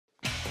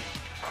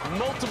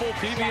Multiple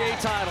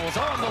PBA titles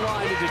on the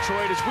line in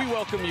Detroit as we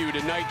welcome you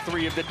to night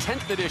 3 of the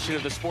 10th edition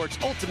of the sport's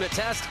ultimate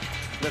test,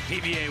 the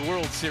PBA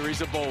World Series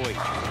of Bowling.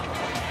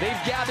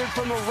 They've gathered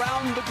from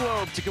around the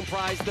globe to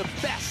comprise the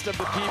best of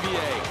the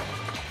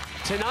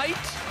PBA.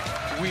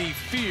 Tonight, we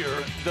fear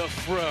the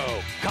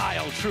Fro.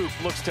 Kyle Troup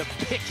looks to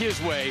pick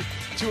his way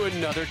to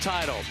another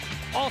title.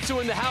 Also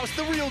in the house,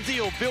 the real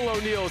deal, Bill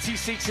O'Neill, as he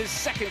seeks his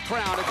second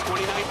crown at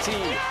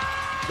 2019.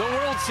 The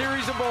World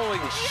Series of Bowling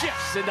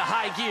shifts into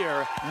high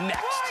gear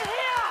next.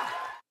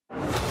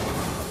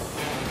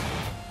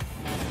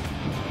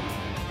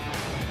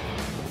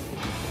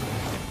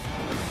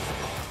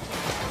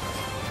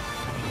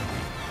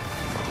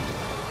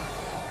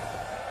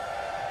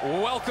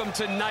 Welcome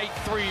to night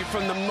 3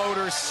 from the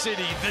Motor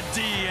City, the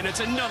D, and it's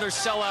another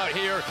sellout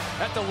here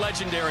at the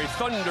legendary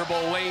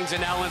Thunderbowl lanes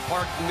in Allen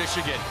Park,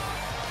 Michigan.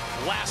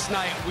 Last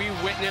night, we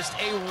witnessed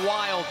a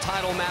wild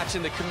title match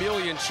in the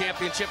Chameleon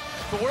Championship.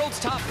 The world's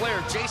top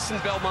player, Jason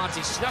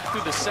Belmonte, snuck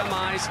through the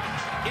semis.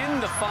 In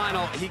the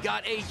final, he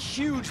got a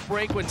huge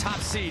break when top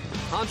seed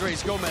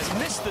Andres Gomez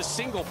missed the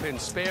single pin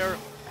spare.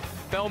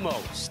 Belmo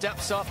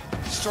steps up,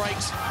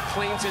 strikes,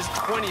 claims his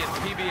 20th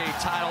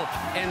PBA title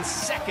and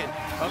second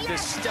of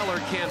this stellar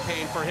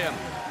campaign for him.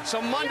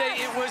 So Monday,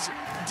 it was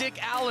Dick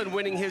Allen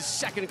winning his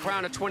second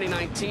crown of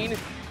 2019.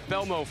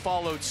 Belmo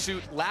followed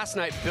suit last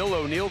night. Bill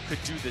O'Neill could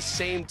do the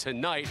same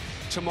tonight.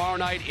 Tomorrow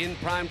night in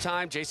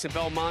primetime, Jason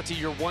Belmonte,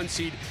 your 1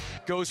 seed,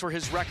 goes for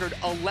his record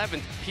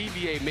 11th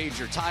PBA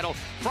major title.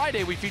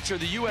 Friday, we feature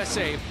the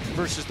USA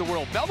versus the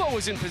world. Belmo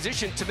was in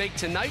position to make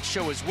tonight's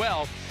show as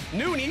well.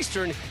 Noon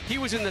Eastern, he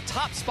was in the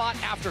top spot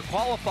after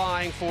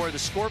qualifying for the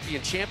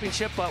Scorpion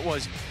Championship, but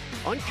was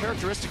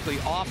uncharacteristically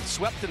off,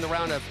 swept in the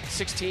round of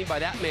 16 by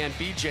that man,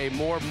 BJ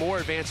Moore. Moore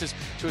advances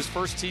to his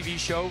first TV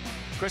show.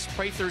 Kris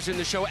Prather's in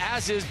the show,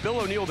 as is Bill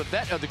O'Neill, the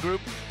vet of the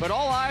group. But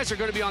all eyes are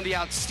going to be on the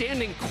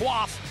outstanding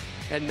quaff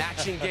and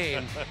matching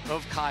game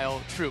of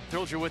Kyle Troup.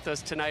 Thrilled you're with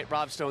us tonight.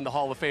 Rob Stone, the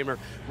Hall of Famer,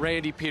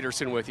 Randy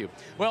Peterson with you.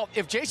 Well,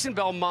 if Jason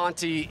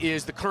Belmonte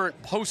is the current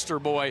poster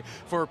boy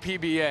for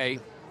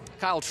PBA,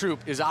 Kyle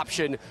Troup is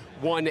option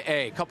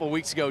 1A. A couple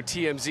weeks ago,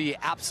 TMZ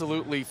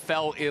absolutely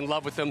fell in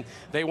love with him.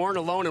 They weren't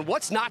alone. And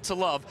what's not to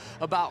love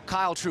about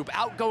Kyle Troup?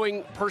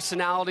 Outgoing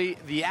personality,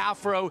 the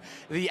afro,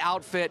 the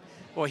outfit.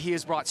 Well, he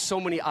has brought so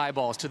many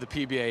eyeballs to the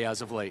PBA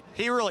as of late.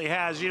 He really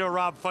has. You know,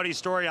 Rob, funny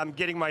story. I'm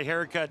getting my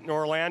haircut in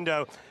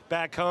Orlando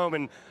back home,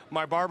 and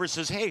my barber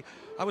says, hey,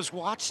 I was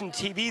watching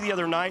TV the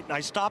other night, and I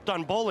stopped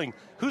on bowling.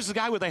 Who's the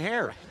guy with the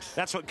hair?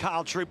 That's what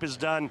Kyle Troup has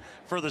done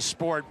for the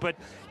sport. But,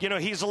 you know,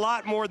 he's a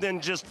lot more than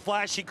just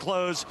flashy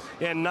clothes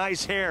and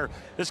nice hair.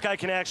 This guy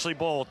can actually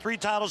bowl. 3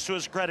 titles to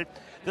his credit.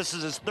 This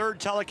is his 3rd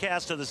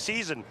telecast of the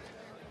season.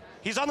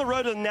 He's on the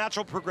road to the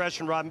natural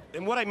progression, Rob,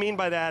 and what I mean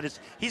by that is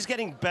he's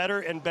getting better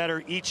and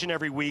better each and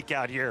every week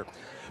out here.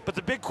 But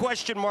the big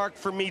question mark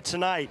for me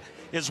tonight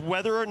is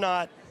whether or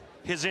not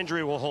his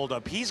injury will hold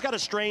up. He's got a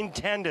strained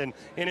tendon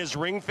in his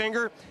ring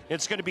finger.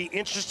 It's going to be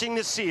interesting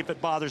to see if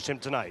it bothers him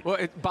tonight. Well,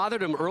 it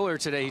bothered him earlier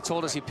today. He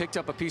told us he picked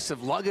up a piece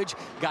of luggage,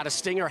 got a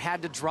stinger,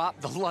 had to drop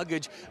the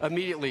luggage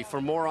immediately. For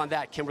more on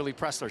that, Kimberly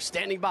Pressler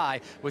standing by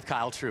with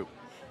Kyle Troup.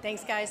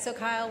 Thanks, guys. So,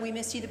 Kyle, we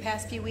missed you the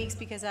past few weeks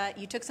because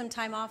you took some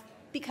time off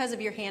because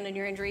of your hand and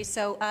your injury.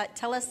 So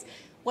tell us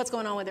what's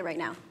going on with it right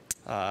now.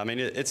 I mean,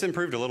 it's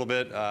improved a little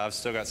bit. I've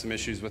still got some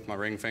issues with my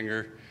ring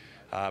finger,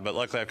 but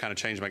luckily I've kind of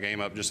changed my game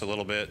up just a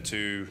little bit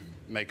to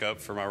make up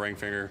for my ring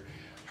finger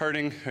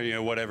hurting, or, you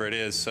know, whatever it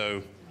is.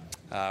 So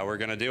we're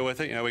going to deal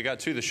with it. You know, we got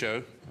to the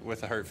show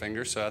with a hurt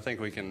finger, so I think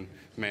we can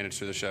manage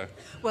through the show.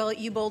 Well,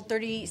 you bowled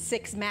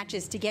 36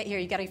 matches to get here.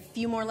 You got a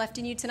few more left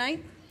in you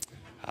tonight?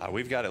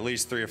 We've got at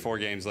least 3 or 4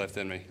 games left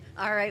in me.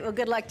 All right, well,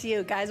 good luck to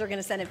you. Guys, we're going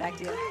to send it back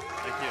to you.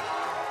 Thank you.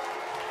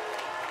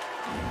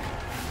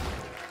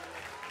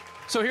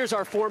 So here's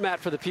our format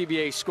for the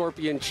PBA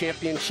Scorpion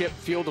Championship.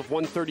 Field of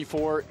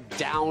 134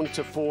 down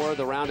to 4.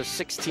 The round of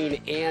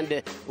 16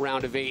 and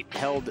round of 8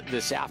 held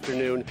this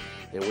afternoon.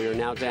 And we are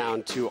now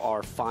down to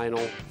our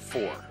final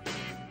 4.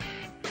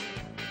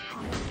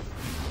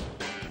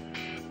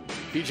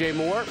 BJ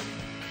Moore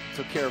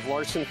took care of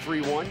Larson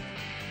 3-1.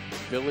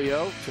 Billy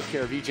O took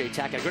care of EJ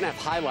Tackett. I'm going to have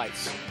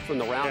highlights from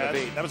the round of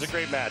 8. That was a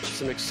great match.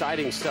 Some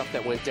exciting stuff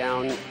that went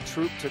down.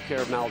 Troup took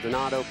care of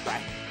Maldonado.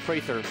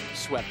 Prather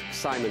swept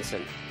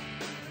Simonson.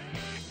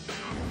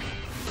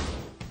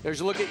 There's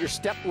a look at your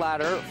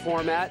stepladder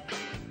format.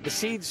 The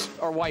seeds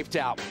are wiped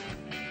out.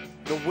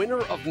 The winner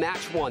of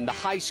match 1, the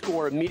high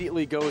score,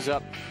 immediately goes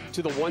up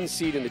to the 1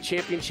 seed in the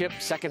championship.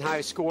 Second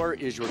highest score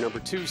is your number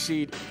 2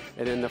 seed.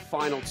 And then the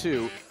final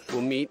 2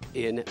 will meet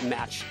in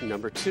match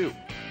number 2.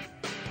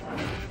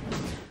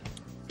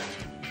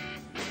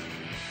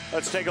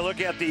 Let's take a look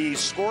at the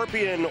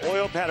Scorpion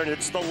oil pattern.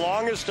 It's the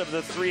longest of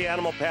the 3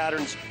 animal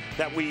patterns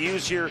that we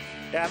use here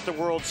at the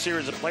World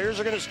Series. The players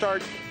are going to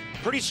start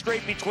pretty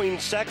straight between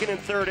 2nd and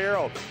 3rd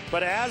arrow.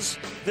 But as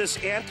this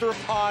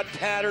anthropod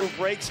pattern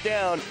breaks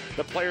down,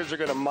 the players are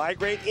going to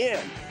migrate in.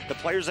 The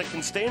players that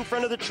can stay in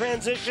front of the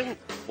transition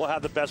will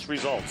have the best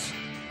results.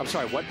 I'm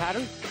sorry, what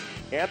pattern?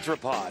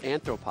 Anthropod.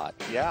 Anthropod.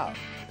 Yeah.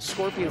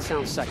 Scorpion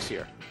sounds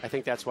sexier. I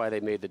think that's why they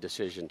made the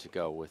decision to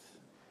go with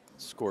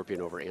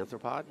Scorpion over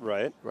Arthropod.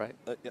 Right. Right.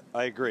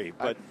 I agree,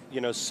 but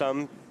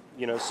some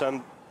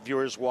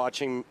viewers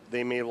watching,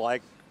 they may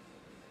like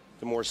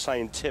the more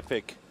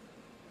scientific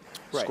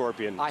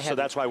Scorpion. So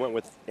that's why I went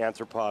with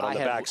Arthropod on the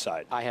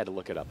backside. I had to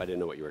look it up. I didn't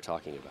know what you were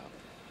talking about.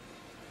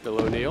 Bill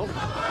O'Neill.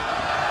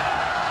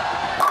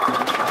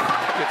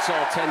 Gets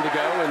all 10 to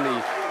go in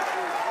the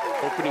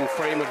opening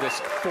frame of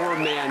this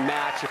 4-man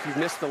match. If you've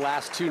missed the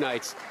last 2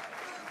 nights,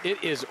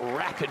 it is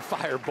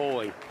rapid-fire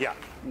bowling. Yeah.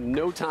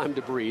 No time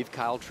to breathe.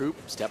 Kyle Troup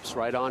steps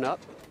right on up.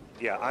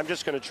 Yeah, I'm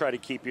just going to try to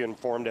keep you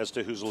informed as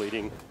to who's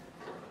leading.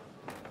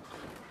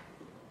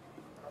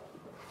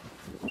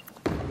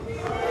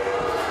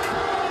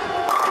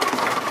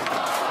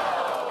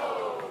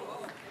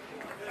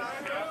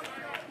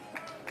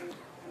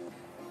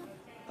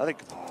 I think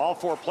all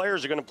 4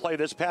 players are going to play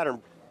this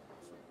pattern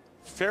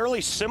fairly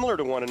similar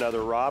to one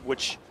another, Rob,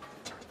 which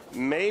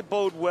may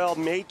bode well,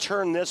 may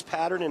turn this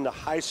pattern into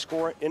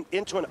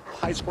into a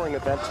high-scoring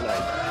event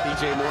tonight.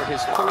 BJ Moore,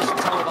 his first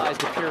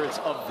televised appearance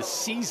of the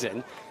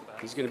season.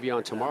 He's going to be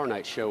on tomorrow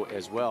night's show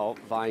as well,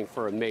 vying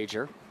for a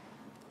major.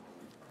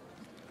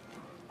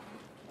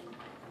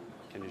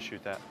 Can you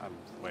shoot that? I'm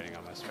waiting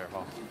on my spare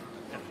ball.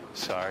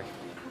 Sorry.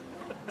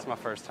 It's my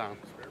first time.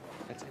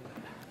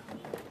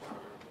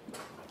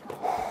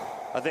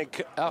 I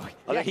think.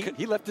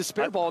 He left the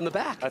spare ball in the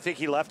back. I think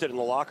he left it in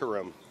the locker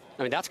room.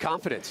 I mean, that's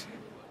confidence.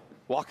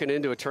 Walking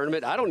into a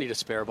tournament, I don't need a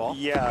spare ball.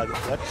 Yeah,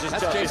 that's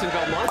Jason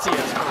Belmonte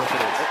has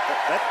confidence.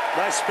 That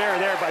nice spare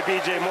there by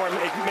BJ Moore,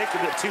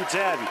 making it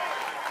 210.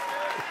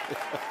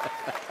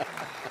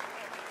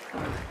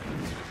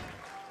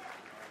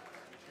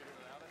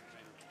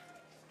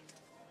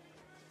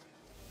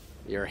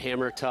 Your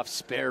hammer tough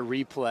spare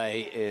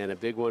replay and a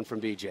big one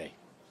from BJ.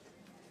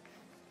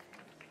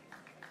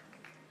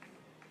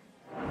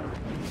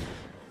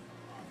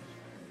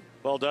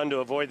 Well done to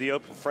avoid the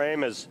open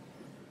frame as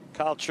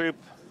Kyle Troup.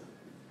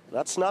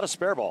 That's not a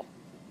spare ball.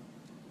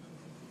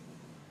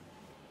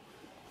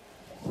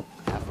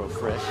 Afro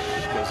Fresh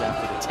goes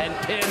after the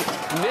 10-pin,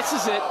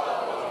 misses it,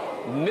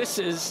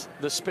 misses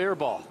the spare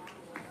ball.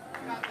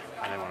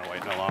 I didn't want to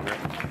wait no longer.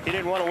 He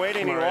didn't want to wait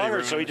any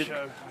longer, so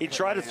he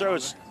tried to throw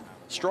his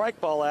strike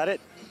ball at it.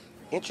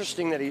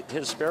 Interesting that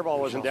his spare ball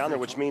wasn't down there,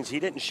 which means he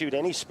didn't shoot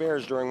any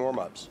spares during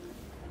warm-ups.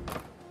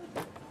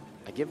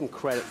 I give him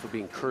credit for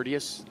being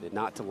courteous and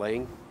not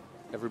delaying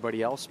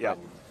everybody else, but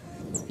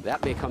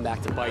that may come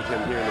back to bite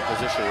him here in the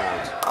position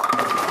rounds.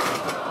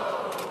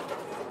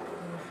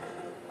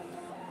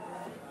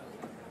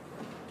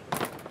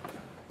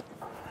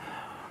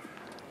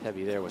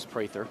 Heavy there was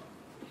Prather.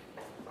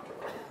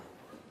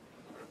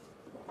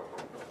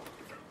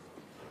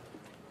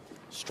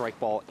 Strike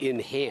ball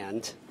in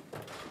hand.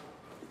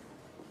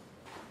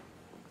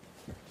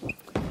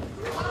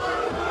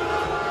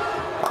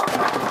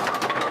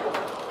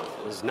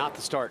 Was not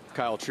the start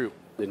Kyle Troup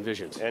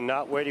envisioned. And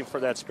not waiting for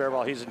that spare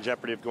ball. He's in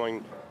jeopardy of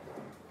going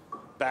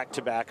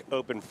back-to-back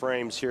open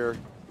frames here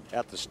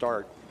at the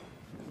start.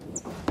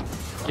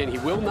 Again, he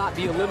will not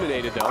be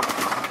eliminated, though.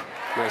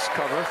 Nice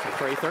cover for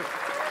Prather.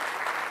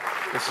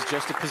 This is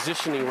just a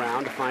positioning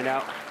round to find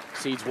out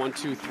seeds 1,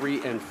 2,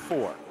 3, and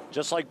 4.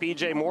 Just like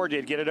BJ Moore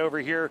did, get it over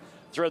here,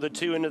 throw the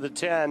 2 into the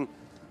 10.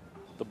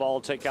 The ball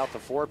will take out the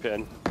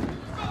 4-pin.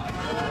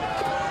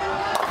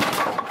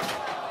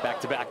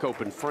 Back-to-back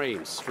open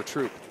frames for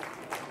Troup.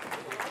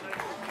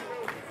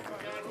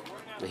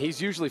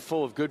 He's usually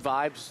full of good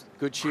vibes,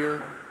 good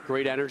cheer,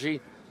 great energy.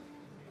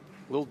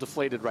 A little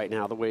deflated right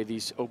now the way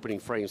these opening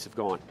frames have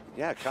gone.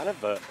 Yeah, kind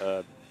of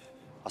a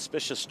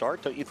auspicious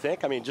start, don't you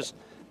think? I mean, just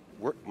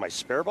my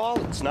spare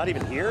ball, it's not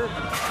even here.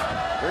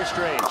 Very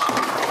strange.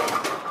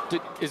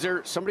 Is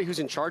there somebody who's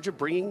in charge of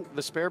bringing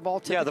the spare ball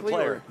typically? Yeah, the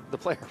player. The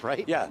player,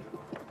 right? Yeah.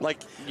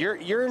 Like,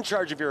 you're in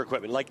charge of your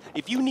equipment. Like,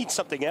 if you need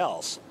something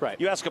else,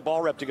 you ask a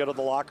ball rep to go to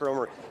the locker room,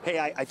 or, hey,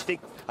 I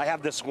think I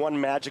have this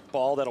one magic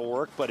ball that'll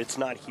work, but it's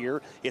not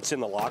here. It's in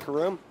the locker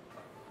room.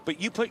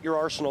 But you put your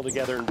arsenal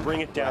together and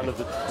bring it down to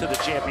the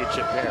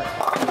championship pair.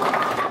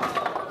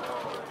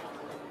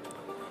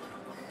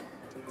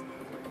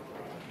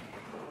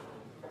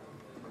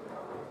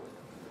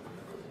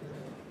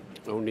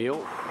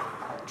 O'Neill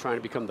trying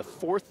to become the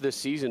 4th this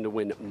season to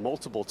win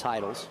multiple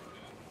titles.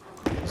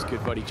 His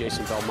good buddy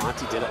Jason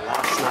Belmonte did it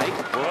last night.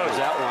 There's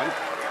that one.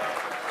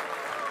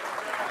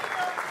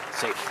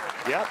 Safe.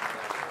 Yep.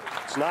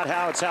 It's not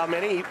how, it's how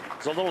many.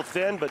 It's a little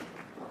thin, but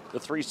the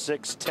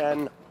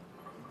 3-6-10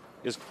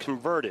 is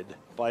converted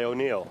by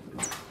O'Neill.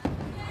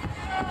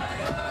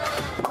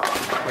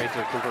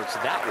 Prather converts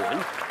that one.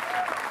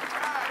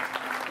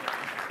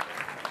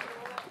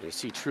 You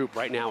see Troup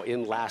right now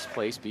in last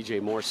place.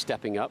 BJ Moore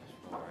stepping up.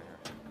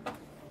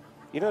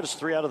 You notice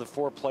 3 out of the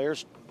 4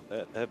 players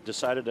have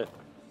decided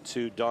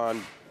to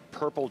don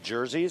purple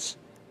jerseys.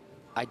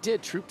 I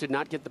did. Troup did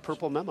not get the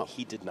purple memo.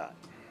 He did not.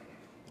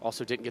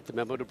 Also didn't get the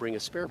memo to bring a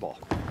spare ball.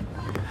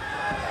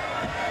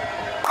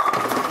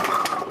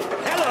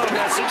 Hello,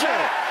 messenger.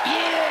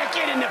 Yeah,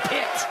 get in the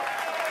pit.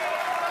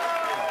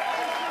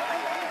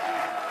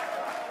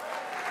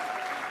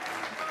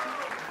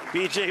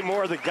 B.J.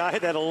 Moore, the guy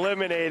that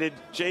eliminated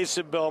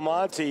Jason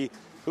Belmonte,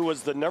 who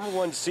was the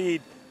 #1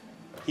 seed,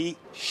 he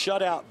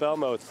shut out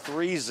Belmo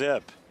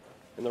 3-zip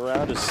in the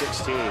round of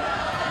 16.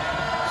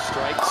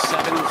 Strike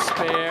 7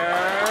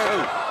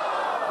 spare.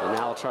 And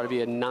now it'll try to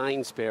be a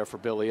 9 spare for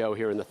Billy O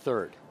here in the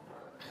third.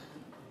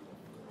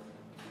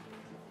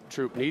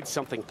 Troup needs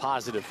something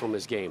positive from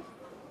his game.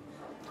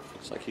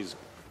 Looks like he's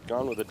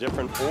gone with a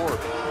different orb.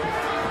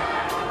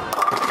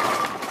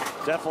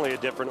 Definitely a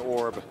different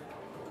orb.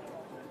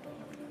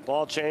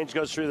 Ball change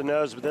goes through the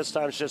nose, but this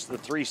time it's just the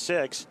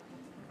 3-6.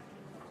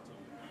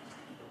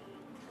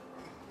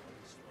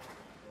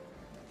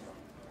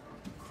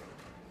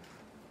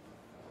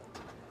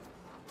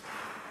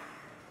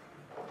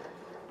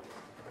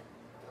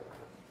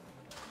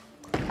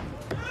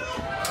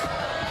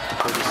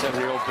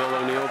 Bill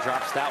O'Neill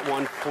drops that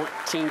one,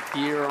 14th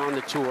year on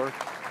the tour.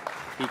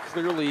 He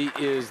clearly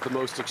is the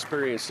most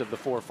experienced of the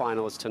 4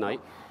 finalists tonight.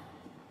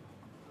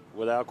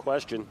 Without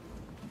question.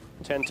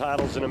 10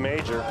 titles in a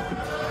major.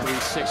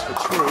 3-6 for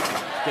Troup.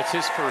 Gets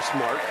his first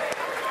mark.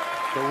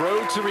 The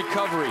road to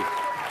recovery.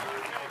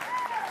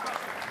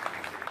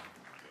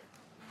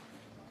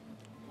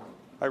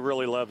 I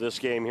really love this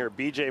game here.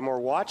 B.J. Moore,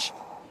 watch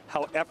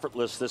how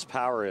effortless this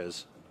power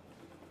is.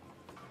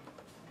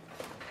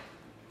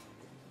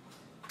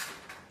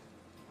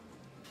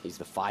 He's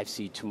the 5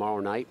 seed tomorrow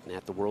night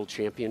at the World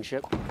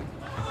Championship. Boom,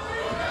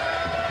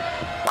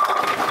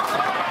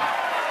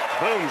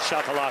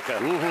 shakalaka.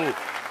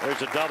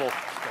 There's a double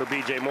for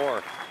B.J.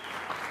 Moore.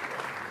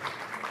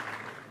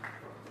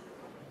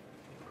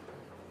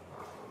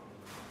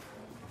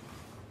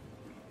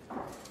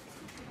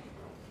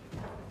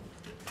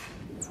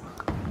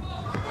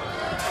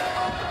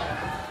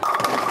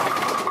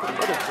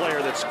 Another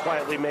player that's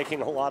quietly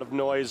making a lot of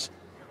noise,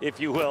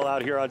 if you will,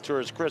 out here on tour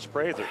is Kris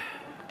Prather.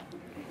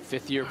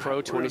 5th-year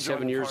pro,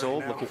 27 years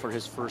old, looking for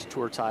his first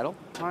tour title.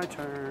 My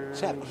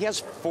turn. He has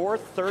 4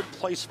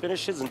 third-place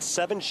finishes in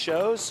 7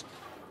 shows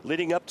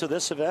leading up to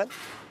this event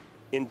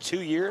in 2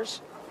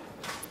 years.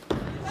 There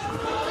you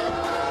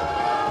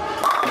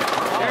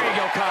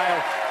go,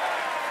 Kyle.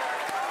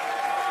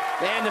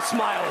 And the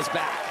smile is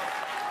back.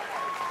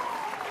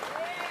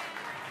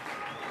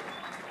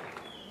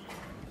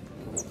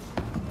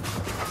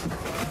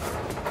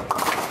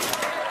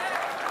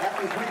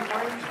 After 3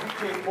 frames,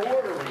 B.J.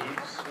 Moore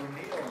leads.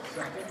 O'Neill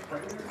second,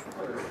 Prather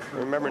third.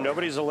 Remember,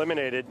 nobody's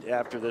eliminated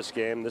after this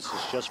game. This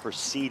is just for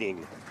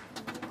seeding.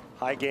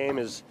 High game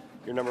is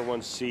your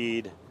 #1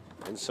 seed,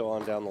 and so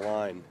on down the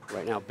line.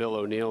 Right now, Bill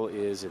O'Neill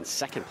is in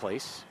 2nd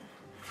place.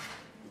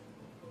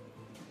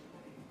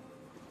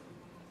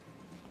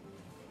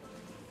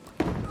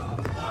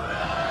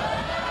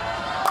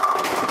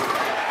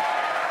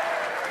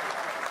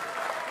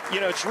 You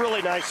know, it's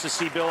really nice to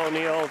see Bill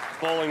O'Neill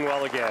bowling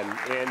well again.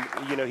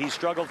 And, you know, he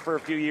struggled for a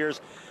few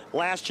years.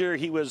 Last year,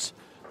 he was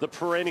the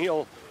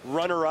perennial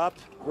runner-up,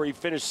 where he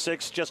finished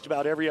 6th just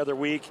about every other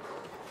week,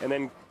 and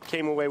then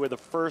came away with the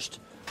first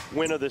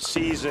win of the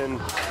season,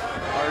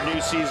 our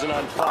new season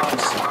on Fox.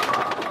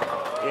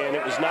 And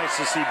it was nice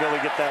to see Billy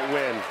get that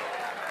win.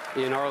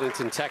 In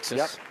Arlington, Texas.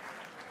 Yep.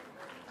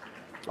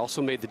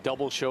 Also made the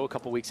double show a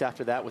couple weeks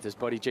after that with his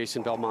buddy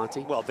Jason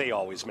Belmonte. Well, they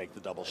always make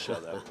the double show,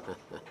 though.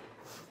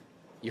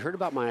 You heard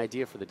about my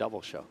idea for the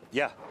double show.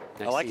 Yeah,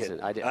 Next I like season.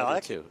 it. I do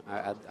like too.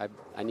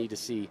 I need to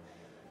see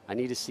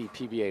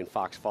PBA and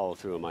Fox follow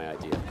through on my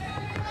idea.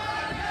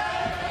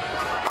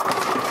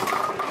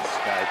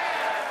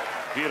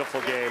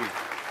 Beautiful game.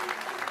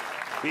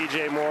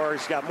 B.J. Moore,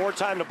 he's got more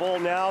time to bowl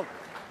now.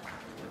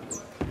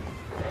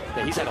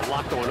 Yeah, he's had a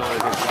lot going on in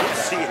his life.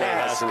 Yes, he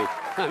has. Hasn't he?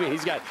 I mean,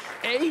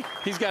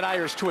 he's got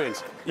Irish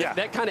twins. Yeah.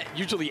 That kind of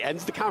usually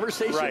ends the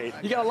conversation. Right.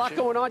 You got a lot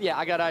going on? Yeah,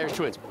 I got Irish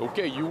twins.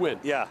 Okay, you win.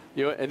 Yeah.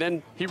 You know, and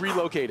then he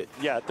relocated.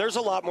 Yeah, there's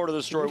a lot more to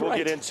the story we'll Right.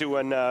 get into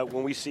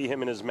when we see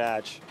him in his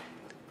match.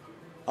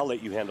 I'll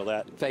let you handle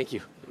that. Thank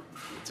you.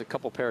 It's a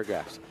couple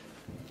paragraphs.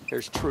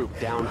 There's Troup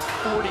down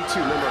 42.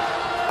 Remember,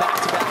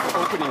 back-to-back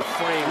opening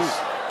frames.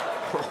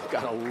 Oh,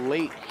 got a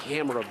late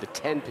hammer of the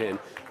 10-pin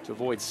to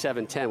avoid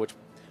 7-10, which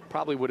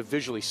probably would have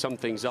visually summed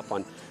things up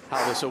on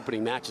how this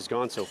opening match has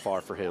gone so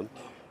far for him.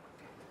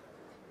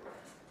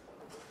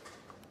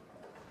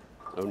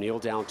 O'Neill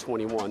down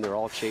 21. They're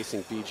all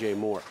chasing B.J.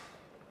 Moore.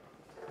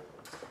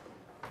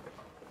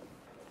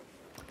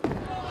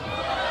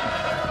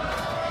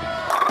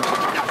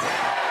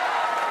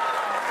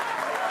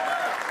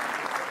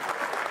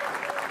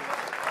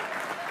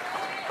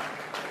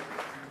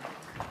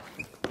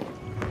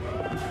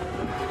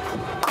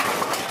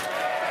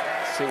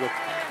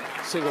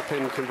 Single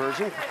pin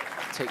conversion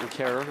taken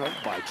care of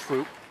by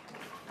Troup.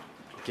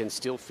 Again,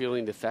 still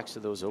feeling the effects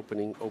of those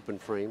open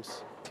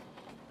frames.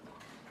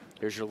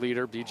 Here's your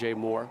leader, B.J.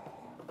 Moore.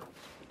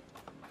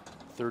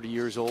 30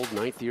 years old,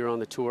 9th year on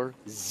the tour,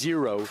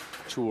 0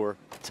 tour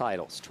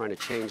titles. Trying to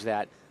change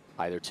that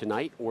either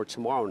tonight or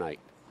tomorrow night.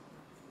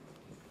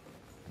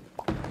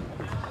 Oh,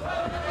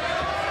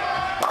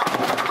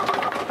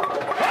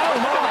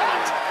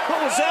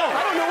 what was that?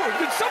 I don't know.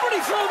 Did somebody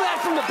throw that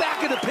from the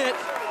back of the pit?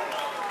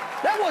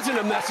 That wasn't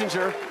a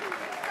messenger.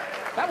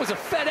 That was a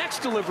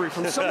FedEx delivery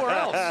from somewhere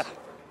else.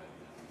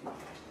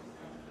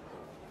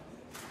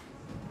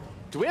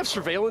 Do we have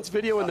surveillance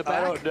video in the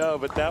back? I don't know,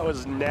 but that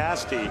was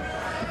nasty.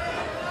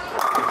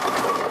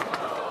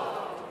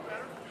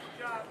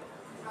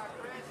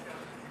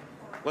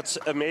 What's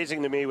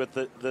amazing to me with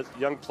the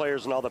young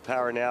players and all the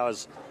power now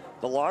is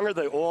the longer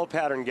the oil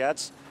pattern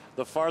gets,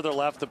 the farther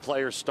left the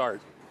players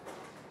start.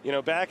 You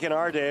know, back in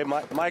our day,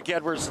 Mike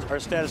Edwards, our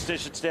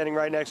statistician standing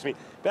right next to me,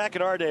 back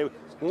in our day,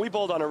 when we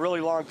bowled on a really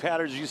long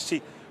pattern, you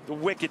see the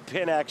wicked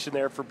pin action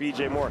there for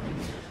B.J. Moore.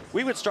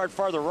 We would start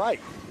farther right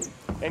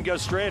and go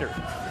straighter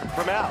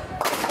from out.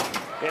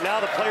 And now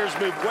the players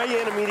move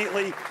way in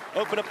immediately,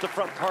 open up the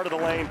front part of the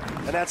lane,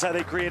 and that's how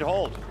they create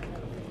hold.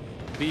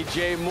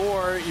 B.J.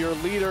 Moore, your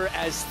leader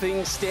as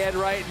things stand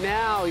right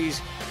now.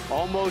 He's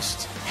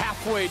almost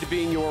halfway to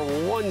being your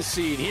 1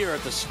 seed here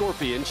at the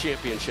Scorpion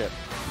Championship.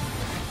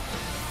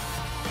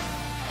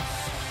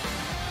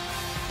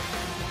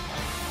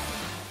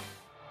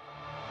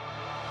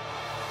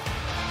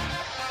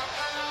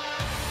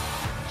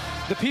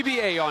 The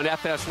PBA on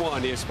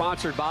FS1 is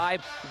sponsored by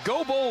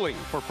Go Bowling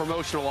for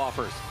promotional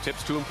offers,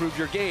 tips to improve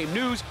your game,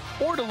 news,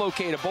 or to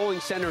locate a bowling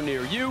center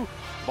near you.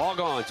 Log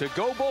on to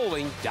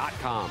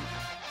gobowling.com.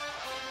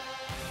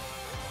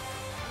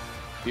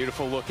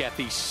 Beautiful look at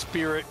the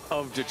Spirit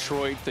of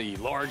Detroit, the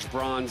large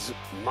bronze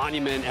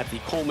monument at the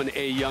Coleman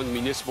A. Young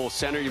Municipal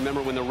Center. You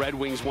remember when the Red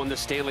Wings won the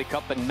Stanley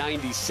Cup in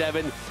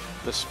 '97?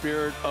 The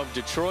Spirit of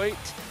Detroit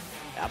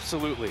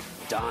absolutely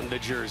donned the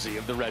jersey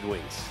of the Red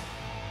Wings.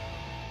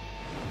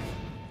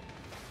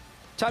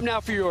 Time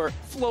now for your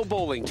Flow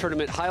Bowling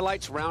Tournament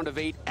highlights. Round of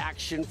 8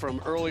 action from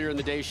earlier in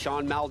the day.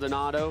 Sean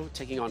Maldonado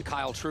taking on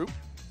Kyle Troup.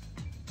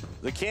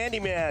 The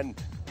Candyman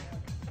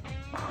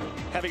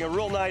having a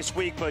real nice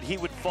week, but he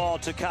would fall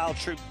to Kyle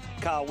Troup.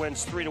 Kyle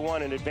wins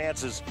 3-1 and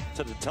advances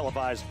to the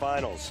televised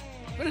finals.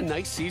 What a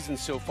nice season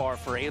so far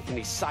for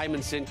Anthony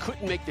Simonson.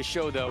 Couldn't make the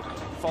show, though,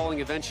 falling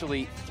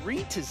eventually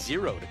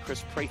 3-0 to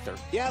Kris Prather.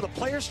 Yeah, the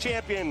Players'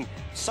 Champion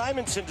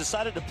Simonson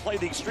decided to play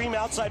the extreme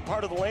outside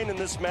part of the lane in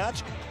this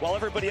match while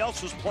everybody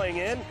else was playing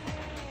in.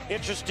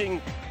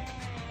 Interesting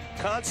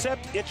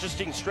concept,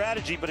 interesting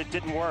strategy, but it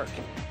didn't work.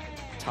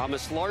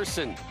 Thomas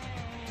Larson,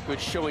 good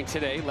showing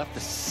today, left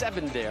the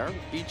 7 there.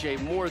 B.J.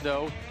 Moore,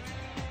 though,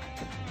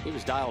 he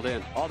was dialed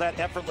in. All that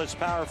effortless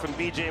power from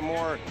B.J.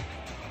 Moore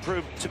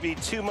proved to be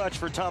too much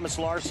for Thomas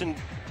Larson.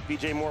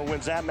 B.J. Moore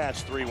wins that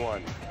match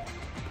 3-1.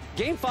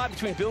 Game 5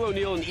 between Bill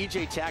O'Neill and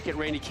E.J. Tackett,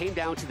 Randy, came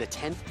down to the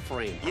 10th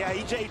frame. Yeah,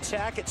 E.J.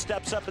 Tackett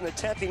steps up in the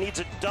 10th. He needs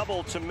a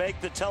double to make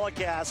the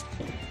telecast.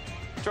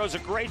 Throws a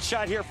great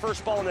shot here,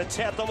 first ball in the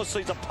 10th. Almost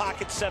leaves a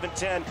pocket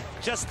 7-10.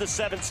 Just the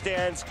 7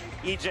 stands.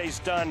 E.J.'s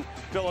done.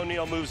 Bill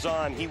O'Neill moves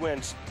on. He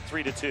wins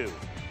 3-2.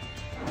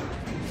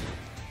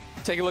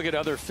 Take a look at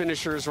other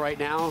finishers right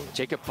now.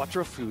 Jacob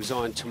Buttroff, who's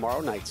on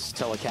tomorrow night's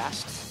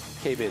telecast,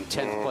 came in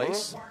 10th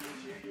place.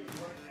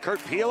 Kurt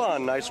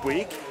Pelon, nice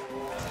week.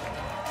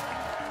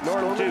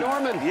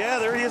 Norman. Yeah,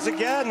 there he is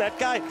again. That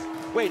guy.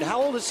 Wait,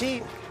 how old is he?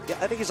 Yeah,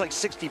 I think he's like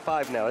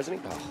 65 now, isn't he?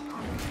 Oh.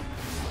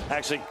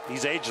 Actually,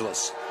 he's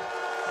ageless.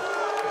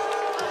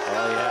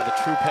 Oh yeah, the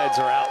Troup heads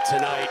are out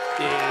tonight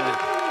in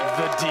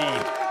the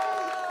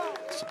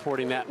D.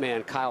 Supporting that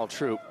man, Kyle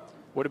Troup.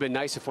 Would have been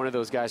nice if one of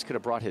those guys could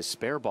have brought his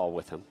spare ball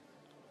with him.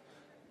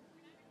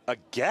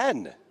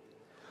 Again?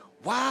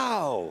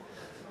 Wow.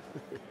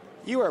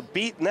 You are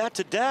beating that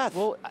to death.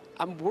 Well,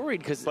 I'm worried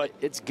because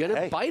it's going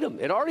to bite him.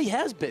 It already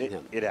has bitten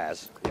him. It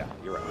has. Yeah,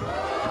 you're right.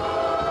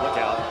 Look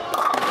out.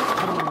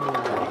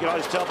 You can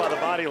always tell by the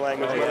body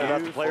language whether or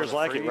not the players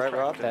like it, right,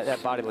 Rob?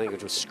 That body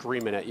language was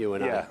screaming at you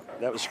and I. Yeah,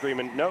 that was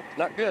screaming, nope,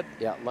 not good.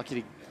 Yeah,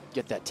 lucky to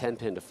get that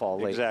 10-pin to fall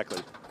late.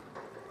 Exactly.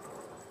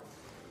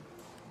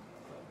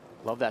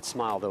 Love that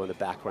smile, though, in the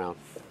background.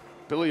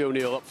 Billy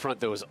O'Neill up front,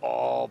 though, is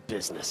all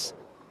business.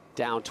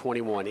 Down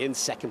 21, in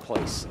 2nd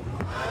place.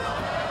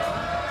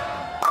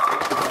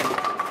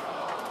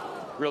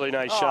 Really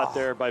nice shot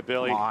there by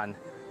Billy. Come on.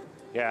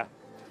 Yeah.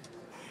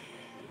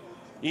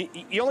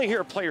 You only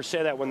hear a player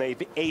say that when they've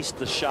aced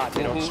the shot,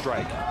 they don't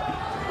strike.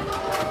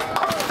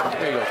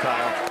 There you go,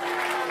 Kyle.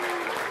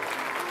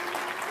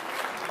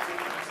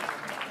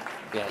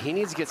 Yeah, he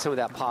needs to get some of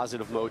that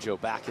positive mojo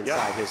back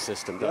inside his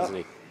system, doesn't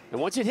he? And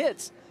once it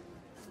hits,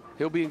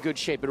 he'll be in good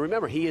shape. And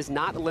remember, he is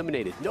not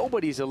eliminated.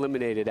 Nobody's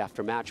eliminated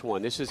after match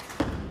 1. This is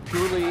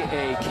purely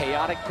a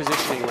chaotic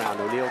positioning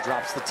round. O'Neill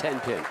drops the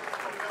 10-pin.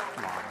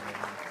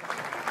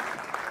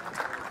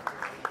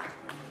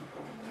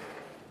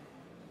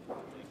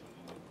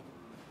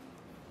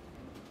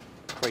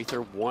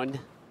 Prather 1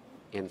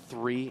 and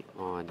 3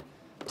 on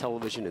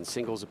television and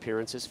singles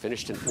appearances.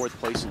 Finished in 4th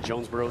place in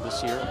Jonesboro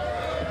this year.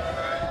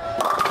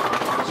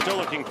 Still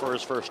looking for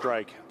his first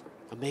strike.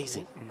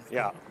 Amazing.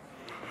 Yeah.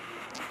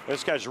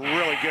 This guy's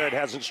really good.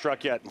 Hasn't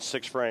struck yet in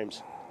 6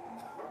 frames.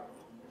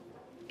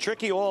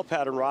 Tricky oil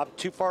pattern, Rob.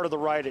 Too far to the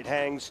right, it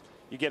hangs.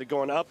 You get it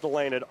going up the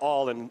lane at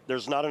all, and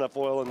there's not enough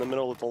oil in the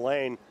middle of the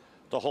lane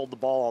to hold the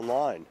ball on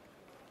line.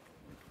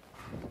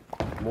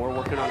 Moore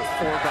working on a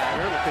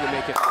 4-bagger, looking to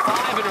make it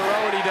 5 in a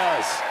row, and he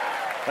does.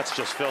 That's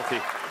just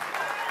filthy.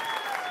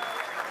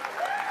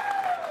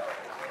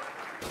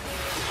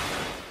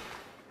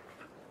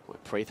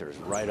 Prather is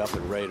right up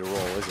and ready to roll,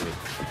 isn't he?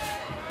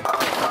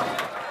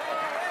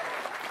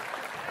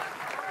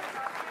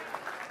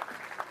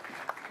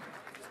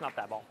 It's not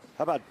that ball.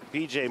 How about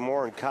BJ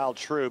Moore and Kyle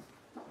Troup,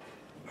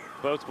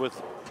 both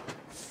with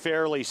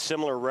fairly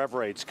similar rev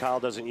rates. Kyle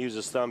doesn't use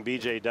his thumb,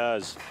 BJ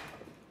does.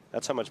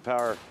 That's how much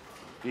power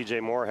BJ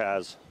Moore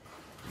has.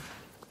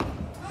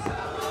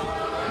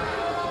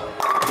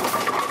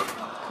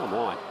 Come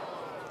on.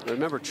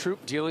 Remember,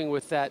 Troup dealing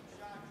with that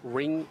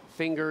ring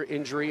finger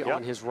injury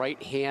on his right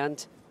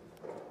hand.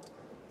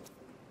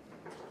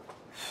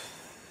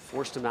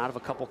 Forced him out of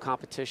a couple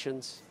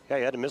competitions. Yeah,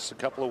 he had to miss a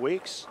couple of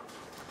weeks.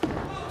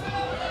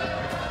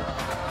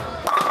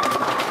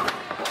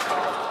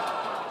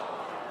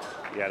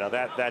 Yeah, no,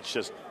 that's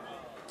just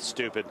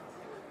stupid.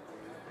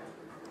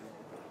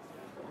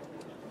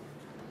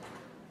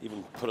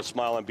 Even put a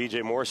smile on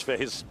BJ Moore's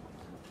face.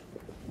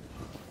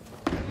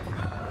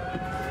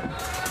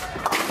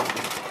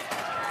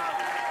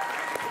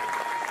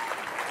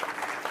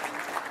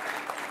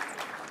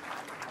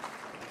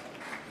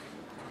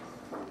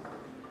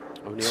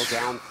 O'Neal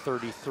down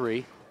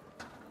 33.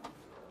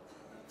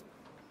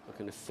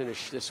 Looking to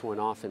finish this one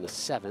off in the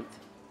 7th.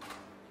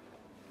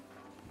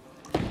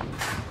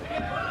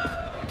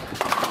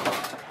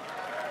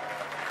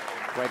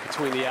 Right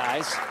between the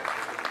eyes.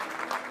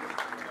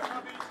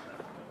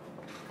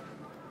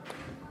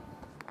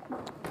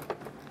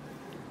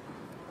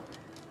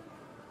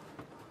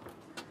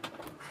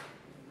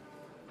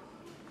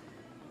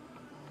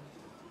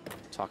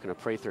 Talking to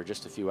Prather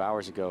just a few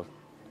hours ago,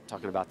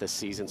 talking about this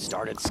season.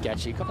 Started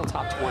sketchy, a couple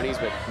top 20s,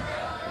 but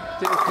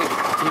didn't think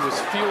he was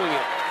feeling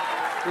it.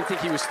 Didn't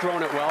think he was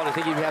throwing it well, and I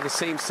think he had the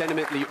same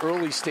sentiment in the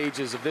early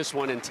stages of this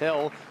one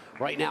until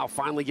right now,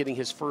 finally getting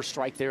his first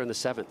strike there in the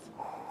 7th.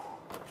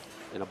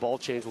 And a ball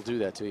change will do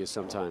that to you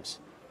sometimes.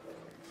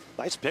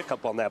 Nice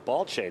pickup on that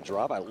ball change,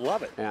 Rob. I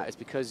love it. Yeah, it's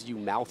because you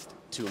mouthed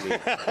to me,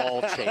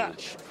 ball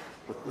change.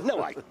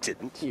 No, I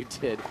didn't. You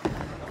did.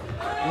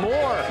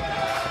 More.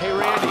 Hey,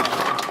 Randy.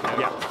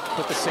 Yeah.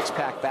 Put the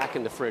 6-pack back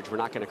in the fridge. We're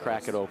not going to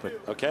crack it open.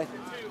 Okay.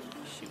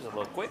 She was a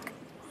little quick.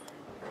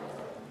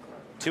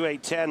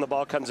 2-8-10, the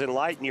ball comes in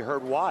light, and you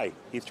heard why.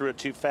 He threw it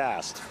too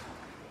fast.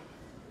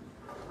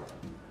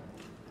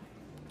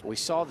 We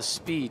saw the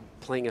speed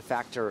playing a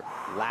factor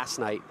last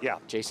night. Yeah.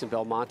 Jason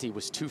Belmonte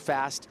was too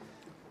fast.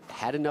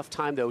 Had enough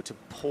time, though, to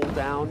pull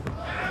down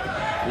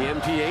the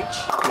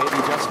MPH, made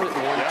the adjustment,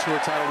 and won Tour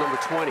title number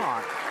 20.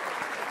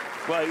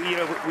 Well, you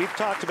know, we've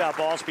talked about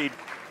ball speed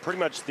pretty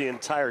much the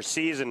entire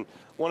season.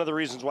 One of the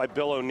reasons why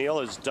Bill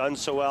O'Neal has done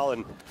so well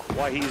and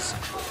why he's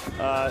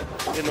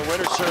in the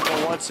winner's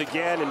circle once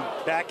again and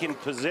back in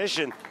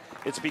position,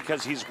 it's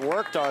because he's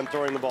worked on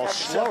throwing the ball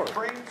slower.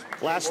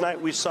 Last night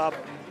we saw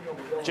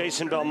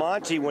Jason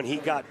Belmonte, when he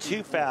got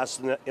too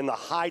fast in the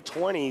high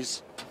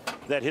 20s,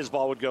 that his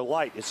ball would go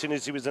light. As soon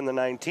as he was in the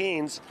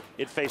 19s,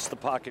 it faced the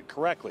pocket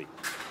correctly.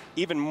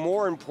 Even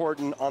more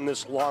important on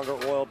this longer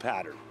oil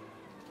pattern.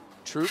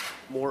 Troup,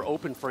 more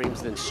open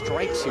frames than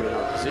strikes here in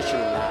our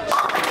positioning match.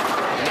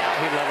 Now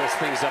he levels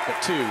things up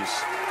at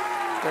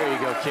 2s. There you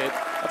go, kid.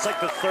 That's like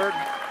the third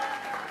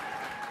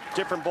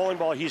different bowling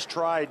ball he's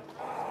tried,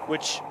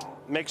 which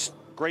makes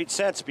great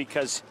sense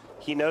because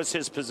he knows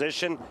his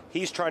position.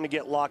 He's trying to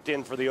get locked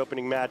in for the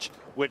opening match,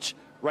 which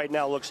right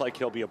now looks like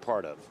he'll be a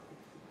part of.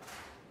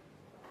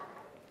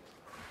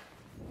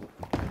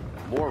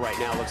 Moore right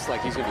now looks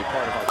like he's going to be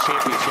part of our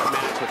championship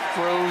match with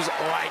throws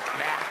like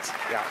that.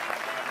 Yeah.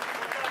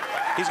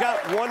 He's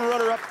got one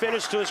runner-up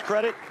finish to his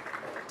credit.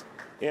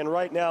 And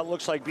right now it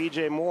looks like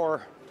BJ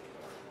Moore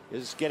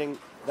is getting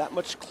that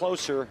much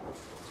closer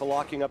to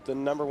locking up the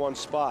 #1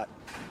 spot.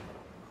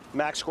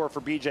 Max score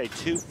for BJ,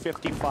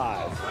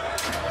 255.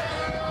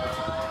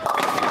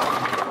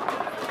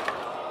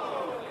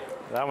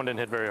 That one didn't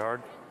hit very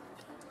hard.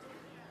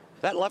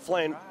 That left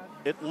lane,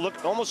 it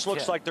almost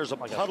looks like there's a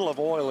puddle of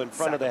oil in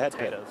front of the head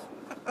pin.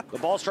 The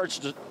ball starts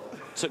to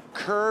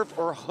curve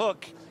or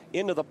hook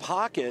into the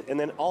pocket, and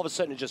then all of a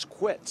sudden it just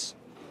quits.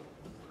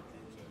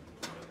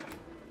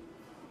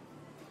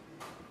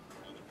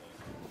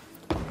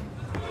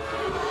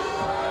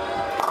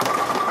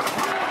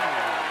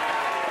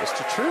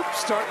 Mr. Troup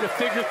starting to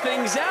figure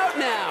things out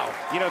now.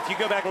 You know, if you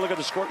go back and look at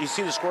the score, you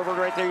see the scoreboard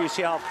right there. You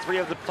see how 3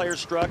 of the players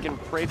struck and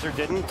Prather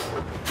didn't.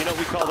 You know what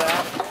we call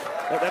that?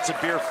 That's a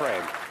beer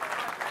frame.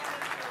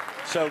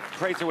 So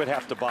Prather would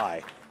have to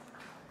buy.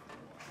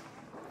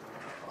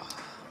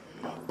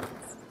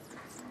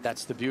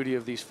 That's the beauty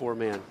of these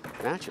 4-man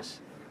matches.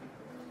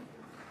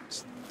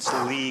 It's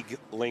league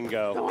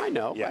lingo. No, I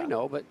know, Yeah. I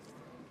know, but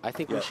I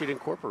think we should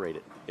incorporate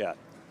it. Yeah.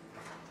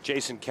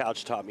 Jason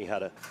Couch taught me how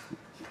to.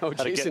 Oh,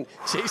 Jason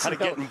how to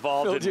get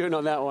involved. Filled you in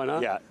on that one,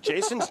 huh? Yeah,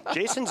 Jason's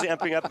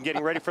amping up and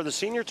getting ready for the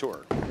senior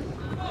tour.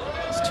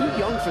 He's too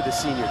young for the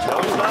senior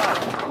tour. No, he's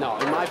not. No,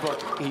 in my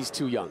book, he's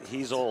too young.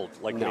 He's old,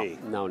 like me.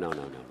 No.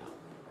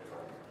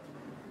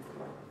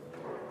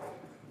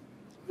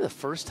 The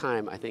first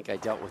time I think I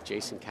dealt with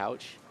Jason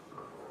Couch,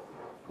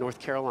 North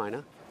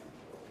Carolina.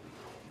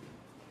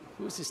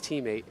 Who was his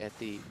teammate at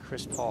the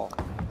Chris Paul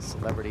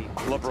Celebrity.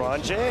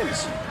 LeBron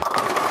James.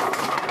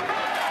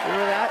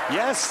 Remember that?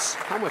 Yes.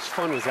 How much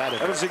fun was that?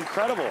 That was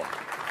incredible.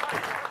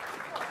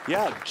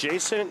 Yeah,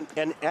 Jason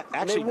and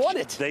actually they won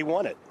it. They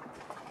won it.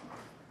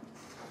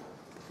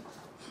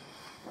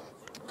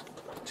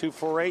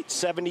 248,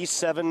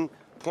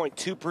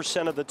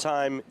 77.2% of the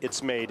time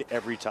it's made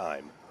every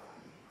time.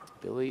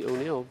 Billy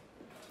O'Neill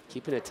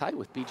keeping it tight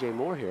with B.J.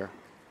 Moore here.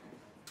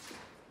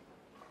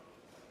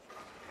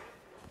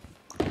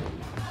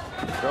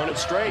 Throwing it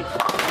straight.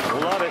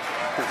 Love it.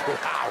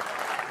 Wow.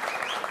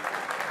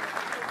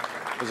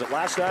 Was it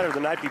last night or the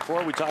night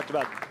before we talked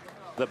about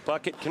the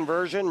bucket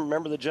conversion?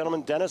 Remember the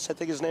gentleman, Dennis, I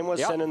think his name was,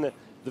 yep. sent in the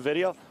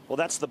video? Well,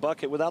 that's the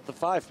bucket without the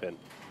 5-pin.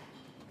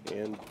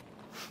 And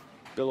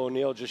Bill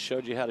O'Neill just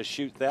showed you how to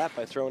shoot that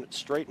by throwing it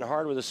straight and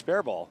hard with a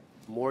spare ball.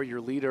 Moore,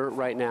 your leader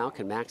right now,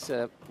 can max it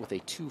up with a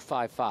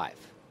 2.55.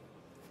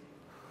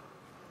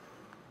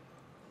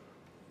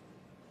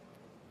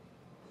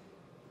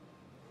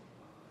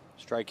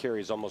 Strike here,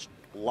 he's almost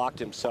locked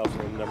himself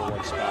in the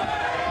 #1 spot.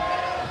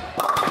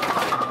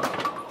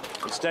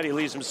 Instead, he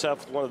leaves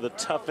himself with one of the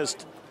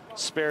toughest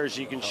spares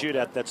you can shoot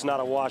at. That's not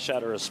a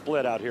washout or a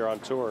split out here on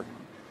tour.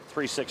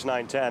 3, 6,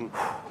 9, 10.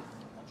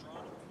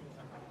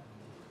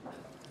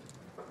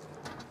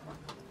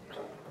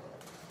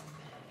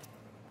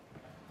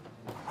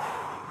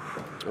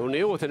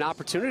 O'Neill with an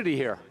opportunity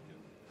here.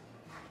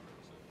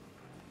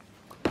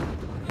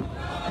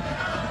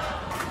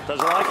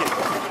 Doesn't like it,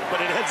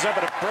 but it heads up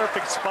at a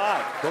perfect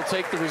spot. He'll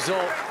take the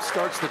result.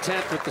 Starts the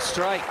 10th with the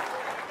strike.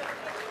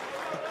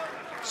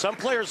 Some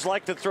players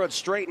like to throw it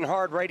straight and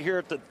hard right here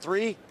at the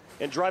 3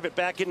 and drive it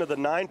back into the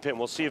 9-pin.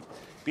 We'll see if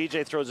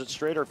BJ throws it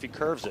straight or if he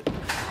curves it.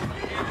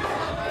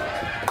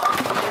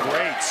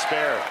 Great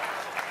spare.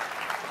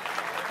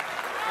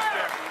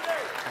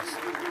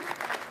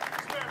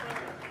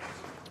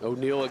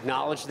 O'Neill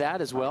acknowledged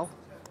that as well.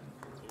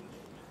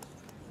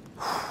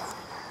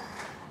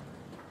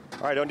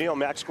 All right, O'Neill,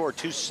 max score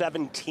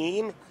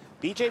 217.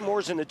 BJ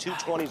Moore's in the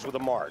 220s with a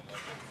mark.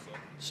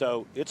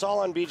 So it's all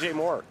on BJ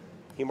Moore.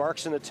 He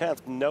marks in the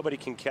 10th. Nobody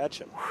can catch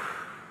him.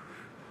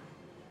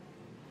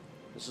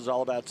 This is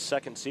all about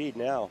second seed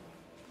now.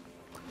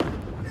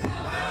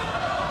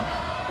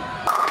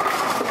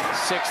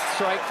 6th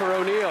strike for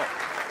O'Neill.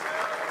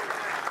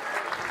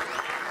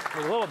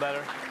 A little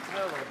better. A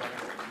little better.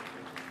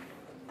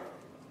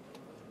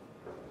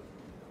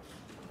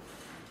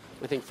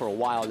 I think for a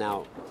while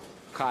now,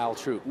 Kyle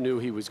Troup knew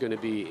he was going to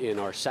be in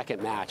our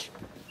second match.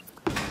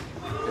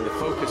 And the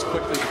focus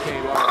quickly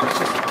became, all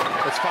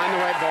right, let's find the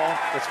right ball,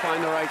 let's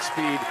find the right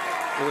speed,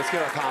 and let's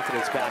get our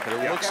confidence back.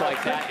 And it looks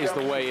like that is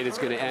the way it is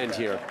going to end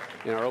here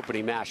in our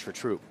opening match for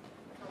Troup.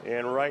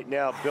 And right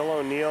now, Bill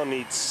O'Neill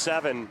needs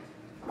 7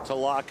 to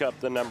lock up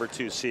the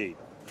 #2 seed.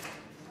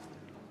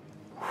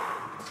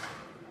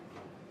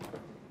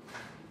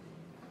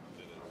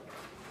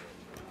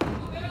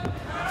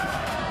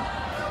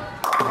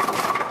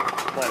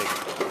 Plenty.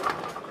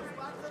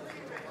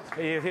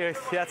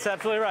 That's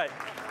absolutely right.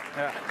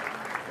 Yeah.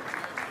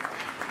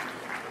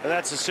 And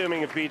that's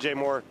assuming if BJ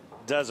Moore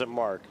doesn't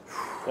mark.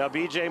 Now,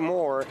 BJ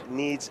Moore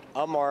needs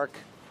a mark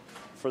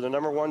for the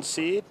 #1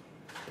 seed.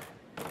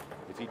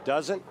 If he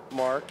doesn't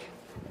mark,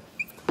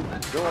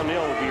 Bill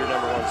O'Neill will be your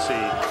 #1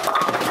 seed.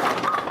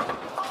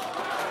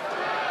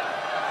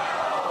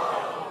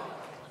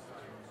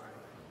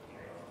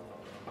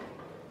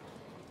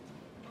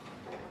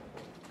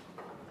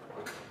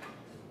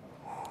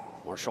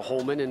 Marshall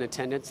Holman in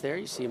attendance there.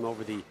 You see him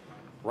over the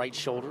right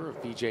shoulder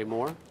of BJ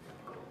Moore.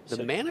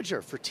 The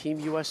manager for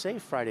Team USA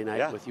Friday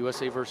night with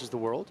USA versus the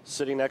World.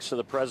 Sitting next to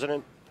the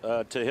president,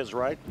 to his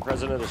right,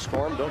 president of the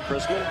Storm, Bill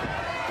Chrisman.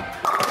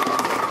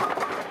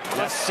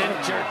 The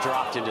center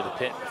dropped into the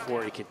pit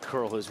before he could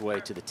curl his way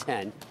to the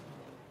 10.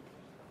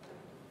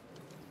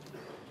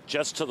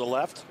 Just to the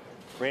left,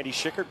 Randy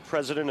Schickert,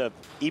 president of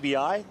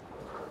EBI.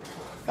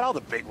 And all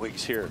the big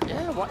wigs here.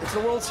 Yeah, it's the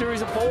World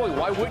Series of Bowling.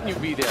 Why wouldn't you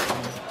be there?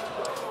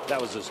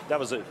 That was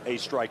a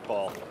strike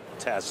ball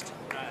test.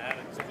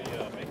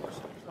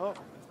 Oh.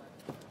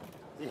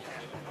 Yeah.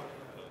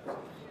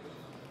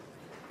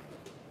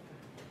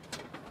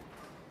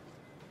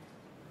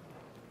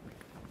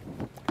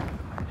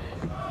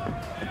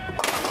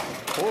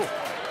 Oh.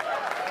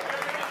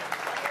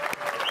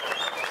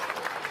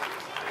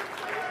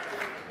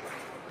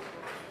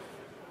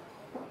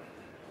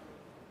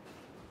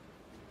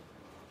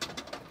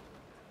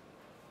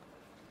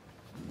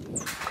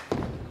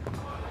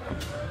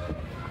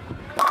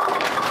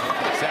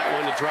 That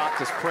one to drop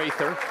to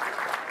Prather.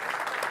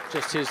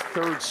 Just his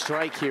 3rd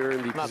strike here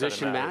in the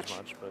position match.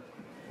 Much, but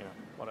yeah,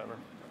 whatever.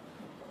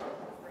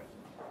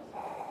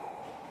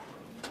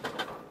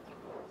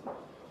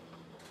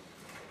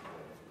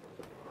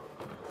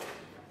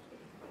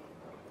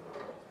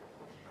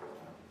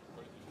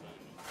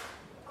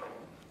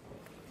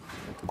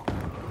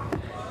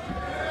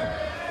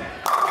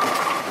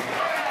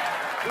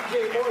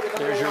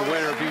 There's your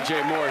winner,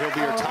 BJ Moore. He'll be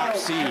your top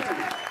seed.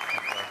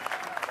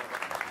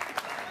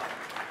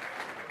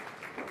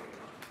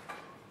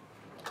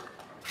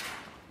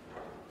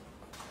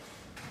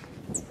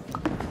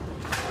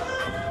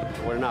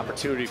 What an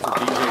opportunity for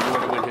BJ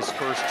Moore to win his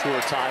first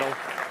tour title.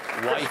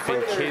 Wife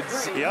and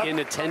kids in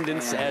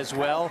attendance as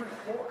well.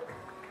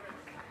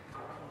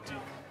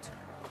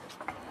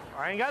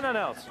 I ain't got nothing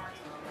else.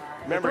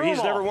 Remember,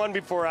 he's never won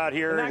before out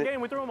here. In that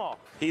game, we threw them all.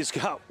 He's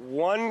got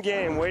one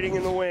game waiting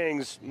in the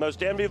wings.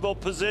 Most enviable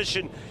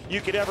position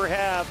you could ever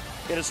have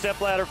in a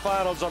Stepladder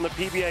Finals on the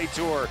PBA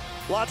Tour.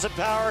 Lots of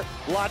power,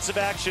 lots of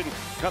action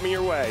coming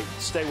your way.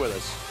 Stay with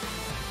us.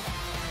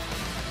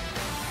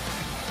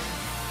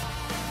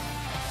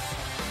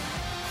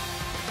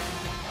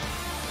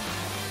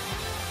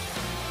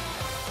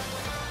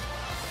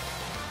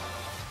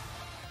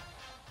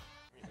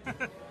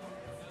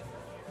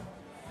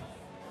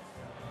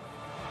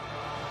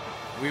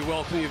 We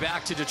welcome you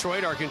back to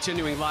Detroit, our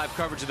continuing live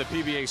coverage of the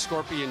PBA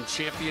Scorpion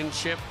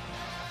Championship.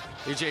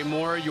 BJ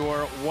Moore,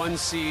 your 1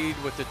 seed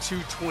with the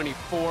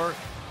 224.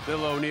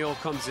 Bill O'Neill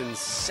comes in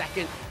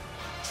second.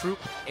 Troup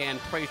and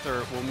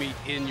Prather will meet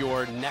in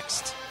your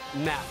next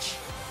match.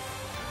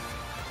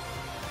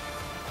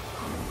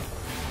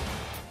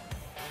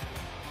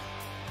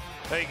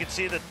 Now you can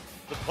see that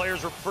the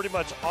players were pretty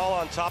much all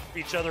on top of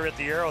each other at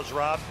the arrows,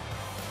 Rob.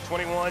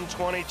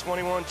 21-20,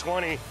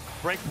 21-20.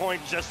 Breakpoint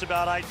just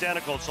about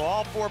identical. So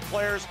all 4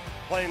 players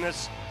playing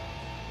this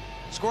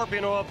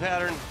Scorpion oil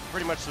pattern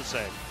pretty much the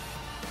same.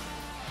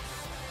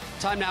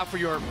 Time now for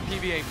your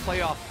PBA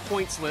playoff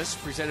points list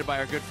presented by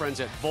our good friends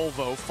at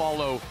Volvo.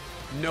 Follow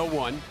no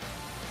one.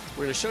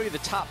 We're going to show you the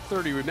top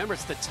 30. Remember,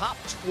 it's the top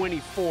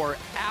 24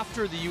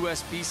 after the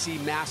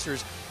USBC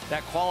Masters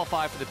that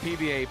qualify for the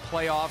PBA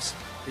playoffs.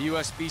 The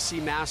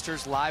USBC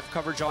Masters live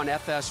coverage on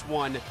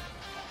FS1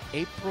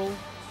 April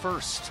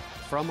 1st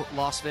from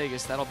Las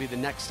Vegas. That'll be the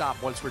next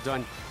stop once we're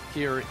done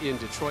here in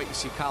Detroit. You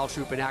see Kyle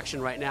Troup in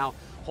action right now,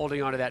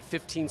 holding on to that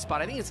 15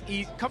 spot. I think it's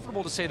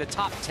comfortable to say the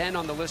top 10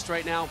 on the list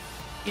right now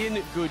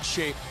in good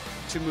shape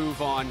to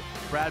move on.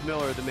 Brad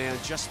Miller, the man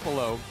just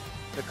below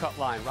the cut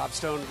line. Rob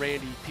Stone,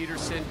 Randy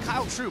Peterson,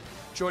 Kyle Troup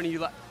joining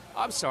you.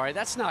 I'm sorry,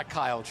 that's not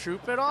Kyle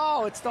Troup at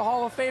all. It's the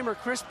Hall of Famer,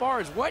 Kris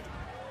Barnes. What?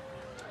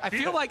 I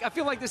feel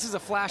like this is a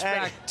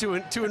flashback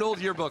to an old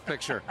yearbook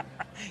picture.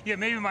 Yeah,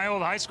 maybe my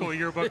old high school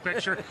yearbook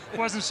picture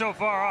wasn't so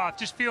far off.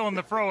 Just feeling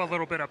the fro a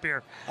little bit up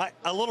here.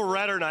 A little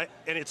redder,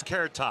 and it's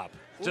carrot top.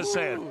 Just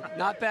saying.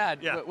 Not bad.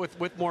 Yeah.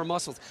 With more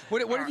muscles.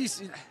 What have you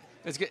seen?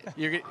 It's good.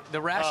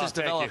 The rash has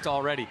developed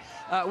already.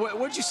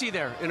 What did you see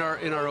there in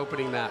our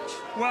opening match?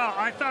 Well,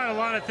 I thought a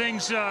lot of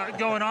things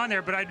going on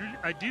there, but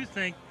I do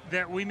think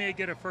that we may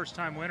get a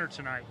first-time winner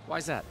tonight. Why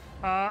is that?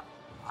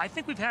 I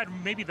think we've had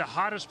maybe the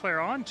hottest player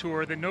on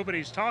tour that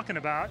nobody's talking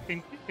about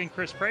in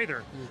Kris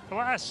Prather. The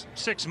last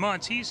 6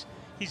 months, he's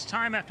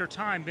time after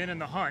time been in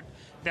the hunt.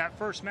 That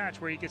first match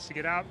where he gets to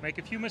get out, make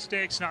a few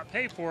mistakes, not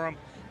pay for them,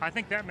 I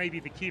think that may be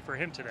the key for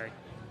him today.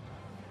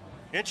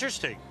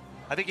 Interesting.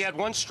 I think he had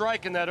 1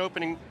 strike in that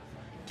opening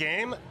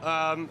game,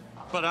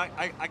 but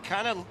I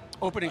kind of...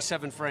 Opening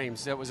 7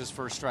 frames, that was his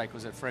first strike,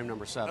 was at frame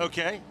number 7.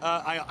 Okay.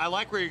 I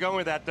like where you're going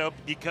with that, though,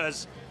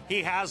 because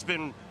he has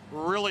been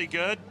really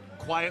good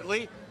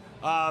quietly.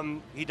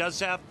 He does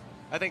have,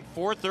 I think,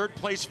 4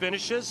 third-place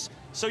finishes.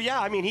 So, yeah,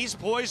 I mean, he's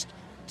poised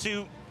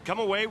to come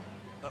away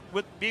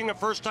with being a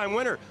first-time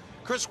winner.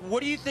 Kris,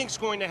 what do you think is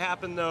going to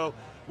happen, though,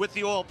 with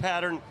the oil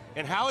pattern,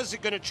 and how is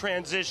it going to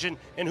transition,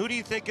 and who do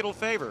you think it'll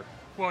favor?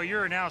 Well,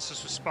 your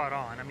analysis was spot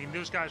on. I mean,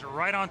 those guys are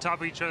right on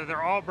top of each other.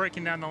 They're all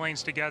breaking down the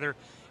lanes together,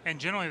 and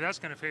generally that's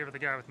going to favor the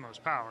guy with the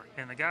most power.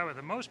 And the guy with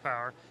the most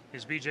power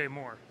is BJ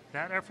Moore.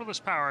 That effortless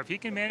power, if he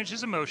can manage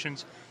his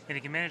emotions and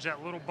he can manage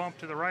that little bump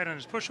to the right on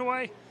his push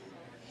away,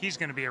 he's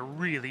going to be a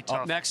really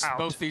tough Up next, out.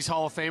 Both these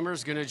Hall of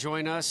Famers going to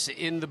join us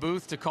in the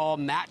booth to call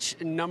match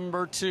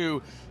number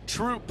 2.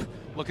 Troup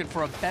looking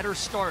for a better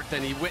start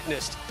than he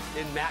witnessed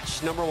in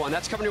match number 1.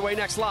 That's coming your way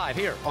next live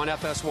here on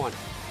FS1.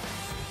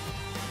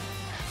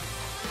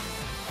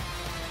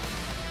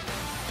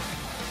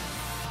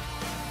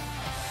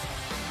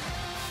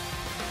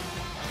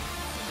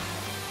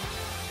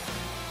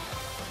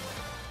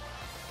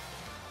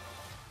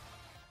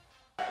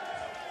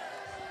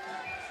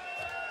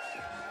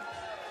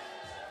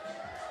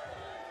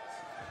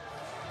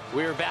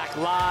 We're back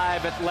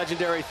live at the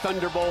legendary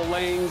Thunderbowl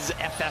Lanes,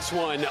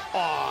 FS1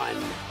 on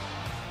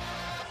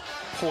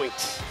point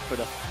for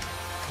the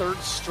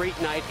 3rd straight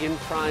night in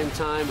prime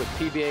time with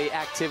PBA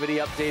activity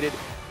updated.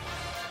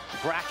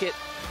 Bracket,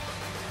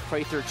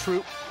 Prather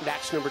Troup,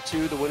 match number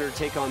 2. The winner to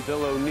take on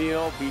Bill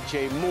O'Neill.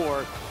 BJ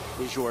Moore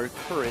is your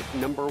current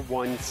number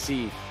 1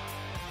 seed.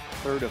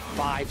 3rd of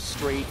 5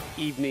 straight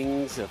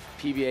evenings of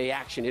PBA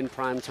action in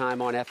prime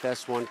time on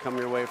FS1 coming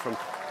your way from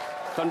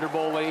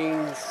Thunderbowl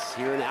Lanes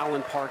here in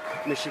Allen Park,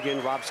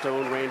 Michigan. Rob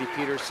Stone, Randy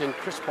Peterson,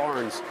 Kris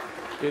Barnes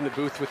in the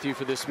booth with you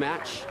for this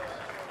match.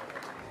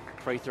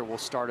 Prather will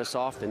start us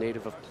off, the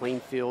native of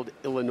Plainfield,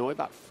 Illinois,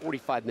 about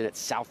 45 minutes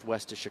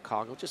southwest of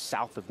Chicago, just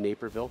south of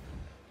Naperville.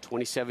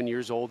 27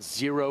 years old,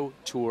 0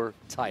 tour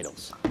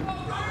titles. Late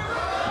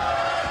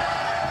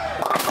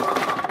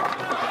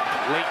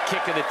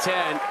kick of the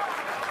 10.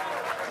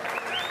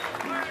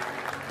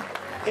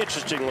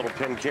 Interesting little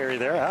pin carry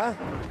there, huh?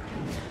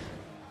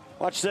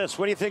 Watch this.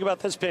 What do you think about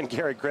this pin,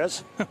 Gary,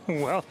 Kris?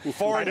 Well,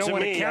 Foreign I don't to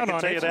want me, to count I can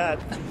on tell you it. that.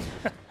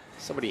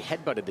 Somebody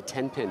headbutted the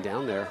 10-pin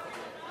down there.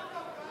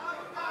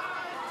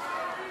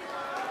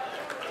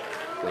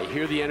 They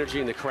hear the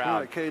energy in the crowd. All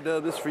right,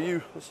 K-Dub, this for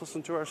you. Let's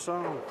listen to our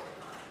song.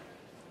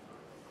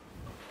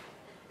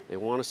 They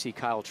want to see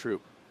Kyle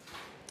Troup.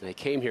 They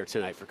came here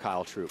tonight for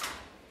Kyle Troup.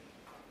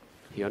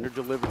 He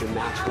underdelivered in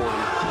match 1.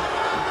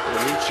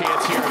 A new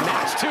chance here in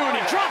match 2, and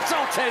he drops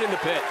all 10 in the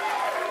pit.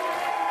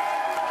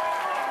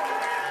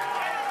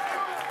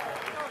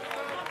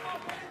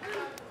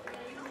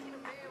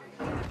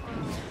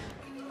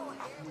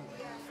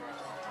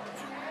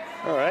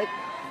 All right.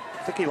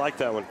 I think he liked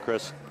that one,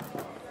 Kris.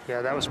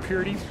 Yeah, that was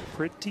pretty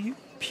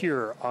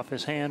pure off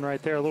his hand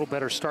right there. A little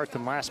better start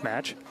than last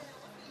match.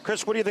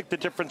 Kris, what do you think the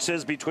difference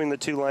is between the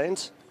two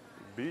lanes?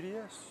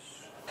 BDS.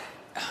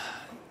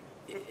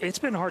 It's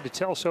been hard to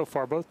tell so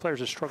far. Both players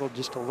have struggled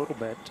just a little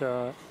bit.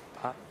 I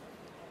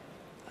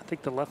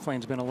think the left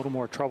lane's been a little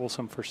more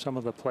troublesome for some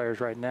of the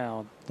players right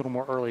now. A little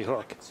more early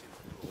hook.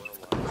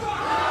 You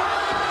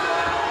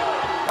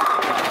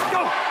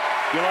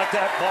like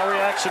that ball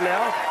reaction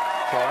now?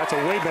 Well, that's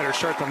a way better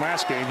start than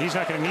last game. He's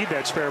not going to need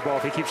that spare ball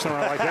if he keeps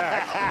throwing it like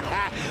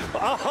that.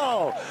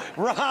 Oh,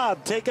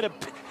 Rob, taking a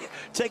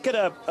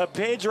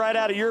page right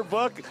out of your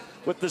book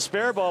with the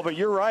spare ball, but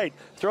you're right.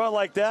 Throw it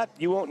like that,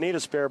 you won't need a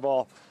spare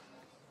ball.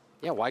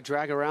 Yeah, why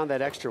drag around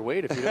that extra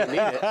weight if you don't need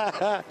it?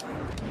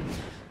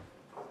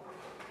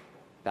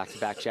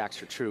 Back-to-back jacks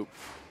for Troup.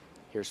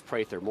 Here's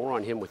Prather. More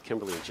on him with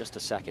Kimberly in just a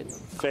second.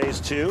 Phase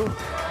 2,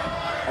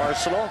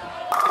 Arsenal.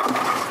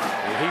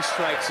 And he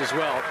strikes as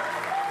well.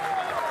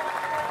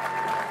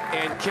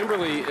 And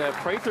Kimberly,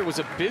 Prather was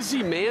a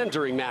busy man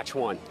during match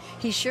 1.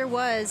 He sure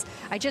was.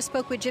 I just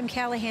spoke with Jim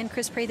Callahan,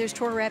 Kris Prather's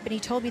tour rep, and he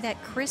told me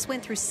that Kris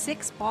went through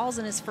 6 balls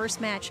in his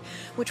first match,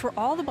 which were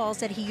all the balls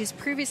that he used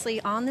previously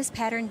on this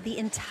pattern the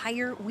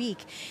entire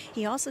week.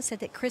 He also said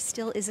that Kris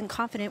still isn't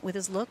confident with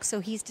his look,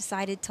 so he's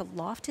decided to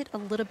loft it a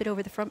little bit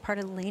over the front part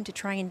of the lane to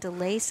try and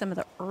delay some of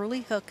the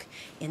early hook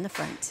in the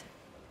front.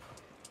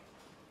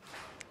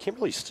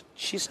 Kimberly,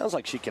 she sounds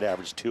like she could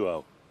average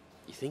 2-0.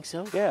 You think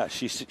so? Yeah,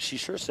 she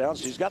sure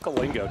sounds. She's got the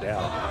lingo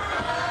down.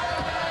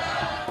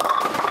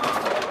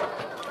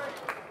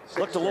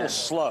 Looked a little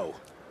slow.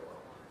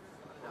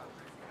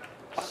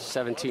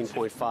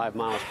 17.5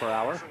 miles per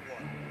hour.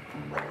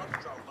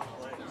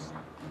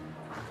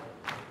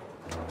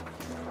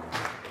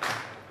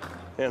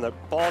 And the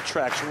ball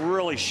track's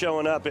really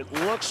showing up. It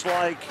looks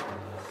like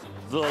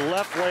the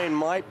left lane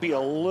might be a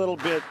little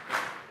bit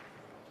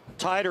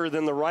tighter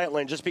than the right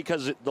lane just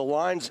because the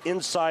line's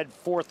inside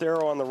 4th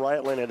arrow on the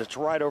right lane and it's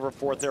right over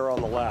 4th arrow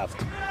on the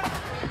left. Is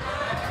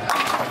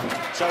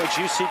that what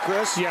you see,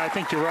 Kris? Yeah, I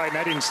think you're right, and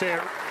I didn't say it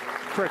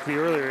correctly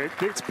earlier.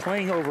 It's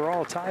playing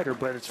overall tighter,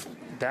 but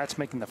that's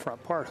making the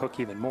front part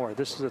hook even more.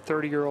 This is a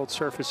 30-year-old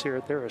surface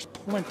here. There is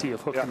plenty of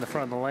hook in the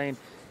front of the lane.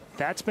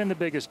 That's been the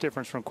biggest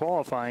difference from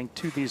qualifying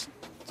to these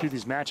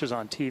matches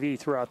on TV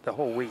throughout the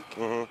whole week.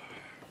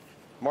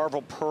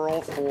 Marvel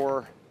Pearl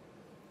for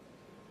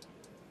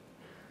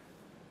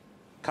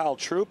Kyle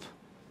Troup.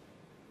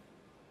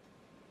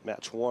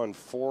 Match 1,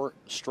 4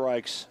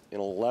 strikes in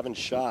 11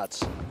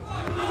 shots. A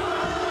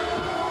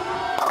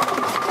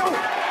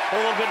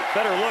little bit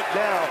better look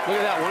now. Look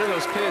at that, one of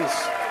those pins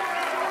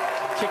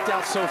kicked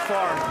out so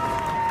far.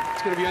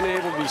 It's going to be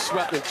unable to be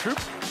swept. And Troup,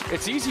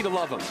 it's easy to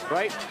love him,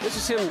 right? This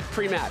is him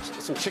pre-match.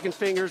 Some chicken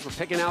fingers. We're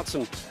picking out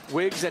some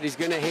wigs that he's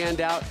going to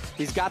hand out.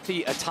 He's got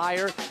the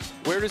attire.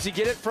 Where does he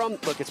get it from?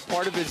 Look, it's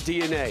part of his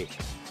DNA.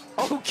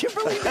 Oh,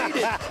 Kimberly made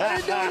it. I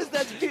didn't notice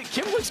that.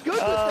 Kim looks good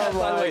with that,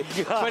 by the way.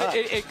 But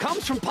it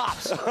comes from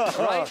Pops,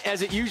 right?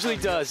 As it usually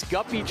does.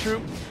 Guppy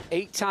Troup,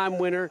 8-time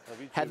winner,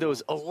 had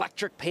those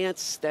electric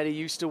pants that he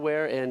used to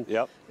wear. And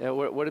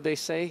what did they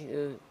say?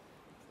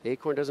 The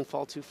acorn doesn't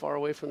fall too far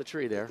away from the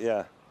tree there.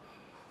 Yeah.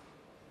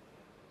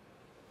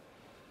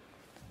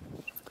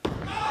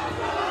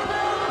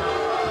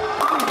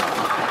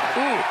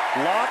 Ooh,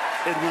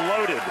 locked and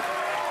loaded.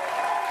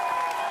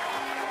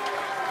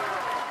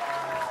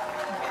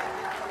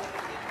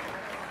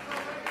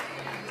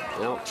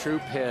 Well,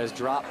 Troup has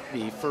dropped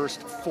the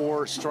first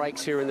 4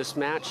 strikes here in this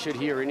match. Should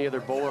he or any other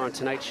bowler on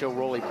tonight's show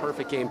roll a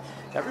perfect game,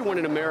 everyone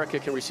in America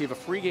can receive a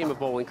free game of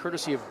bowling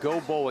courtesy of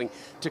Go Bowling.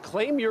 To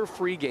claim your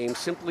free game,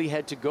 simply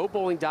head to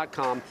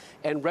gobowling.com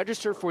and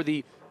register for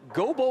the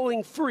Go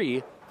Bowling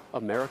Free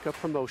America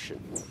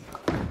promotion.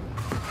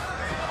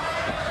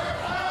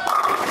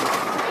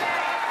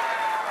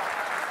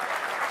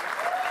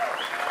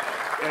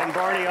 And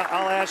Barney,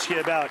 I'll ask you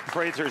about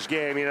Prather's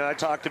game. You know, I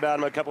talked about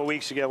him a couple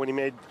weeks ago when he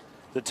made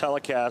the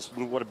telecast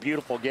and what a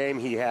beautiful game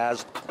he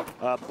has.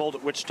 Bowled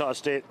at Wichita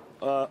State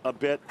a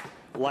bit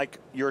like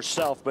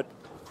yourself, but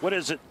what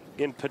is it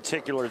in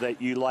particular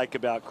that you like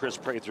about Kris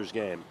Prather's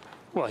game?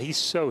 Well, he's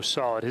so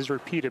solid. His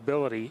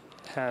repeatability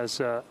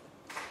has,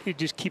 it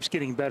just keeps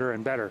getting better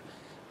and better.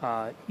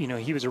 You know,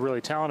 he was a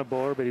really talented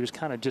bowler, but he was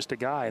kind of just a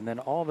guy. And then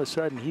all of a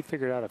sudden he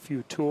figured out a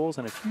few tools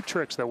and a few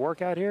tricks that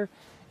work out here.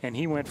 And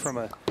he went from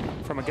a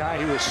from a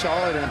guy who was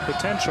solid and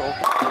potential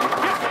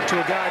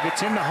to a guy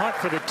that's in the hunt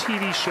for the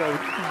TV show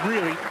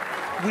really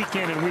week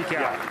in and week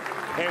out.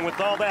 And with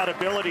all that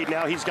ability,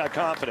 now he's got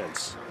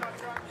confidence.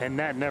 And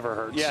that never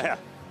hurts. Yeah.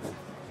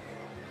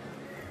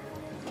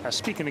 Now,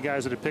 speaking of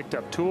guys that have picked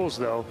up tools,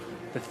 though,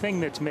 the thing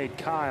that's made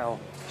Kyle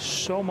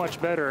so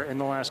much better in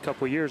the last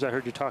couple of years, I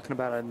heard you talking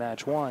about it in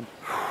match 1,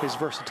 his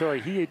versatility.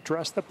 He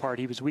addressed the part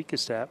he was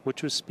weakest at,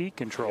 which was speed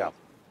control. Yeah.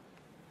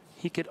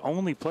 He could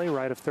only play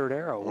right of third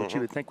arrow, which you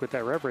would think with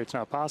that rev rate's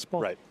not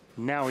possible. Right.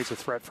 Now he's a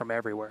threat from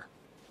everywhere.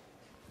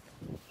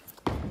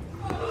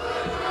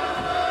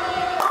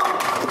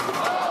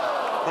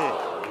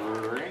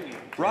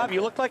 Rob, you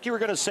looked like you were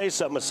going to say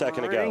something a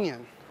second ago.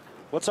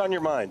 What's on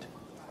your mind?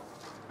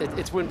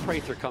 It's when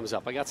Prather comes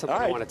up. I got something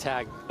I want to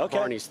tag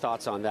Barney's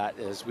thoughts on that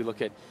as we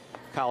look at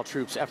Kyle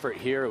Troup's effort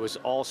here. It was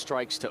all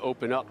strikes to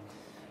open up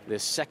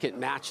this second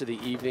match of the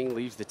evening,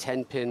 leaves the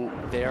 10-pin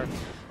there.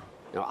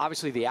 Now,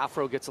 obviously, the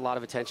afro gets a lot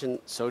of attention.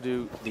 So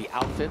do the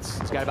outfits.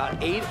 He's got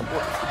about 8 to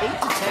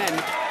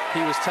 10,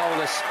 he was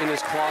telling us, in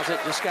his closet.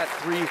 Just got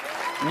 3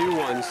 new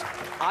ones.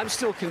 I'm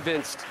still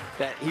convinced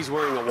that he's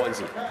wearing a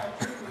onesie.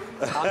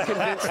 I'm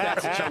convinced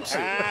that's a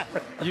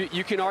jumpsuit.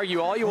 You can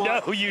argue all you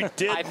want. No, you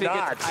did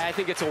not. I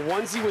think it's a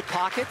onesie with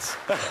pockets,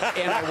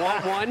 and I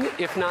want 1,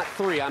 if not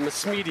 3. I'm a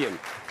medium.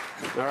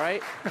 All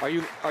right? Are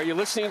you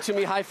listening to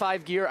me? High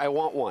Five Gear, I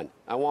want 1.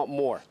 I want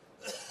more.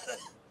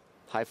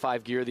 High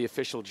Five Gear, the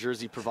official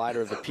jersey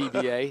provider of the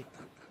PBA.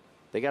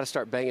 They got to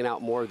start banging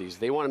out more of these.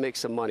 They want to make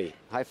some money.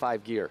 High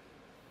Five Gear.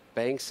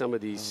 Bang some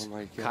of these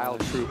Kyle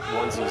Troup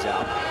onesies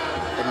out.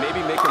 And maybe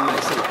make them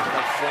nice and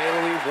like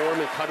flannelly, warm,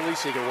 and cuddly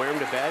so you can wear them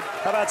to bed.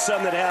 How about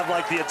some that have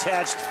like the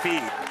attached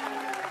feet?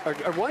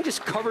 Or one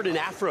just covered in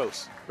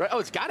afros. Right? Oh,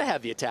 it's got to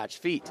have the attached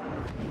feet.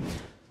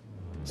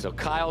 So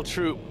Kyle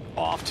Troup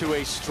off to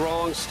a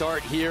strong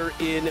start here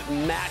in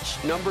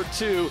match number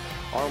 2.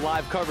 Our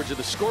live coverage of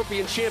the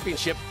Scorpion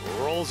Championship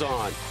rolls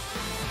on.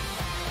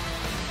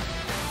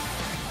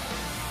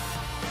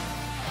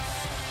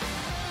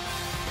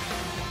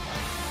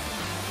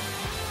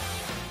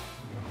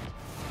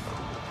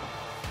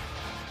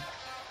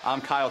 I'm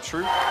Kyle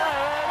Troup.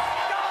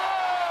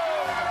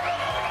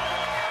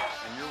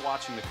 And you're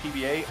watching the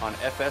PBA on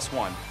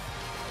FS1.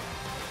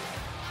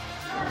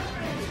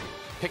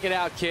 Pick it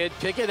out, kid.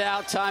 Pick it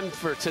out. Time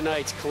for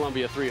tonight's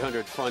Columbia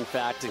 300 fun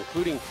fact,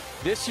 including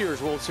this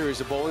year's World Series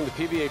of Bowling. The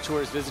PBA Tour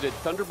has visited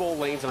Thunderbowl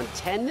lanes on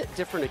 10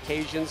 different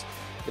occasions,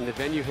 and the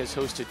venue has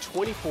hosted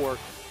 24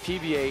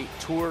 PBA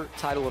Tour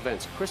title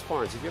events. Chris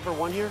Barnes, have you ever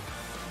won here?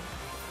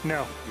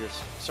 No.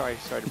 Sorry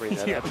to bring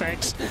that yeah, up.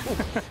 Thanks.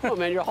 Oh,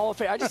 man, you're a Hall of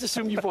Fame. I just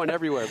assume you've won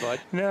everywhere, bud.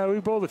 No, we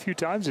bowled a few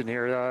times in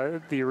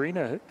here. The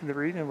arena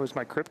was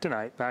my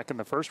kryptonite back in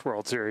the first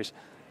World Series.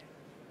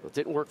 Well, it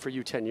didn't work for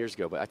you 10 years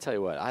ago, but I tell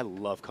you what, I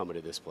love coming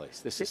to this place.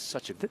 This is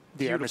such a the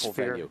beautiful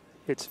atmosphere, venue.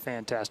 It's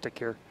fantastic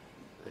here.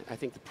 I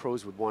think the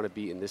pros would want to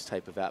be in this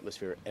type of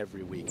atmosphere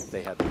every week if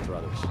they had their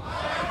druthers.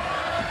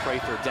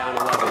 Prather down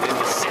 11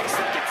 into 6.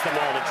 That gets them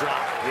all to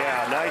drop.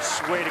 Yeah,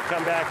 nice way to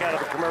come back out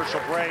of the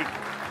commercial break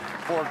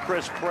for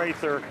Chris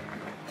Prather,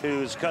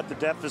 who's cut the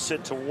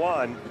deficit to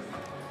 1.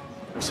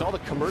 We saw the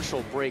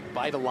commercial break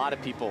bite a lot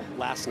of people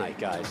last night,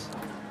 guys.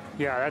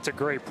 Yeah, that's a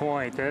great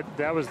point.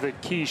 That was the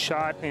key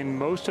shot in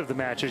most of the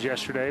matches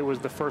yesterday. Was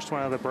the first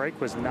one out of the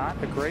break was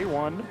not a great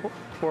one,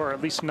 or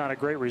at least not a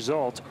great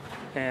result,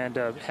 and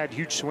had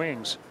huge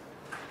swings.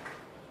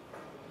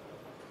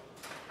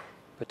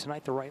 But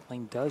tonight the right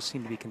lane does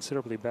seem to be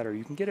considerably better.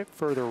 You can get it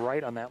further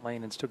right on that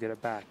lane and still get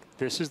it back.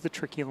 This is the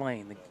tricky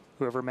lane.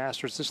 Whoever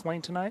masters this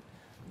lane tonight,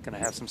 going to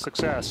have some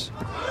success.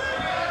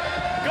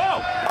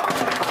 Go!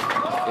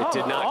 It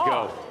did not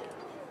go.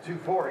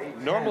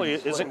 Normally,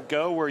 it isn't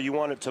go where you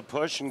want it to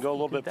push and go a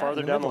little bit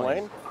farther down the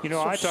lane? You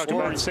know, I talked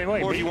about it the same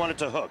way. Or do you want it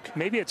to hook?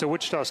 Maybe it's a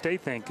Wichita State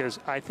thing, because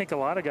I think a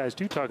lot of guys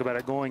do talk about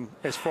it going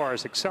as far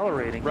as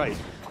accelerating. Right.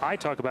 I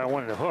talk about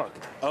wanting to hook.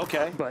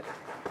 Okay. But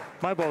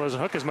my ball doesn't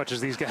hook as much as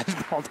these guys'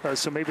 ball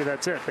does, so maybe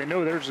that's it. They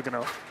know theirs is going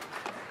to.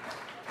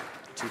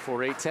 2,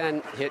 4, 8,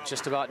 10 hit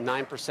just about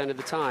 9% of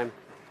the time.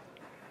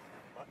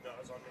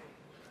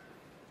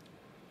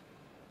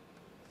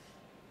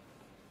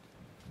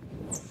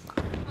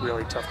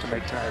 Really tough to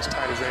make tonight, as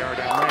tight as they are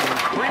down lane.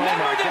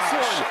 Remember this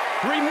one.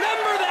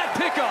 Remember that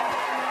pickup.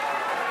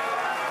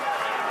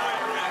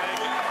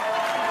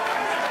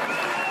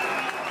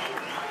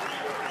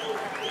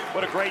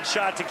 What a great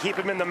shot to keep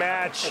him in the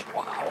match.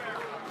 Wow.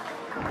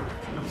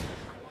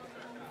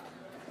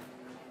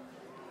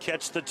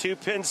 Catch the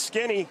 2-pin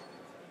skinny.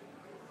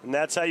 And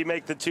that's how you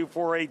make the 2,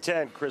 4, 8,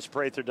 10. Chris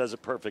Prather does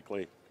it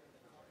perfectly.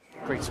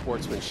 Great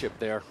sportsmanship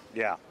there.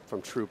 Yeah.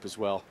 From Troup as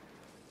well.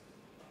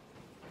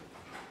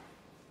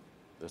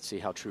 Let's see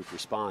how Troup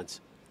responds.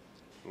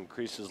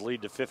 Increases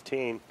lead to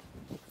 15.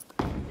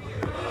 Strike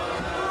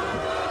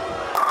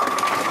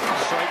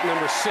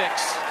number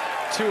 6,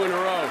 2 in a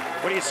row.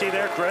 What do you see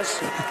there, Chris?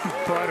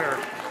 Butter.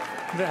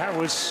 That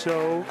was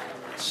so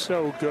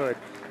good.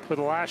 But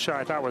the last shot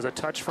I thought was a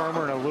touch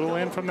firmer and a little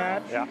in from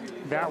that. Yeah.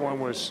 That one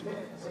was,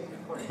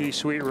 he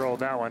sweet rolled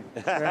that one.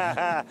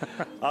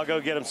 I'll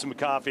go get him some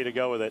coffee to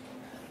go with it.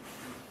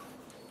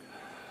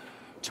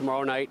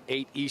 Tomorrow night,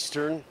 8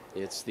 Eastern.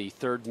 It's the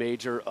 3rd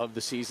major of the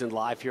season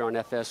live here on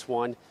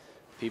FS1.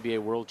 PBA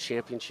World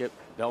Championship.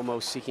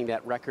 Belmo seeking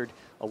that record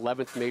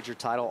 11th major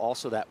title.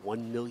 Also that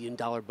 $1 million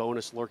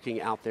bonus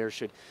lurking out there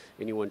should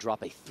anyone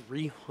drop a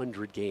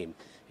 300 game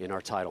in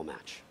our title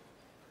match.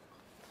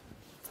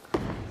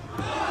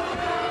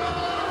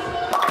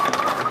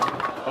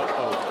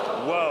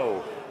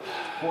 Whoa.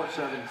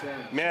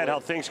 4-7-10. Man, how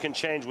things can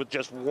change with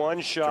just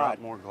one shot. Drop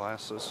more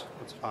glasses.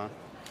 That's fine.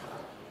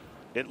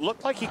 It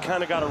looked like he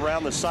kind of got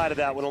around the side of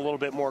that one a little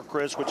bit more,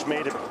 Kris, which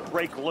made it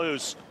break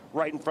loose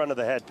right in front of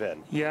the head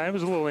pin. Yeah, it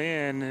was a little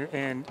in,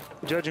 and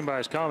judging by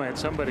his comment,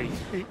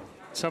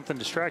 something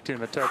distracted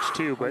him a touch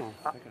too. But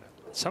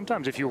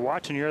sometimes if you're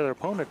watching your other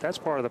opponent, that's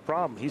part of the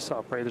problem. He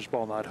saw Prather's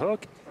ball not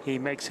hook. He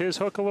makes his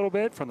hook a little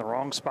bit from the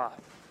wrong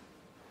spot.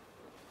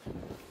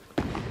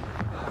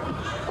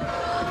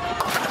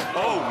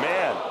 Oh,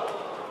 man.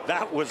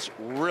 That was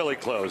really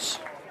close.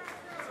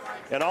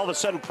 And all of a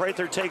sudden,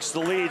 Prather takes the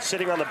lead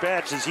sitting on the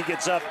bench as he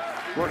gets up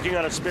working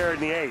on a spare in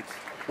the 8th.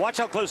 Watch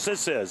how close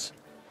this is.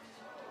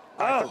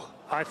 Oh.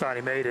 I thought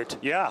he made it.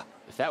 Yeah.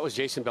 If that was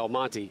Jason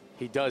Belmonte,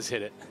 he does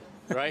hit it,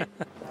 right?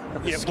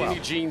 Yeah, Skinny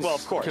jeans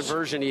of course.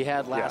 conversion he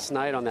had last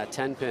night on that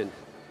 10-pin.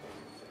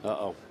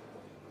 Uh-oh.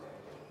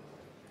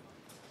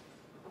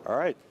 All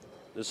right.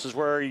 This is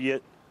where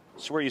you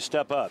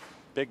step up.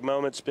 Big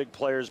moments, big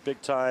players,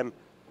 big time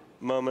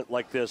moment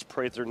like this.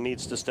 Prather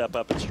needs to step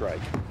up and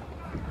strike.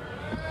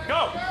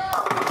 Go!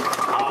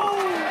 Oh!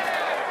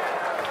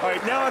 All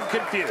right, now I'm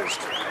confused.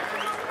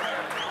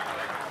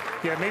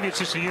 Yeah, maybe it's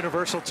just a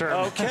universal term.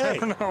 Okay. I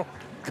don't know.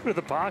 Go to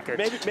the pocket.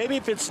 Maybe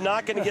if it's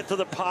not going to get to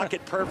the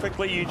pocket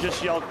perfectly, you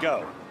just yell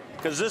go.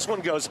 Because this one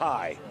goes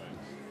high.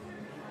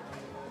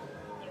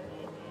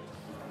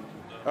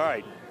 All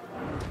right.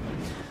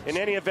 In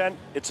any event,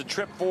 it's a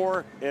trip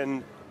 4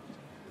 and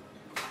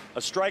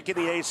a strike in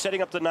the 8th,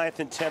 setting up the 9th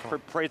and 10th for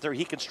Prather.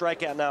 He can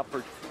strike out now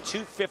for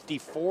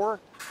 254.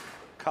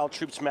 Kyle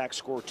Troup's max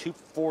score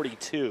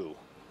 242.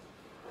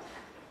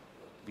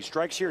 If he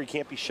strikes here, he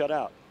can't be shut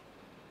out.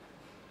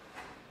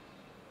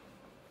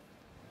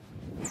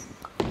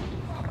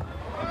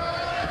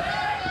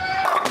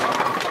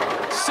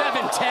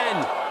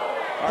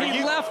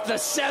 He left the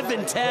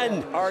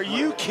 7-10. Are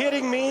you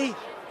kidding me?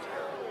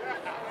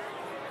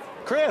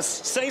 Kris,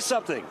 say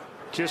something.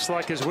 Just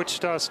like his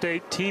Wichita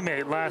State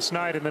teammate last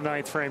night in the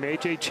 9th frame,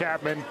 A.J.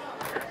 Chapman.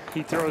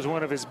 He throws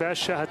one of his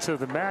best shots of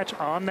the match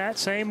on that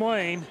same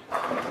lane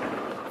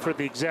for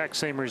the exact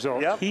same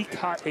result. Yep. He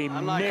caught a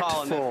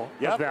mittful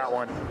of that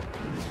one.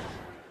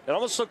 It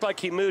almost looked like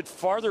he moved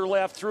farther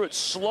left, threw it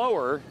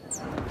slower.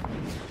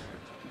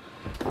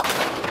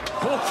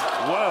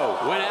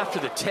 Whoa. Went after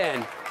the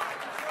 10.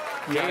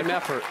 Game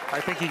effort. I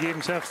think he gave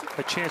himself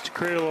a chance to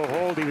create a little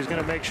hold. He was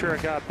going to make sure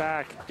it got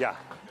back. Yeah.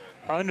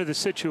 Under the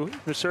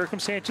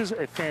circumstances,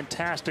 a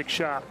fantastic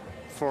shot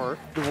for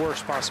the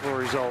worst possible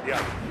result. Yeah.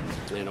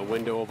 And a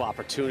window of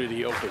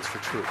opportunity opens for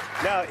Troup.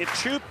 Now, if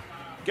Troup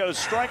goes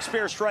strike,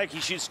 spare, strike, he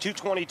shoots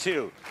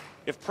 222.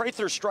 If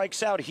Prather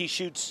strikes out, he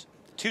shoots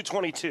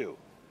 222.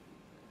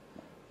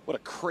 What a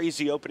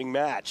crazy opening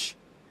match.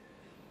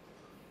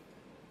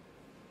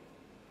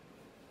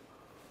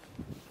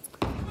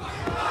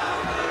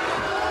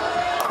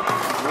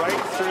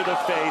 Right through the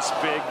face,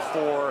 big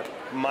 4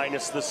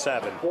 minus the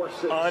 7.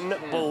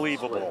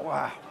 Unbelievable.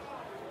 Wow.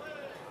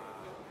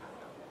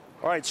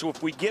 All right, so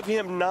if we give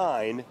him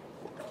 9,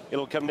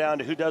 it'll come down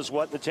to who does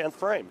what in the 10th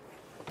frame.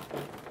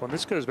 Well,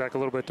 this goes back a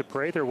little bit to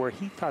Prather, where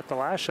he thought the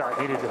last shot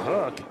needed to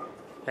hook,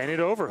 and it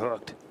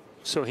overhooked.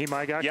 So he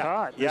might got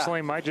caught. This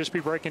lane might just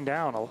be breaking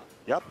down.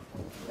 Yep.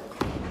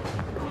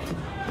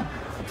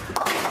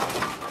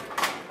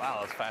 Wow,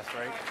 that's fast,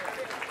 right?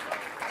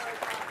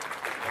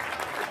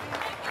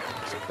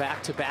 So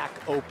back-to-back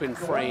open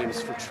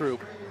frames for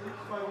Troup.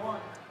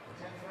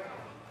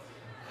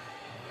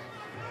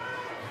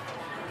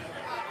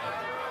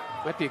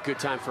 Might be a good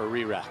time for a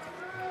re-rack.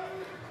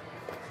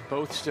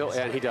 Both still,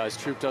 and he does.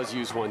 Troup does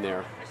use one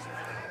there.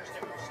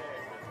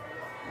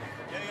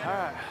 All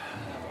right.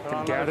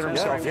 Can gather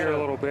himself here a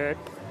little bit.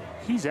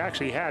 He's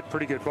actually had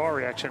pretty good ball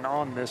reaction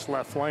on this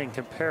left lane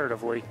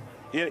comparatively.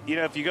 You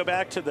know, if you go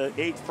back to the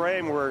 8th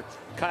frame where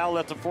Kyle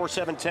left the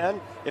 4-7-10,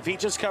 if he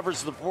just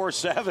covers the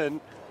 4-7,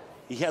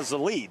 he has the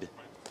lead.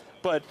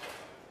 But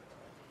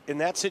in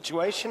that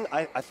situation,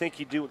 I think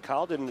you do what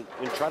Kyle did and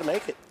try to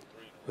make it.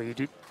 Well, you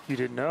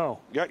didn't know.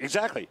 Yeah,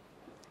 exactly.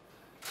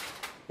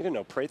 You didn't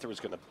know Prather was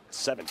going to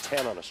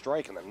 7-10 on a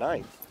strike in the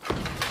 9th.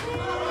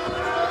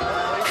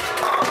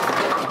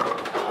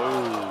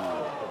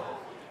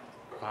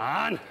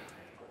 On.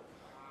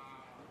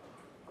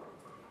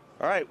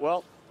 All right,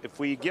 well, if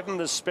we give him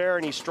the spare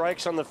and he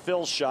strikes on the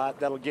fill shot,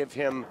 that'll give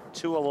him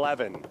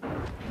 211.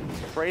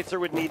 Prather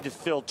would need to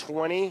fill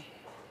 20,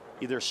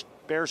 either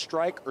spare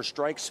strike or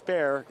strike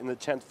spare in the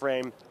 10th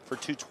frame for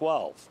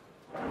 212.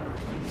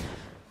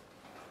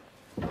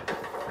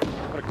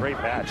 What a great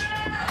match.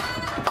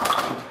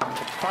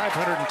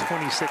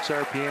 526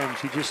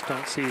 RPMs. You just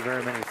don't see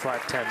very many flat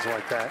 10s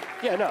like that.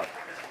 Yeah, no.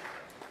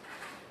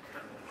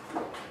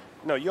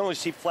 No, you only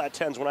see flat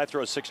 10s when I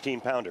throw a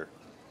 16-pounder.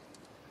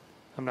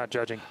 I'm not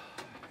judging.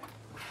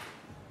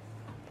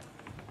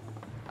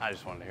 I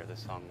just wanted to hear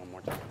this song one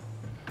more time.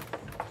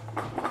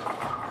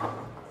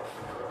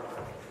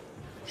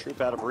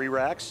 Troup out of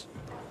re-racks.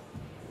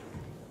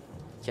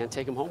 Can't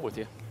take him home with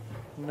you.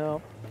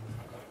 No.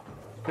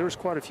 There was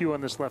quite a few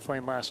on this left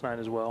lane last night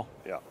as well.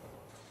 Yeah.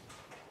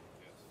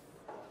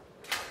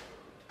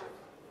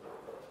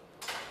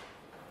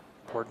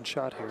 Important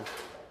shot here.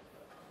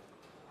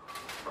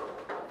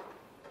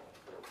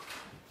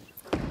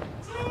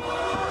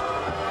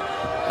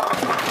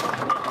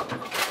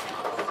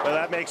 Well,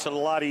 that makes it a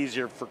lot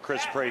easier for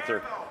Kris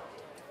Prather.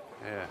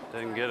 Yeah,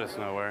 didn't get us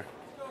nowhere.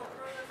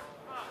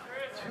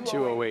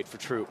 208 for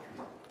Troup.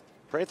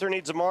 Prather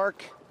needs a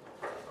mark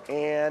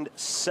and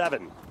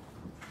 7.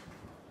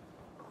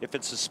 If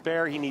it's a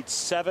spare, he needs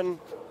 7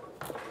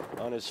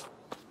 on his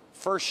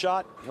first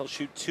shot. He'll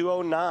shoot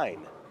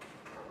 209.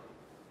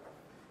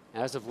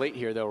 As of late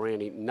here, though,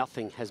 Randy,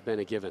 nothing has been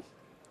a given.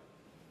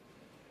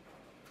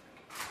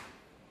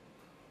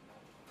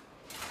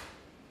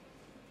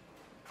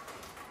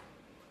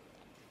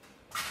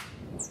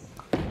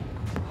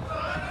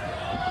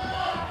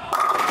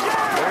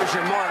 There's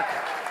your mark.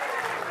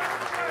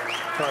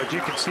 As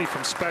you can see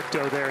from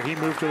Specto there, he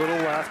moved a little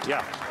left.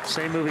 Yeah.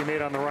 Same move he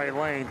made on the right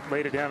lane,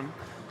 laid it down.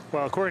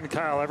 Well, according to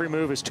Kyle, every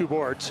move is 2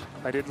 boards.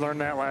 I did learn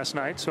that last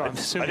night, so I'm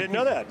assuming. I didn't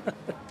know that.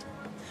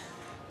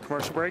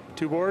 Commercial break,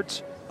 2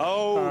 boards.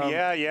 Oh,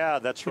 yeah,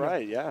 that's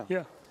right, yeah.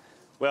 Yeah.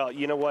 Well,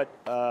 you know what?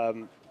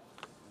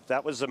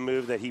 That was a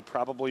move that he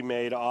probably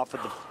made off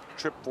of the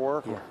trip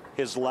 4,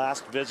 his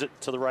last visit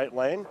to the right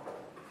lane,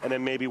 and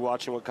then maybe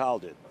watching what Kyle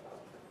did.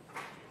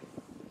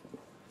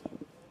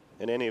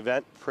 In any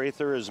event,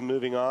 Prather is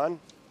moving on,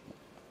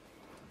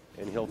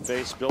 and he'll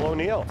face Bill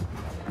O'Neill.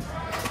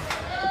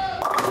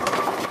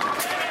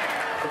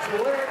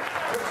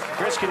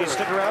 Kris, can you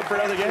stick around for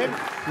another game?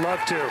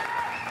 Love to.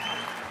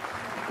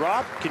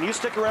 Rob, can you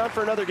stick around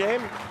for another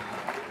game?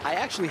 I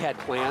actually had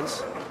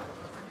plans.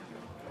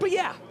 But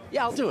yeah,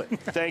 I'll do it.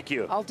 Thank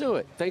you. I'll do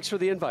it. Thanks for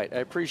the invite. I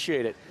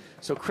appreciate it.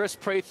 So Kris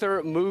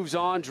Prather moves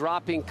on,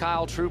 dropping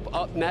Kyle Troup.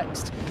 Up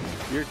next,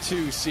 your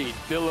 2 seed,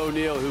 Bill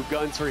O'Neill, who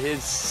guns for his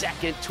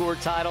 2nd tour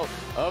title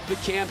of the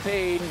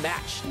campaign.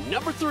 Match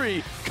number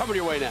 3 coming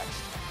your way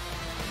next.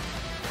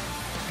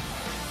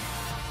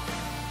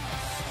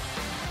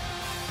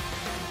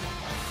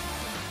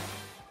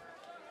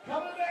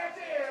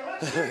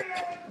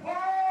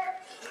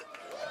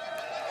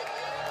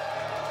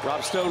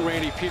 Rob Stone,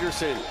 Randy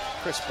Peterson,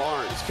 Chris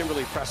Barnes,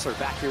 Kimberly Pressler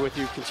back here with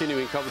you,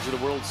 continuing coverage of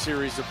the World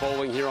Series of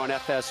Bowling here on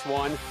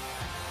FS1.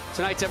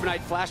 Tonight's Every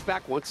Night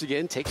Flashback once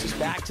again takes us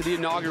back to the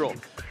inaugural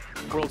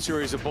World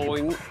Series of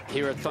Bowling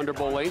here at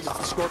Thunderbowl Lanes. It's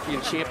the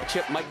Scorpion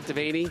Championship. Mike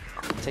Devaney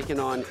taking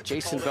on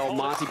Jason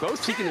Belmonte,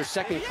 both seeking their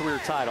 2nd career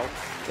title.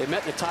 They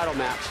met in the title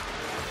match.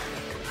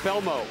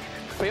 Belmo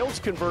failed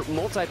to convert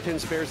multi-pin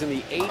spares in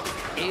the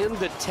 8th and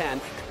the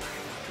 10th.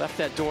 Left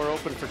that door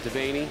open for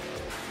Devaney.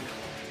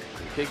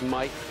 Big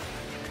Mike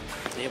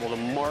able to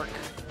mark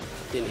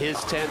in his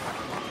 10th.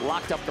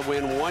 Locked up the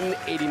win,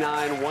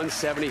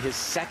 189-170, his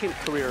 2nd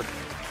career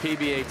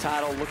PBA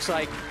title. Looks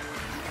like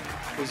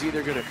he's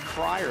either going to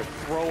cry or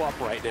throw up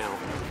right now.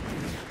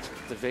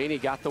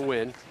 Devaney got the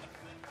win.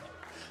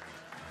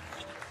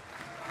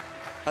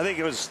 I think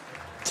it was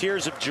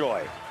tears of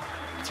joy.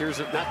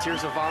 Not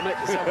tears of vomit?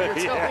 Is that what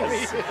you're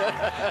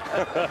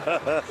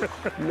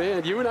telling me?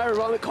 Man, you and I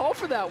were on the call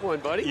for that one,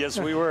 buddy. Yes,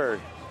 we were.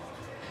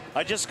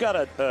 I just got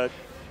a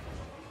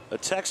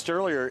text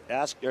earlier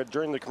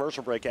during the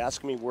commercial break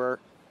asking me where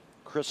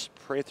Kris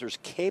Prather's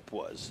cape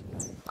was,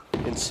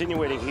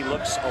 insinuating he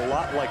looks a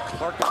lot like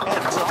Clark Kent.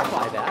 I'll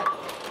buy that.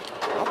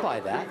 I'll buy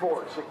that.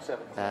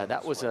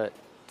 That was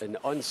an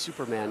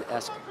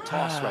un-Superman-esque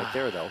toss right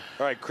there, though.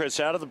 All right, Kris,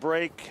 out of the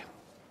break,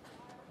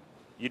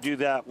 you do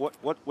that.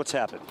 What's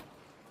happened?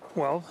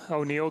 Well,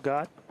 O'Neill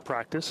got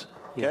practice.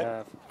 You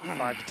Okay. have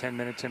 5 to 10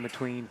 minutes in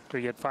between, or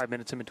you had 5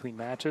 minutes in between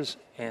matches,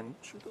 and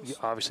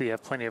obviously you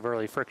have plenty of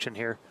early friction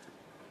here.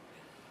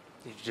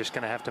 You're just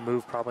going to have to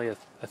move probably a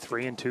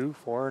 3 and 2,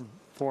 4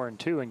 and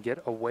 2, and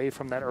get away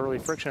from that early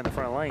friction in the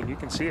front lane. You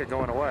can see it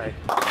going away.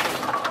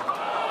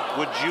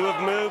 Would you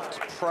have moved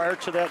prior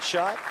to that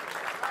shot?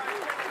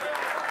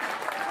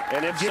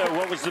 And if so,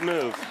 what was the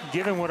move?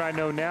 Given what I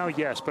know now,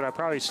 yes, but I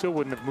probably still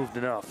wouldn't have moved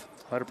enough.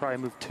 I'd have probably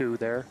moved 2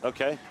 there.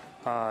 Okay.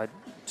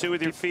 2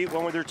 with your feet,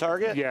 1 with your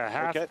target? Yeah,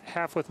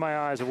 half with my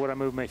eyes of what I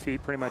move my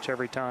feet pretty much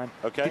every time.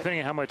 Okay. Depending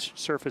on how much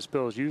surface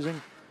Bill is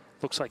using,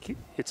 looks like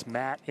it's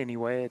matte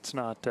anyway. It's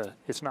not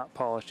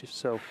polished.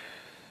 So,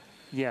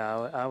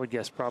 yeah, I would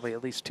guess probably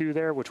at least 2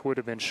 there, which would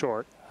have been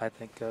short. I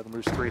think the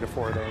move's 3 to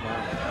 4 there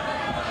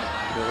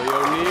now. Billy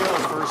O'Neill,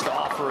 first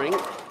offering,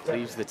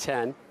 leaves the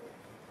 10.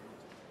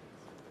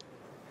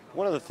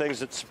 One of the things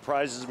that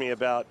surprises me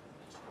about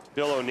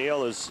Bill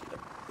O'Neill is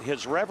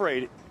his rev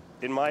rate,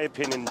 in my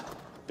opinion,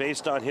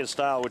 based on his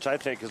style, which I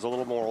think is a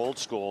little more old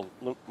school,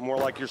 more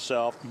like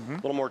yourself, a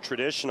little more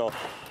traditional.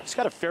 He's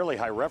got a fairly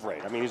high rev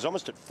rate. I mean, he's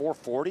almost at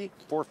 440,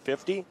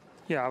 450.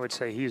 Yeah, I would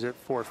say he's at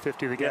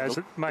 450. The guys,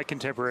 my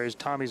contemporaries,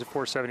 Tommy's at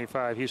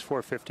 475. He's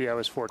 450. I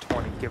was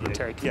 420, give or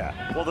take.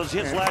 Yeah. Well,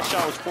 his last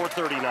shot was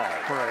 439.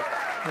 Right.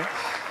 Yeah.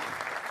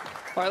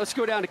 All right, let's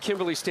go down to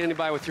Kimberly standing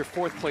by with your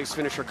 4th place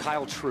finisher,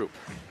 Kyle Troup.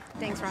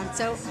 Thanks, Ron.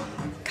 So,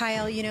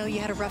 Kyle, you know, you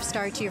had a rough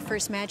start to your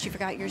first match. You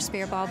forgot your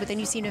spare ball, but then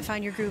you seemed to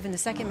find your groove in the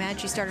second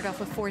match. You started off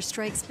with 4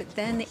 strikes, but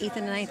then the 8th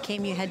and the 9th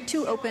came. You had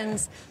 2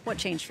 opens. What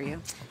changed for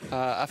you?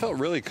 I felt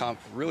really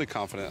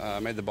confident. I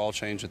made the ball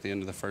change at the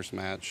end of the first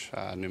match.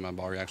 I knew my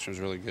ball reaction was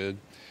really good.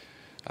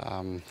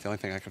 The only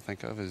thing I could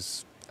think of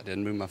is I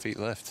didn't move my feet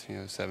left,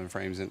 7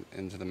 frames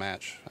into the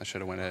match. I should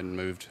have went ahead and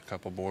moved a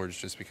couple boards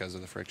just because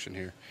of the friction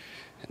here.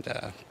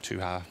 And too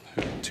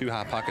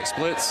high pocket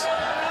splits.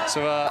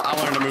 So I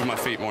wanted to move my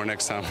feet more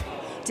next time.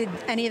 Did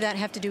any of that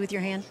have to do with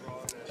your hand?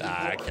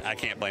 I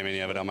can't blame any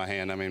of it on my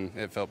hand. I mean,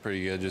 it felt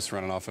pretty good just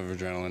running off of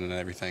adrenaline and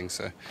everything.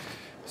 So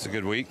it's a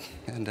good week,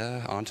 and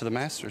on to the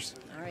Masters.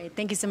 All right.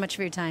 Thank you so much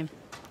for your time.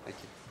 Thank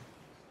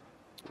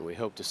you. We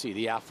hope to see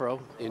the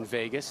Afro in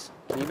Vegas.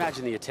 Can you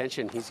imagine the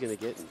attention he's going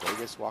to get in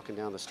Vegas walking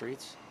down the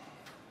streets?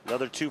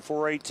 Another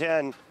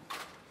 2-4-8-10.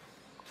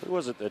 Who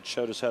was it that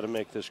showed us how to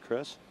make this,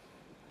 Kris?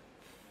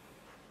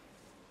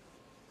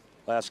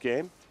 Last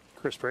game?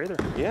 Kris Prather.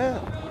 Yeah.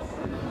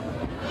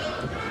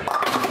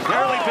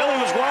 Apparently Billy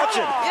was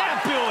watching.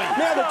 Yeah, Billy.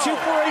 Man, the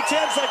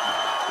 2-4-8-10's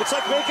it's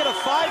like making a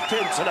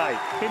 5-pin tonight.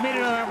 They made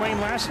it on that lane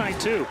last night,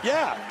 too.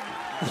 Yeah.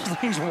 Those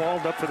lanes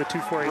walled up for the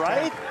 2-4-8-10.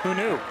 Right? Who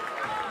knew?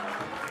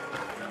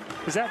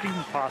 Is that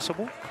even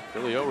possible?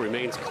 Billy O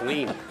remains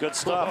clean. Good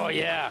stuff. Oh,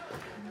 yeah.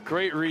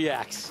 Great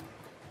reacts.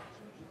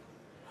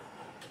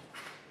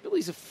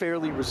 Billy's a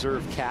fairly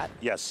reserved cat.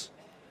 Yes.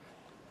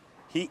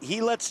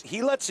 He lets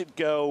it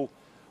go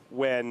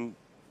when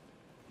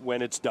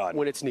it's done.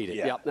 When it's needed.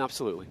 Yeah. Yep,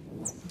 absolutely.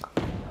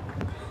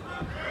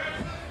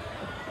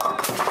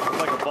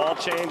 Like a ball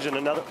change and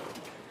another.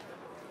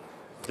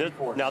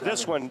 Now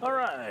this one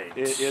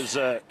is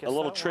a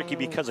little tricky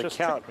because of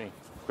count,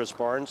 Chris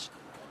Barnes.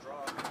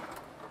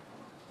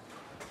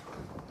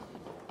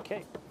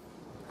 Okay.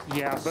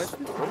 Yeah, but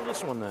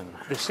this one then.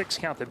 The 6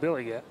 count that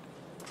Billy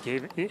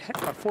it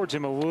affords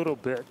him a little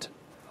bit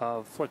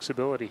of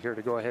flexibility here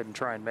to go ahead and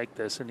try and make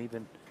this, and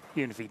even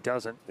if he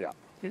doesn't,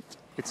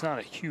 it's not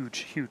a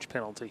huge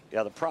penalty.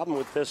 Yeah, the problem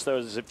with this though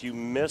is if you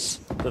miss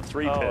the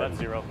 3-pin, that's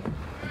 0.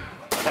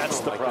 That's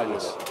the problem.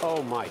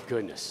 Oh my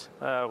goodness.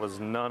 That was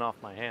none off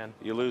my hand.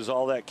 You lose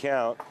all that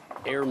count.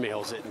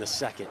 Airmails it in the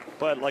second.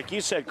 But like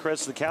you said,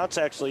 Kris, the count's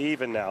actually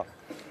even now.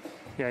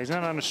 Yeah, he's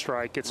not on a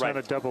strike. It's not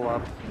a double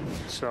up.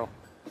 So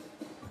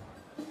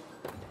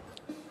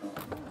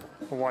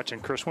we're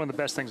watching Kris. One of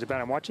the best things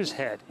about him, watch his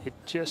head. It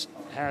just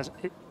has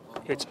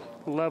it's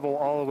level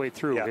all the way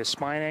through. Yeah. His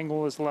spine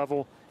angle is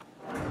level.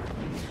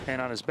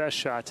 And on his best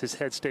shots, his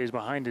head stays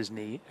behind his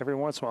knee. Every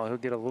once in a while, he'll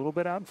get a little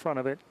bit out in front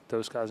of it.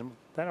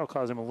 That'll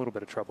cause him a little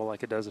bit of trouble,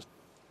 like it does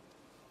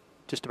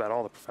just about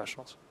all the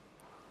professionals.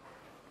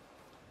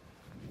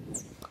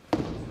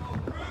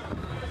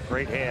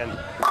 Great hand.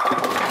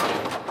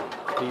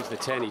 Leaves the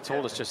 10. He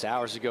told us just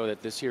hours ago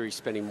that this year he's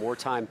spending more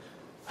time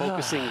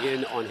focusing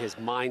in on his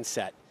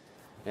mindset.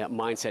 That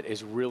mindset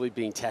is really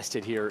being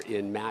tested here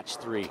in match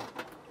 3.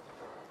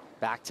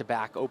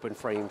 Back-to-back open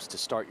frames to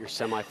start your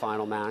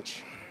semifinal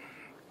match.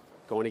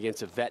 Going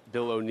against a vet,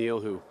 Bill O'Neill,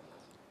 who,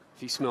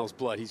 if he smells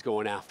blood, he's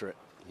going after it.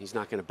 He's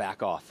not going to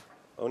back off.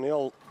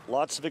 O'Neill,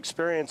 lots of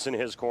experience in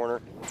his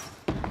corner.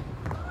 Not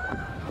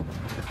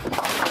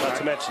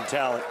to mention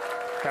talent.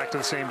 Back to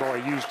the same ball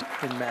I used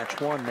in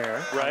match 1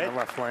 there. Right. On the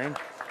left lane.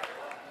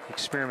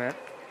 Experiment.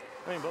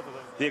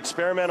 The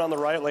experiment on the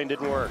right lane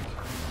didn't work.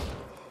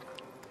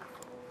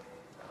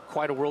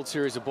 Quite a World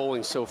Series of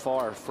bowling so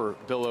far for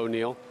Bill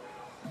O'Neill.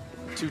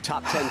 2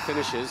 top 10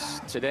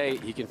 finishes. Today,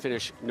 he can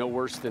finish no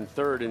worse than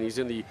 3rd, and he's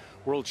in the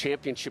World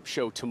Championship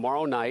show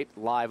tomorrow night,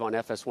 live on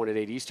FS1 at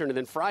 8 Eastern. And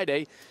then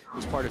Friday,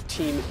 he's part of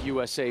Team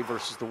USA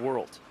versus the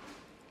world.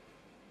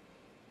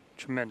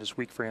 Tremendous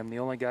week for him. The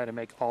only guy to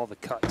make all the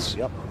cuts.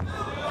 Yep.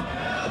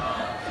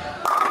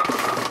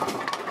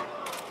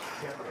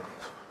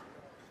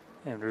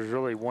 And there's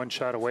really one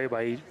shot away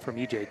from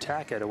EJ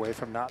Tackett away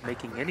from not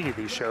making any of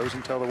these shows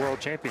until the World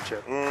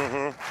Championship.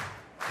 Mm-hmm.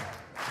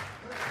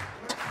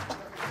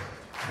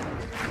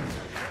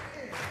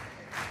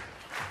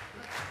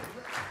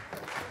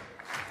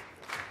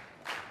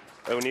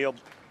 O'Neill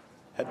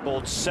had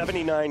bowled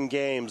 79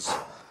 games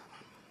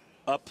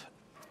up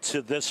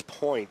to this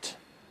point.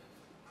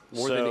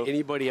 More than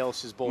anybody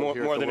else has bowled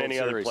here more at the than World any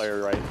Series. other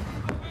player, right?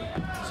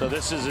 So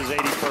this is his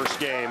 81st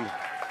game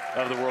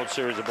of the World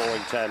Series of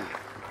Bowling 10.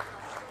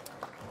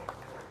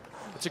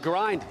 It's a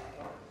grind.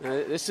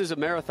 This is a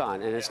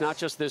marathon, and it's not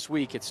just this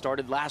week. It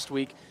started last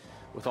week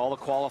with all the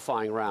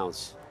qualifying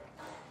rounds.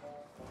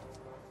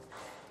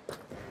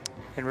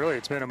 And really,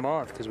 it's been a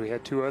month because we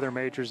had 2 other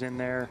majors in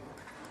there.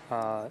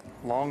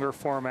 Longer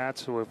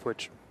formats, with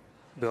which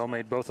Bill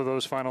made both of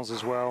those finals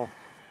as well.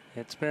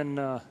 It's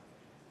been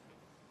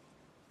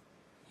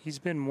He's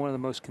been one of the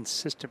most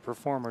consistent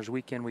performers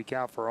week in, week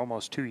out for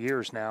almost 2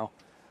 years now.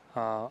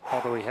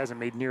 Although he hasn't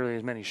made nearly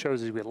as many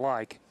shows as we'd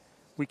like,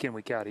 week in,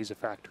 week out, he's a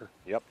factor.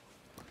 Yep.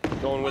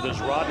 Going with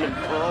his Rodman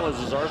Pearl as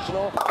his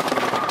arsenal.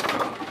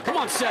 Come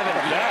on, 7.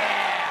 Yeah.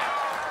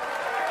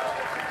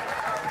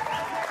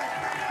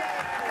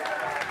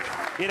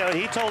 You know,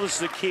 he told us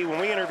the key when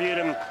we interviewed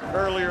him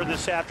earlier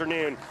this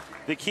afternoon.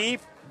 The key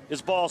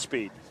is ball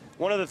speed.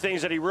 One of the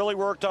things that he really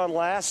worked on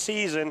last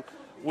season,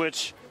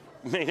 which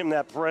made him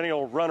that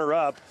perennial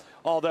runner-up,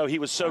 although he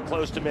was so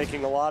close to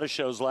making a lot of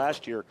shows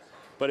last year.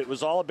 But it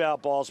was all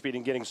about ball speed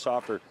and getting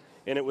softer.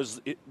 And it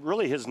was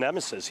really his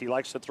nemesis. He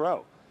likes to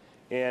throw.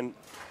 And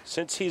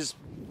since he's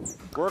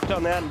worked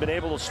on that and been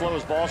able to slow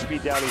his ball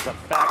speed down, he's a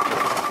factor.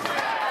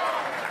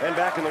 And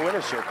back in the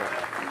winner's circle.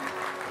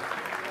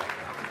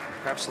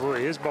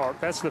 Absolutely. His ball,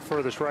 that's the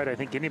furthest right I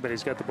think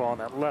anybody's got the ball in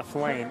that left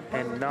lane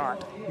and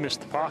not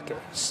missed the pocket.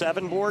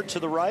 7 board to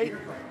the right,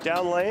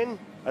 down lane,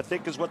 I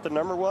think is what the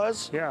number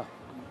was. Yeah.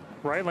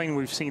 Right lane,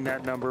 we've seen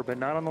that number, but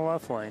not on the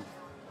left lane.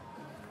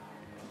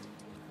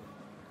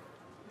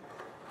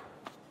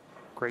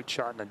 Great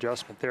shot and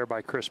adjustment there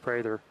by Kris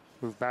Prather.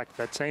 Moved back to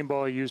that same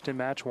ball he used in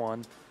match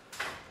 1.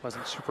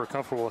 Wasn't super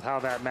comfortable with how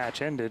that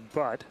match ended,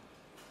 but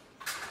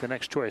the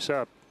next choice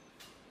up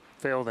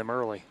failed him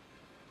early.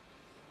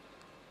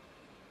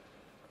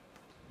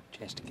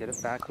 Chance to get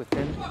it back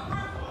within 9.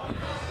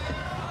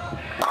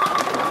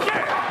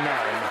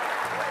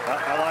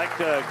 I like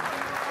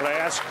when I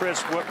asked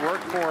Kris what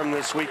worked for him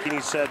this week, and he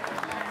said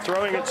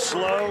throwing it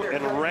slow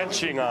and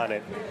wrenching on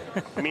it,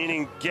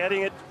 meaning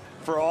getting it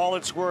for all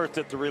it's worth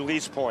at the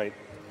release point.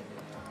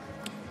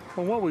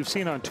 Well, what we've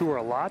seen on tour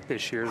a lot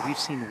this year is we've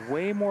seen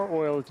way more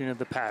oil at the end of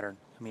the pattern.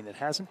 I mean, it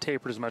hasn't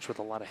tapered as much with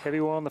a lot of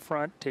heavy oil in the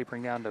front,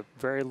 tapering down to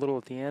very little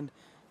at the end.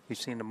 We've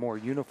seen a more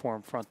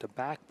uniform front to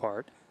back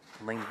part.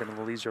 The lane's been a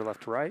little easier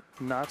left to right,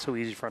 not so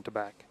easy front to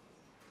back.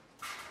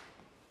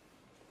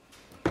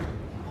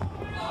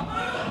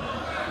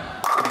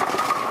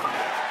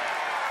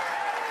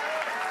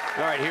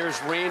 All right,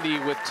 here's Randy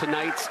with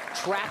tonight's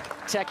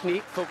track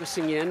technique,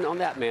 focusing in on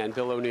that man,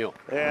 Bill O'Neill.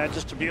 Yeah,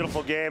 just a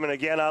beautiful game. And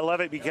again, I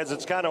love it because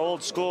it's kind of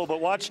old school,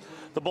 but watch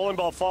the bowling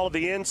ball follow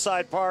the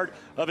inside part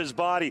of his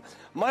body.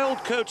 My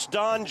old coach,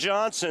 Don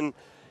Johnson,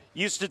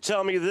 used to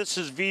tell me this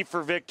is V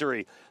for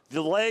victory.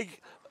 The leg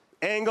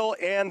angle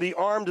and the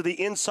arm to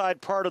the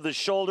inside part of the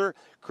shoulder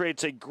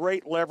creates a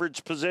great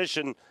leverage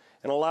position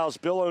and allows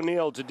Bill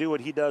O'Neill to do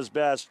what he does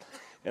best,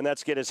 and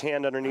that's get his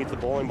hand underneath the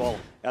bowling ball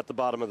at the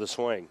bottom of the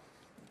swing.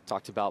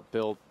 Talked about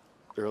Bill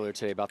earlier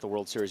today about the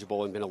World Series of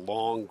Bowling. Been a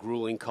long,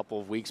 grueling couple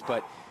of weeks,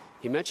 but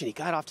he mentioned he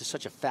got off to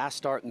such a fast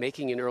start,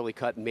 making an early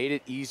cut, made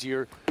it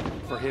easier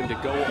for him to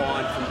go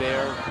on from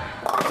there.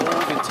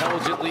 Bowled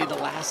intelligently the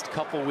last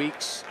couple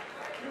weeks.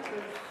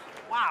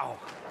 Wow.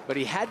 But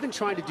he had been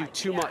trying to do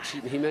too much.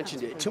 He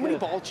mentioned it, too many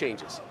ball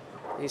changes.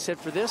 And he said,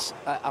 for this,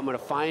 I'm going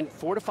to find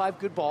 4 to 5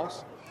 good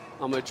balls.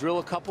 I'm going to drill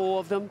a couple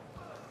of them,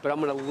 but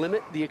I'm going to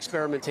limit the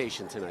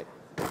experimentation tonight.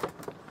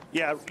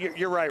 Yeah,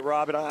 you're right,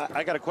 Rob. And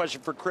I got a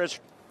question for Kris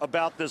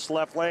about this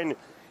left lane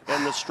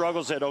and the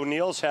struggles that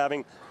O'Neill's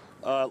having.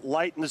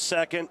 Light in the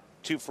second,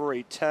 2 for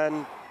 8,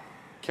 10.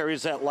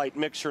 Carries that light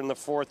mixture in the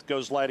fourth,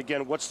 goes light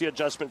again. What's the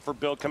adjustment for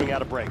Bill coming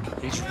out of break?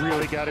 He's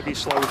really got to be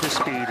slow with his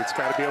speed. It's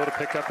got to be able to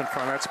pick up in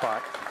front of that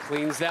spot.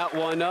 Cleans that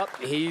one up.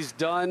 He's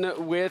done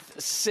with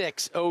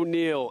 6.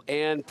 O'Neill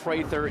and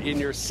Prather in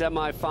your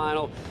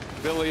semifinal.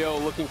 Billy O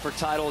looking for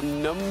title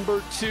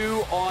number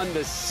 2 on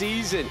the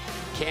season.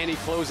 Can he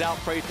close out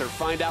Prather?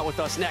 Find out with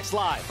us next,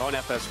 live on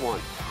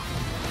FS1.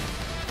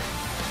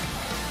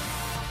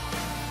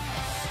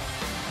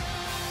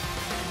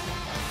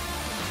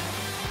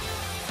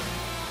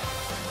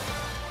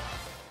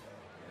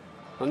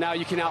 Well, now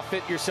you can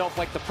outfit yourself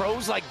like the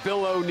pros, like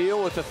Bill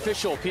O'Neill, with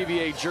official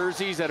PBA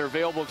jerseys that are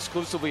available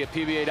exclusively at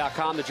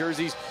PBA.com. The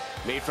jerseys,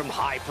 made from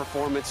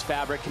high-performance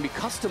fabric, can be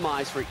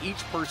customized for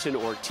each person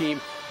or team.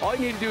 All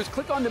you need to do is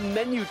click on the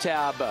menu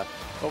tab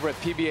over at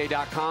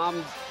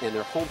PBA.com, and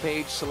their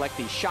homepage, select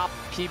the Shop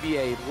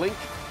PBA link,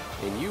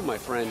 and you, my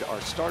friend,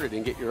 are started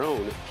and get your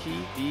own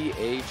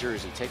PBA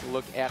jersey. Take a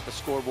look at the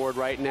scoreboard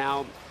right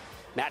now.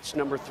 Match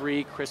number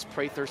 3, Kris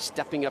Prather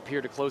stepping up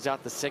here to close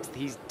out the 6th.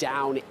 He's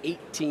down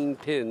 18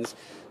 pins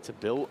to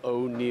Bill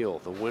O'Neill,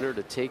 the winner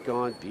to take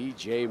on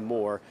B.J.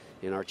 Moore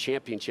in our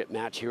championship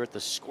match here at the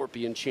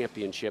Scorpion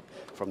Championship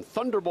from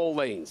Thunderbowl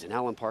Lanes in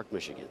Allen Park,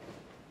 Michigan.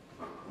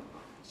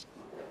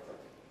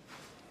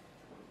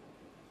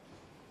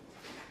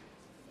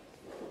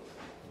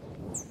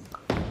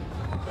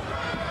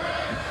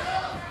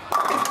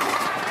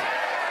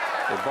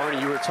 Well,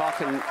 Barney, you were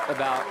talking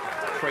about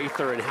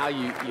Prather and how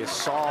you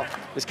saw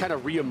this kind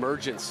of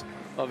reemergence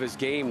of his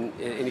game.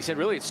 And he said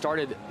really it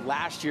started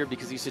last year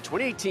because he said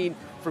 2018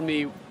 for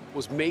me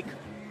was make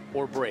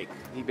or break.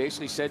 He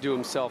basically said to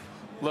himself,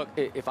 look,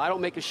 if I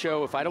don't make a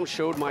show, if I don't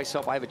show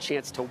myself I have a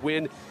chance to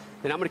win,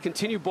 then I'm going to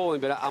continue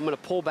bowling, but I'm going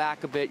to pull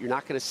back a bit. You're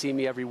not going to see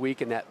me every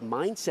week. And that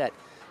mindset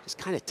just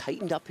kind of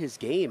tightened up his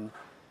game.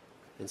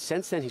 And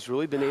since then, he's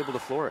really been able to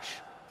flourish.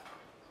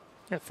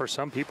 Yeah, for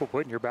some people,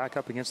 putting your back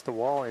up against the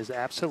wall is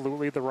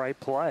absolutely the right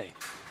play.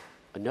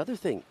 Another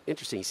thing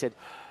interesting, he said,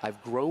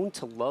 I've grown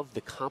to love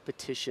the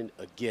competition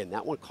again.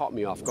 That one caught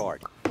me off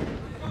guard.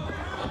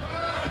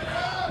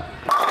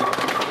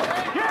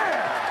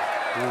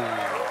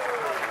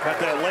 Got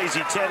that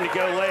lazy 10 to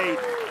go late,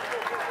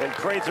 and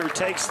Prather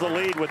takes the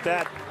lead with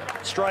that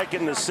strike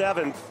in the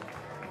 7th.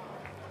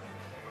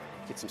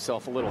 Gets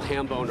himself a little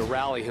ham bone to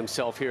rally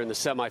himself here in the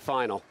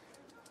semifinal.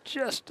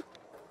 Just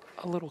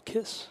a little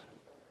kiss.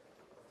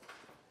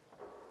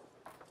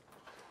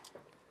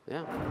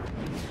 Yeah.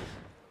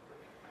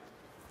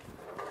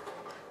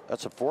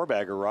 That's a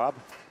 4-bagger, Rob.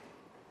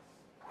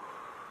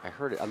 I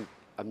heard it. I'm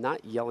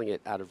not yelling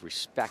it out of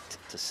respect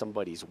to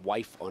somebody's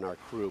wife on our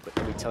crew, but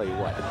let me tell you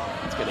what,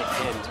 it's going to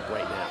end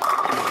right now.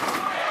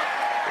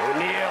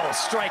 O'Neal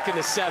striking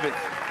the 7th.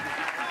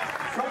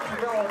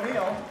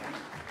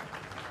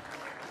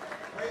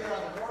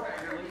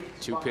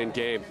 Two-pin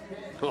game.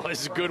 Oh,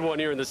 this is a good one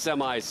here in the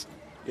semis.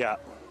 Yeah.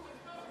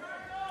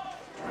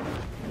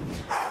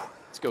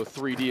 Let's go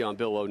 3D on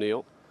Bill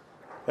O'Neal.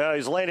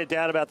 He's laying it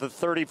down about the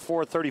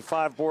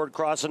 34-35 board,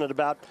 crossing at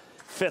about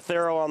 5th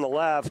arrow on the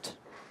left.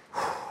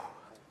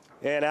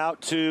 And out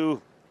to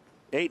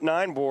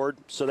 8-9 board,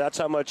 so that's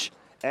how much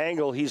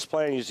angle he's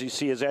playing. As you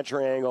see his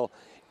entry angle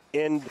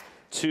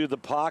into the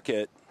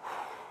pocket.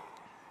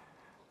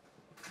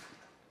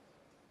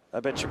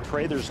 I bet you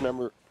Prather's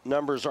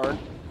numbers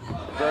aren't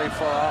very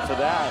far off of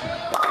that.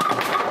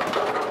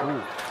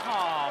 Come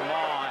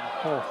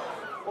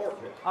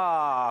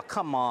on.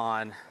 Come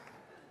on.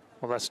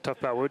 Well, that's tough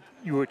about what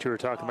you were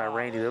talking about,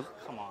 Randy.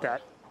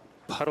 That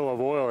puddle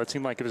of oil, it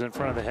seemed like it was in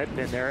front of the head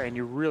pin there, and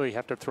you really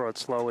have to throw it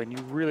slow, and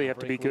you really have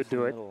to be good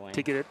to it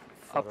to get it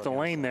up the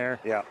lane there.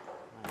 Yeah.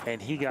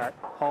 And he got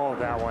all of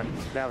that one.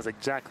 That was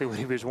exactly what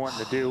he was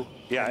wanting to do.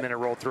 Yeah. And then it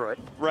rolled through it.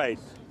 Right.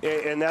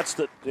 And that's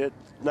the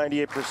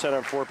 98%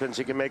 on 4 pins.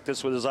 He can make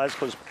this with his eyes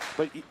closed.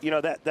 But, you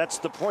know, that's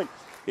the point.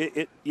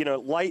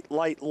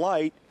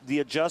 Light. The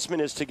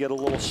adjustment is to get a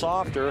little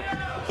softer.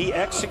 He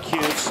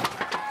executes,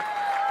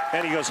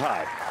 and he goes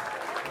high.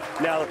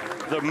 Now,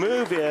 the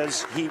move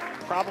is he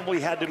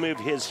probably had to move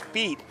his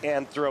feet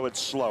and throw it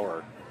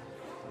slower.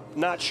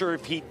 Not sure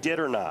if he did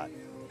or not.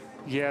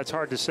 Yeah, it's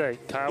hard to say.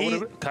 Kyle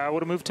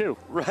would have moved too.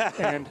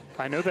 And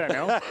I know that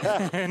now.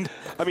 And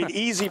I mean,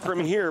 easy from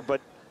here,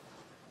 but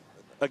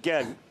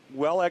again,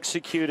 well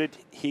executed.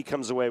 He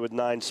comes away with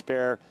 9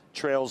 spare,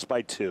 trails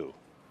by 2.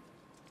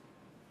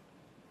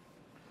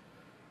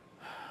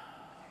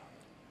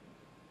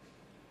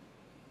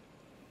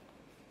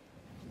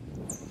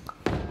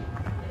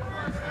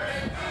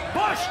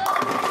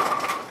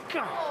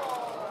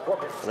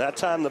 That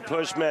time the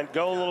push meant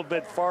go a little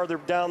bit farther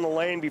down the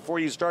lane before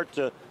you start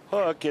to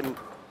hook, and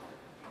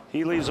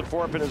he leaves a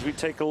 4-pin as we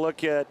take a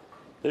look at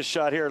this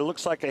shot here. It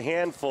looks like a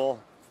handful.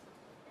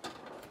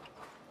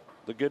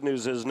 The good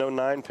news is no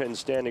 9-pin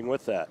standing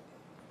with that.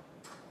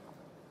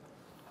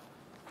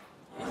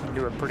 He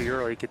knew it pretty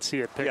early. He could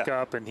see it pick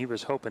up, and he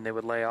was hoping they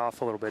would lay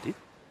off a little bit.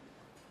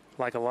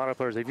 Like a lot of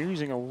players, they've been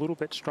using a little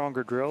bit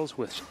stronger drills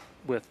with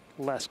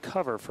less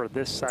cover for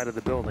this side of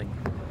the building.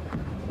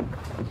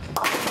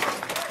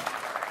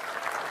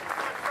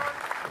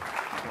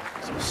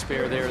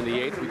 Spare there in the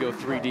 8th. We go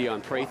 3D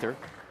on Prather.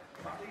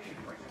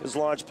 His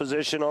launch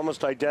position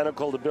almost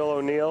identical to Bill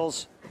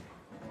O'Neal's.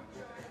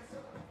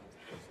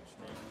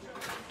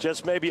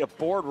 Just maybe a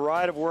board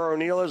right of where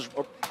O'Neal is,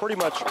 or pretty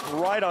much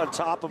right on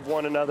top of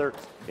one another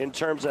in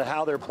terms of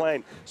how they're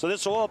playing. So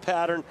this oil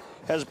pattern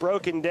has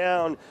broken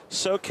down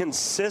so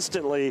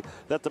consistently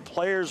that the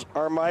players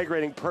are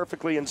migrating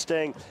perfectly and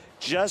staying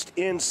just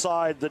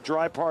inside the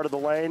dry part of the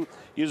lane,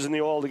 using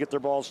the oil to get their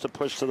balls to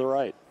push to the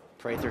right.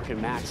 Prather can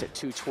max at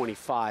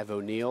 225.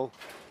 O'Neal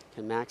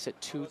can max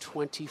at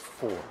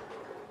 224.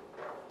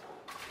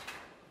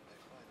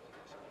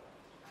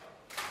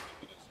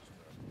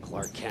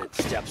 Clark Kent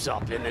steps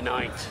up in the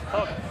 9th.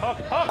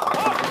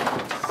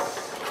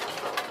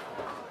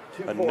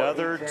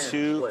 Another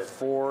 2,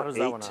 4,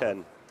 8,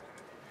 10.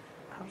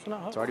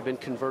 It's already been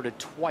converted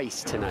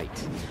twice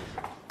tonight.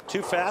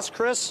 Too fast,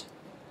 Kris?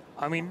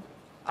 I mean,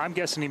 I'm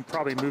guessing he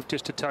probably moved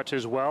just a touch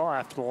as well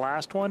after the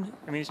last one.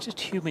 I mean, it's just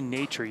human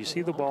nature. You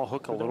see the ball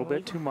hook a little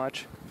bit too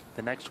much.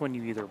 The next one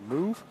you either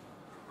move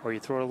or you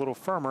throw it a little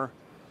firmer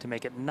to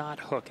make it not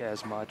hook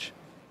as much.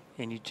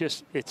 And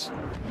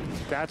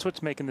that's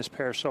what's making this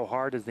pair so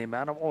hard, is the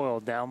amount of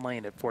oil down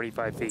lane at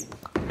 45 feet.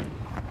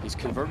 He's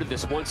converted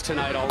this once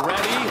tonight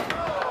already.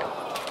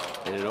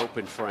 In an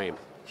open frame.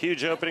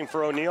 Huge opening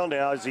for O'Neal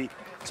now as he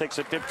takes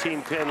a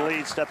 15-pin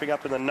lead, stepping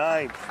up in the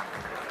 9th.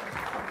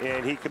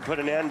 And he could put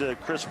an end to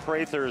Kris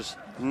Prather's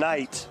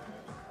night.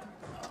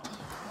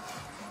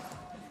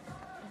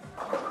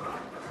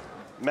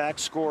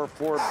 Max score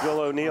for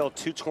Bill O'Neal,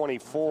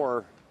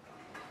 224.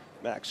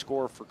 Max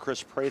score for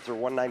Kris Prather,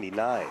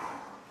 199.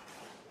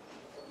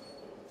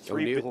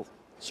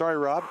 Sorry,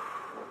 Rob.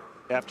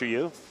 After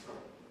you.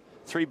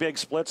 3 big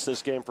splits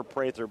this game for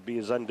Prather be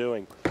his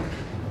undoing.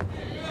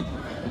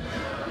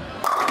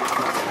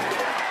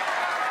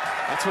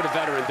 That's what a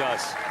veteran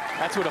does.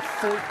 That's what a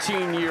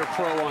 14-year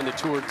pro on the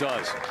tour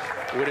does.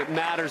 When it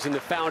matters in the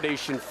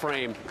foundation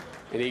frame,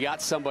 and you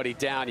got somebody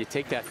down, you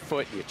take that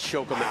foot and you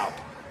choke them out.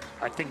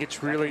 I think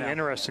it's really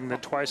interesting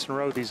that twice in a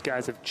row these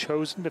guys have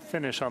chosen to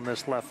finish on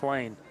this left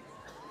lane.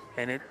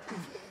 And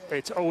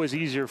it's always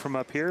easier from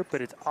up here, but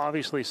it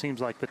obviously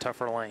seems like the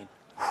tougher lane.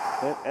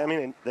 I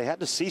mean, they had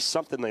to see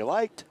something they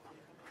liked.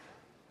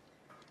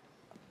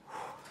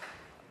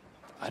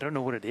 I don't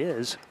know what it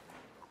is.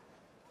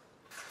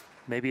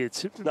 Maybe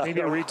it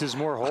reads as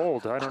more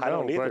hold. I don't know. I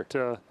don't either.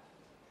 But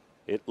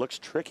it looks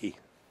tricky.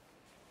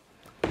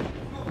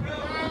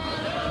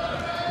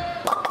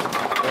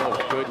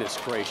 Oh, goodness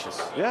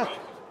gracious. Yeah.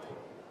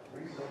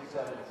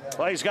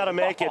 Well, he's got to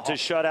make it to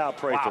shut out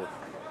Prather. Wow.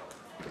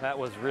 That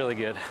was really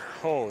good.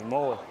 Holy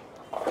moly.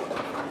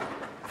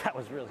 That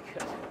was really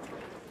good.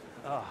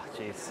 Oh,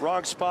 jeez.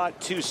 Wrong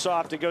spot, too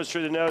soft. It goes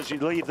through the nose. You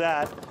leave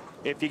that.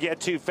 If you get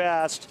too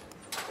fast,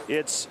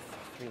 it's,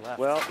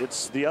 well,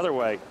 it's the other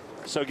way.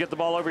 So get the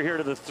ball over here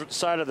to the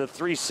side of the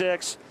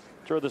 3-6.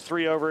 Throw the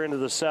 3 over into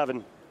the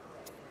 7.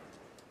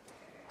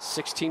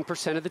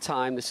 16% of the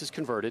time, this is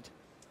converted.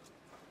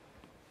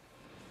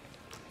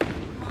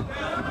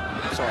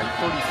 Sorry,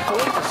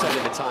 34%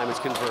 of the time it's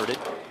converted.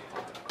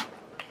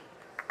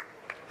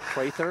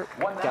 Prather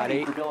got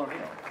 8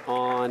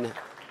 on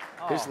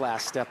his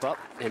last step up,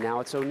 and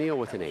now it's O'Neal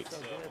with an 8.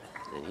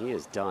 And he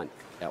is done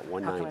at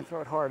 190. How can I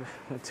throw it hard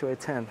to a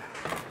 10?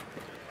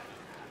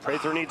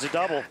 Prather needs a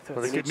double.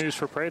 Well, the good news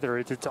for Prather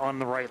is it's on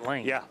the right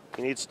lane. Yeah,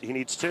 he needs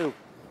 2.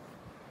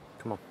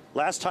 Come on.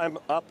 Last time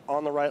up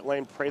on the right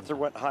lane, Prather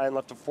went high and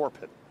left a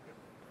 4-pin.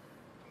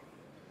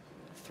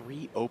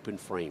 3 open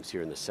frames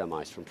here in the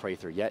semis from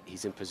Prather, yet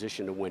he's in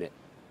position to win it.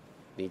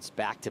 Needs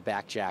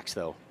back-to-back jacks,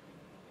 though.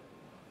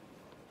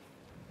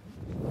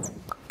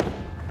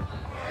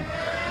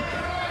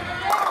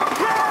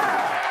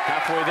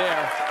 Halfway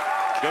there.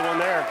 Good one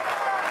there.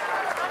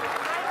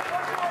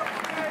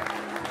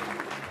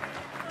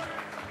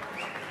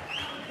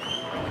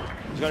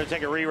 He's going to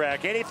take a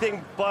re-rack.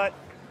 Anything but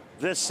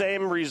the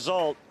same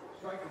result.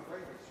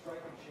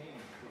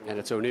 And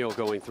it's O'Neal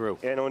going through.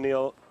 And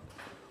O'Neal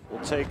will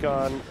take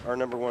on our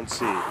 #1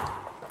 seed.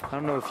 I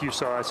don't know if you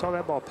saw. I saw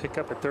that ball pick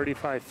up at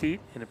 35 feet,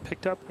 and it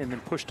picked up and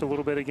then pushed a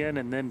little bit again,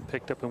 and then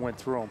picked up and went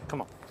through him.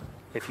 Come on.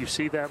 If you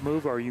see that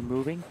move, are you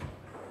moving?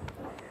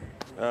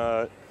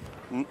 No.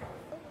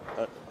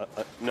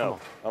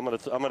 I'm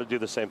gonna do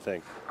the same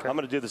thing. Okay. I'm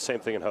gonna do the same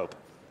thing and hope.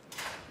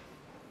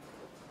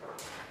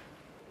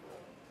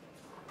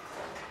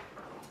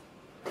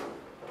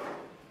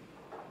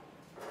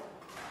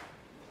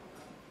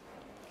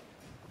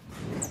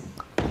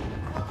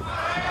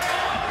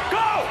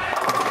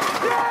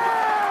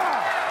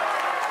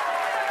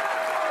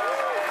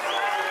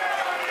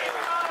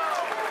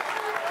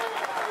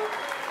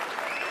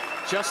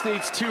 Just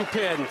needs 2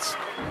 pins.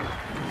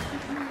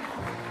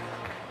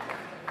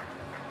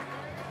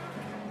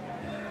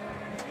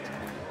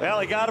 Well,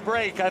 he got a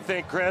break, I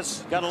think,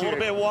 Kris. Got a little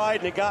bit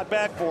wide, and it got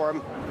back for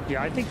him.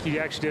 Yeah, I think he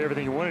actually did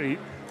everything he wanted.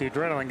 The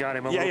adrenaline got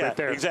him a little bit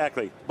there.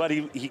 Exactly. But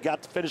he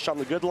got to finish on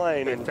the good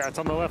lane. If that's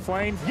on the left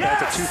lane,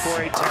 that's a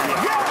 2-4-8-10.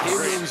 Yes!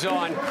 He moves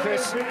on.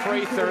 Kris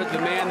Prather, the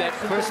man that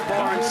Chris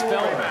Barnes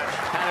felt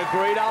had a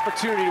great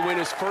opportunity to win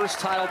his first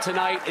title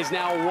tonight, is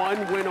now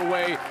 1 win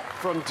away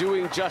from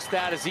doing just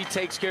that as he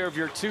takes care of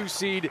your 2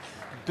 seed,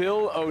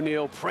 Bill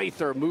O'Neal.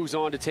 Prather moves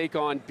on to take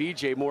on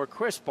BJ Moore.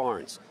 Chris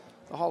Barnes,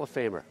 the Hall of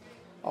Famer.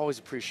 Always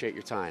appreciate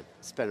your time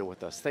spending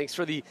with us. Thanks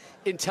for the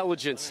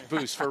intelligence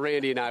boost for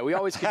Randy and I. We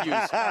always could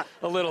use a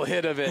little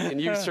hit of it,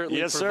 and you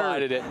certainly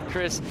provided it.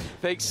 Chris,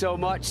 thanks so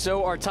much.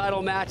 So our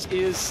title match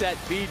is set.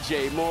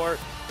 BJ Moore,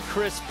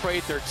 Chris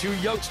Prather, 2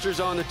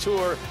 youngsters on the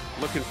tour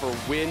looking for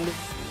win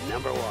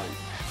 #1.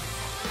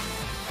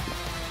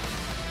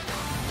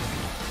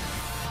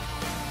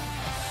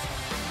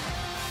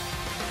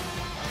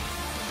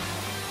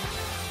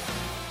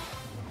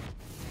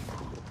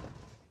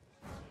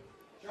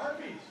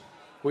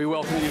 We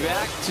welcome you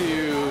back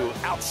to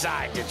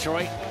outside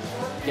Detroit.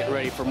 Getting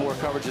ready for more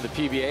coverage of the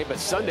PBA, but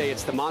Sunday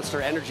it's the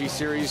Monster Energy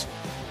Series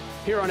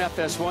here on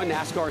FS1,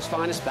 NASCAR's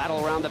finest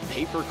battle around the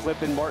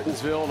paperclip in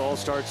Martinsville. It all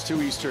starts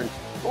 2 Eastern,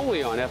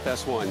 only on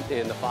FS1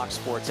 and the Fox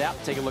Sports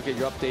app. Take a look at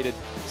your updated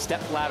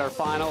Stepladder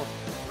final.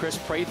 Chris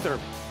Prather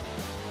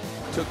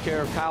took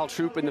care of Kyle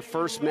Troup in the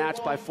first match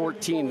by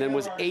 14, then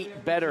was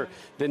 8 better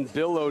than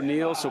Bill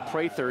O'Neal. So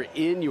Prather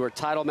in your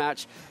title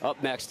match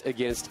up next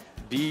against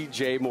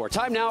BJ Moore.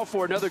 Time now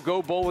for another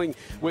Go Bowling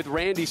with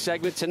Randy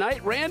segment.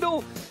 Tonight,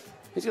 Randall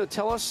is going to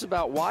tell us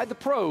about why the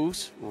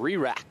pros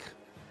re-rack.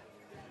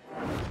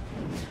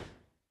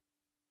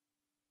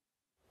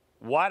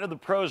 Why do the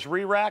pros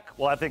re-rack?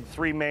 Well, I think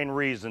 3 main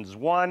reasons.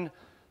 1,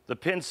 the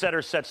pin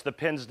setter sets the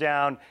pins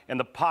down and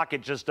the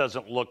pocket just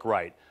doesn't look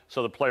right,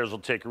 so the players will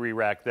take a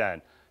re-rack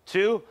then.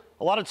 2,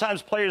 a lot of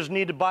times players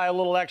need to buy a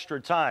little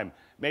extra time.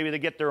 Maybe they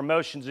get their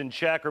emotions in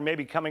check, or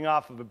maybe coming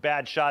off of a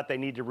bad shot, they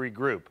need to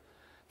regroup.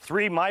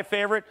 3, my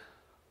favorite,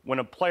 when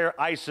a player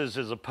ices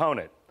his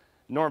opponent.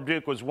 Norm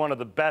Duke was one of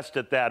the best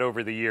at that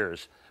over the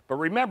years. But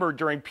remember,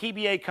 during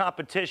PBA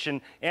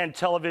competition and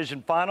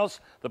television finals,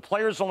 the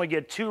players only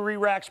get 2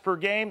 re-racks per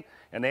game,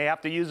 and they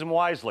have to use them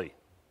wisely.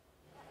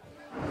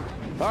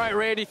 All right,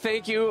 Randy,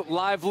 thank you.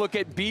 Live look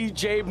at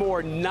B.J.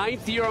 Moore,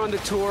 9th year on the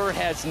tour,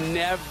 has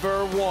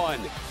never won.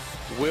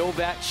 Will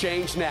that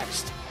change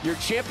next? Your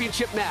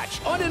championship match,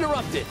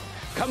 uninterrupted,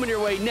 coming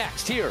your way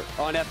next here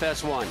on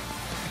FS1.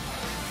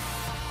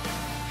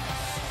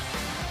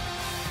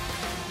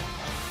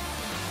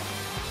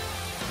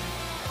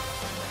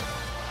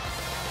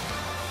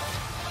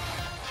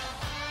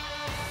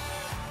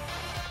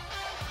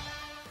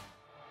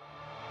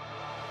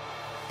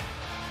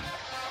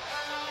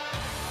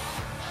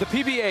 The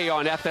PBA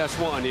on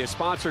FS1 is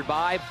sponsored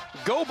by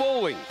Go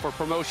Bowling. For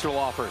promotional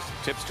offers,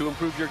 tips to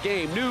improve your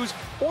game, news,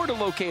 or to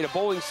locate a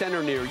bowling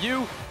center near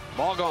you,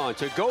 log on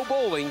to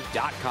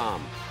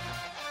gobowling.com.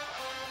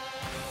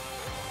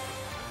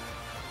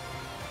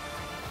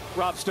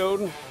 Rob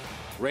Snowden,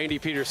 Randy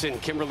Peterson,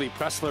 Kimberly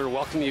Pressler,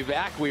 welcome you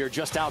back. We are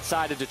just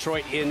outside of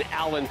Detroit in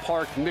Allen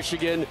Park,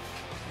 Michigan.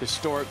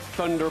 Historic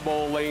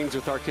Thunderbowl lanes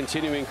with our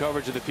continuing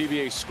coverage of the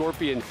PBA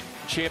Scorpion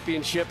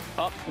Championship.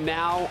 Up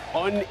now,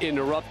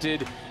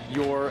 uninterrupted,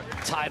 your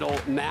title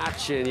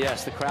match. And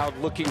yes, the crowd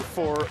looking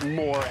for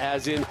more,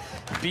 as in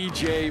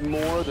B.J.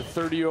 Moore, the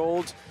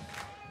 30-year-old,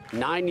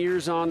 9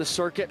 years on the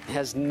circuit,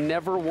 has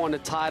never won a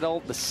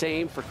title. The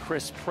same for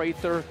Kris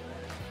Prather.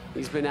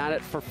 He's been at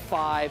it for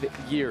 5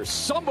 years.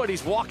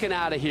 Somebody's walking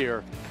out of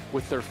here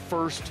with their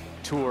first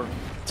tour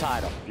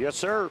title. Yes,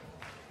 sir.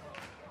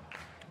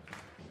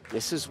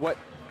 This is what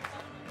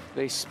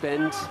they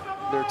spend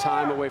their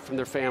time away from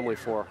their family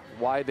for,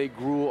 why they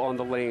grew on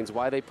the lanes,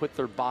 why they put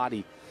their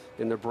body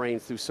and their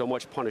brains through so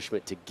much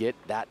punishment to get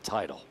that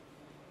title.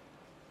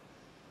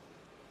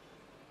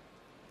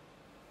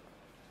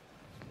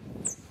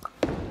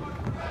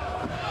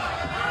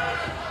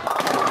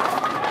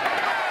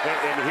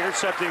 And here's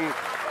something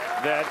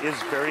that is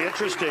very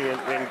interesting,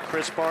 and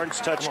Chris Barnes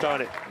touched on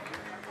it.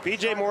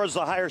 B.J. Moore is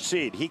the higher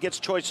seed. He gets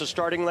choice of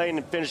starting lane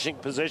and finishing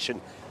position.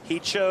 He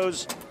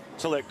chose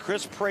to let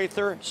Kris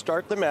Prather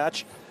start the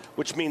match,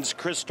 which means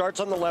Kris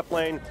starts on the left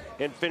lane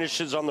and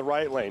finishes on the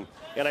right lane.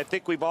 And I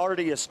think we've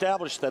already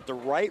established that the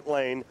right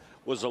lane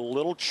was a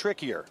little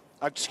trickier.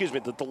 Excuse me,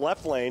 that the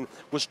left lane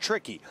was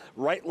tricky.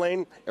 Right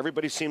lane,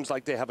 everybody seems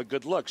like they have a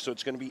good look. So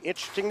it's going to be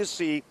interesting to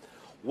see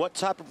what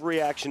type of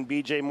reaction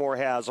B.J. Moore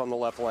has on the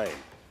left lane.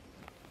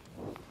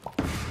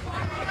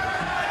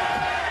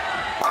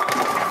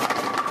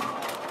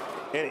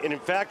 And in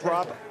fact,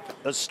 Rob,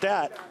 a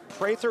stat,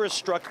 Prather has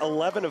struck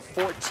 11 of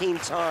 14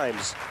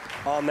 times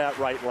on that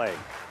right lane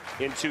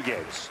in 2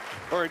 games.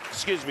 Or,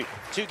 excuse me,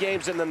 2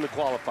 games and then the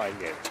qualifying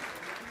game.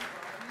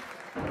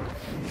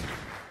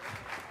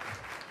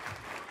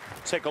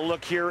 Take a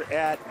look here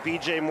at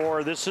B.J.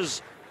 Moore. This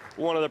is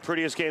one of the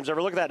prettiest games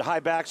ever. Look at that high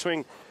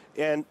backswing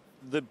and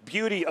the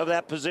beauty of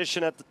that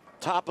position at the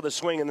top of the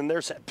swing, and then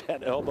there's that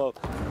bent elbow.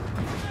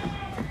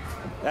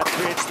 That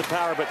creates the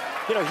power, but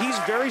you know, he's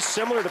very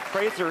similar to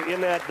Prather in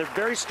that they're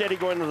very steady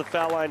going to the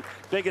foul line.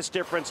 Biggest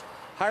difference,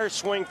 higher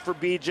swing for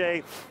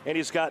BJ, and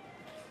he's got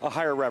a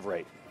higher rev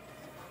rate.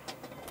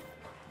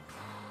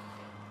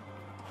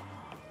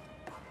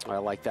 I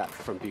like that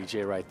from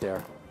BJ right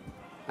there.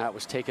 That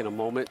was taking a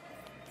moment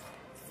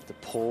to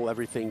pull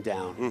everything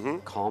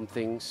down, calm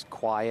things,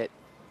 quiet,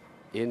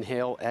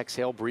 inhale,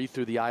 exhale, breathe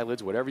through the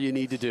eyelids, whatever you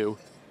need to do.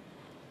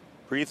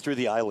 Breathe through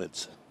the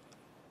eyelids.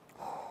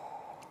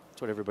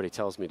 What everybody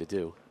tells me to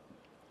do.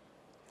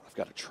 I've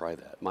got to try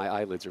that. My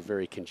eyelids are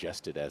very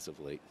congested as of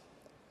late.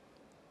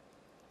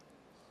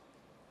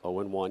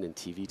 0-1 in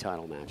TV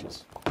title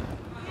matches. First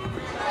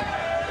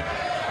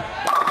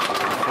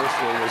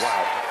one was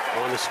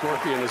on the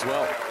Scorpion as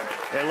well.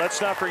 And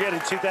let's not forget, in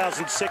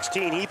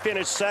 2016, he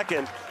finished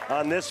second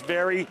on this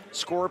very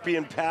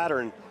Scorpion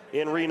pattern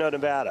in Reno,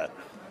 Nevada.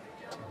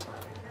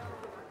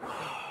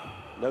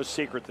 No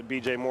secret that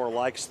B.J. Moore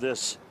likes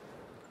this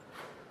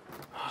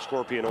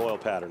Scorpion oil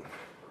pattern,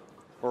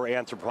 or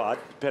arthropod,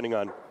 depending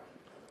on.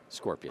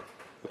 Scorpion.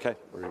 Okay.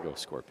 We're going to go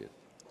Scorpion.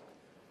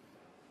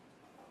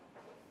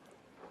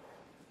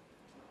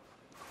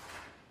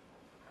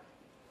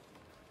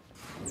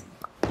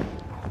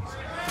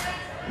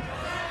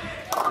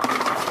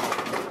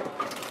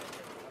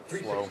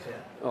 Slow.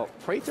 Oh,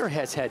 Prather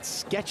has had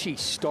sketchy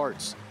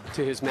starts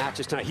to his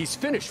matches tonight. He's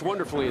finished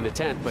wonderfully in the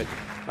 10th, but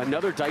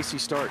another dicey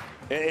start.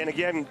 And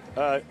again,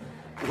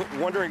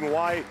 wondering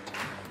why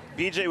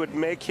BJ would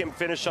make him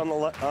finish on the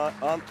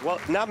well,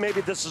 now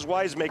maybe this is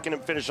why he's making him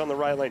finish on the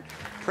right lane.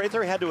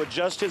 Prather had to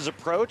adjust his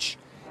approach,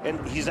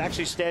 and he's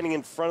actually standing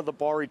in front of the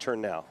ball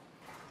return now.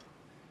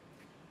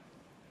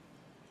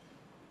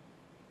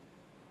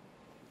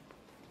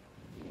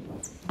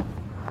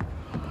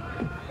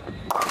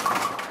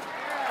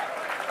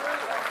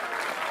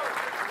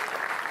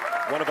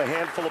 One of a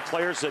handful of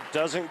players that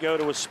doesn't go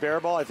to a spare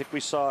ball. I think we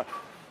saw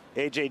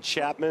A.J.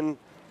 Chapman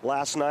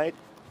last night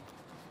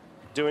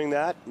doing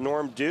that.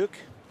 Norm Duke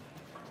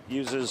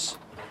uses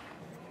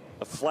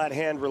a flat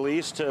hand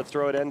release to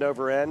throw it end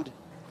over end.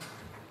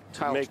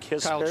 to make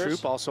his Kyle spares?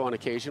 Troup also on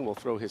occasion will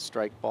throw his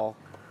strike ball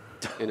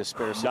in a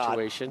spare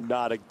situation.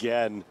 Not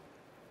again.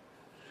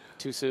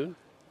 Too soon?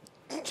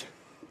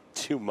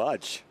 Too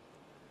much.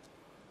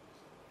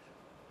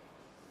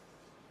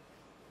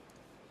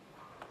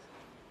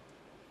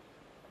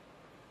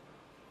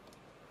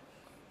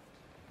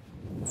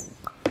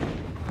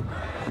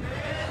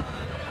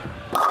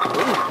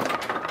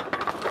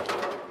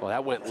 Well,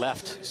 that went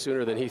left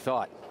sooner than he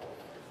thought.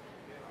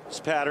 This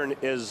pattern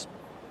is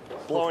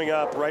blowing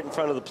up right in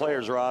front of the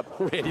players, Rob.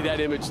 Randy, that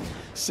image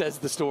says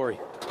the story.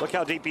 Look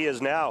how deep he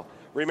is now.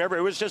 Remember,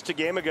 it was just a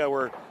game ago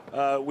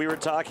where we were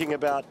talking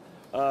about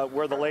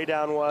where the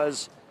laydown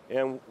was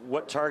and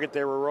what target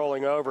they were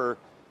rolling over,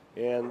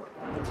 and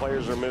the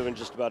players are moving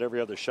just about every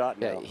other shot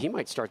now. Yeah, he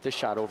might start this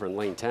shot over in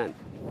lane 10.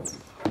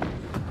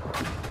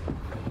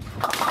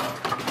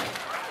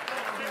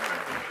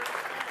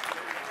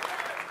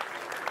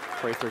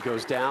 Prather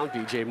goes down,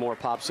 BJ Moore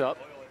pops up.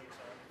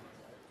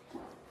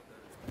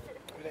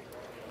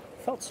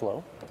 Felt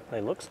slow. They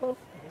look slow.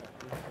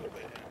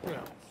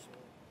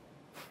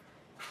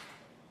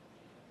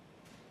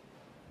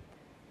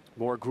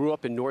 Moore grew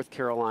up in North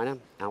Carolina,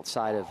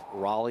 outside of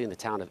Raleigh in the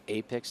town of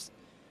Apex.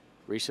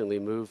 Recently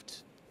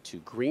moved to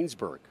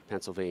Greensburg,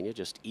 Pennsylvania,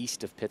 just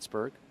east of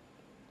Pittsburgh.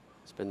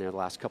 He's been there the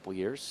last couple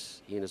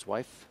years. He and his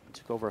wife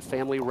took over a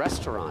family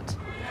restaurant.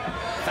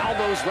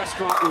 Faldo's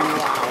Restaurant and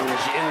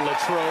Lounge in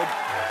Latrobe.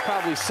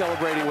 Probably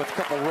celebrating with a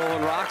couple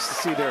Rolling Rocks to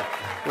see their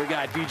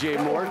guy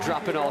BJ Moore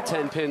dropping all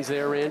 10 pins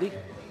there, Randy.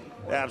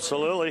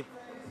 Absolutely.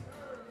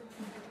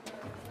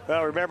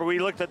 Well, remember, we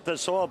looked at the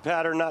soil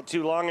pattern not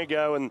too long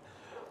ago, and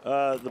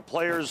the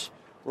players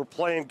were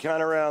playing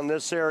kind of around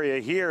this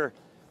area here.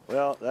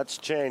 Well, that's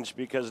changed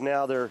because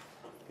now they're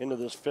into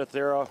this fifth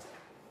arrow,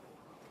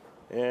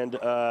 and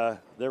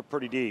they're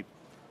pretty deep,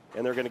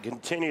 and they're going to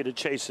continue to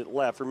chase it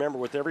left. Remember,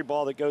 with every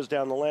ball that goes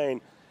down the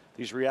lane,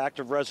 these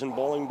reactive resin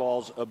bowling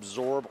balls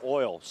absorb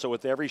oil. So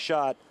with every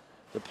shot,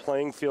 the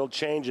playing field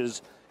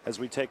changes as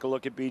we take a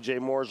look at BJ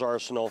Moore's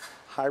arsenal,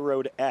 High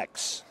Road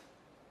X.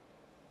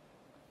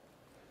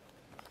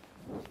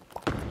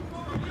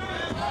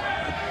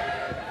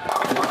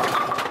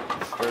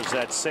 There's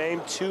that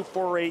same 2,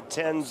 4, 8,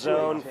 10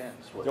 zone.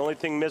 The only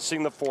thing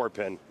missing, the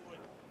 4-pin.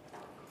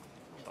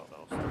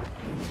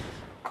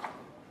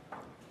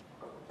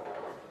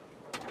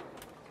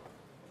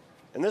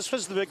 And this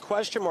was the big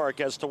question mark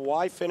as to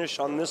why finish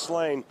on this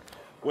lane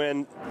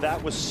when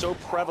that was so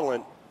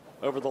prevalent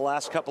over the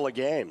last couple of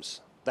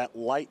games. That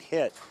light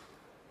hit.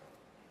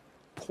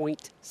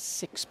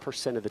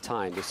 0.6% of the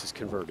time this is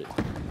converted.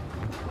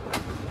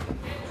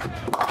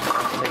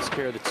 Takes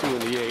care of the 2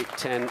 and the 8,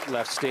 10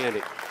 left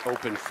standing.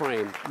 Open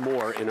frame,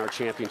 Moore in our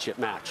championship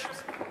match.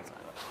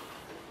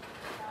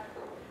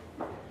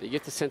 You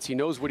get the sense he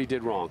knows what he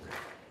did wrong.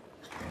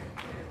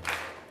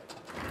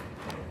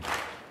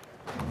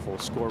 Full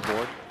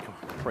scoreboard.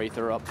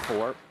 Prather up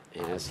 4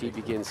 as he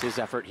begins his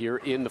effort here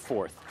in the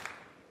 4th.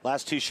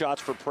 Last 2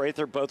 shots for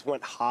Prather both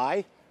went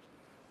high.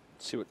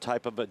 Let's see what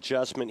type of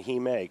adjustment he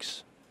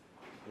makes.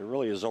 There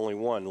really is only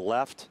one,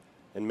 left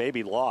and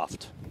maybe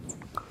loft.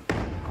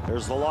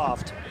 There's the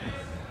loft.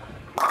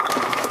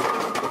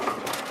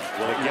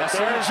 Will it get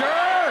there?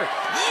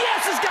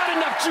 Yes, it's got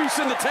enough juice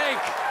in the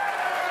tank.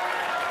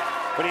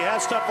 When he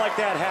has stuff like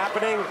that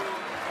happening,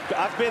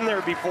 I've been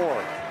there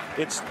before.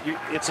 It's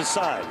a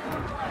sign.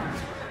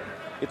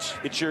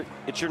 It's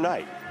your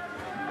night.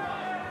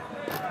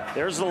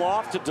 There's the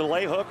loft to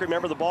delay hook.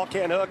 Remember, the ball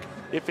can't hook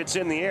if it's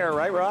in the air,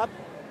 right, Rob?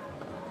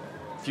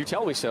 If you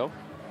tell me so.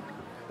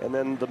 And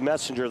then the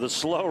messenger, the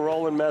slow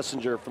rolling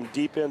messenger from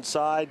deep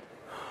inside,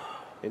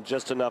 and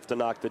just enough to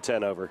knock the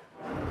 10 over.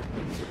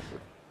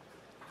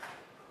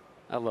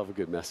 I love a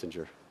good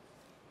messenger.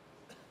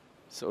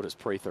 So does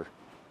Prather.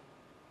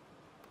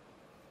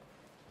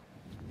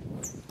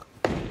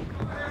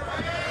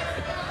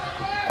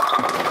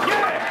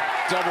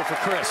 Yeah! Double for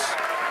Kris.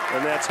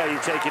 And that's how you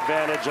take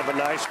advantage of a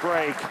nice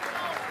break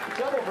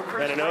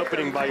and an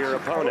opening by your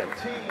opponent.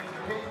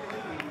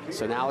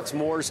 So now it's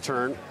Moore's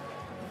turn.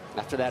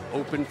 After that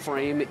open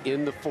frame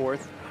in the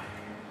 4th,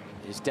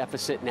 his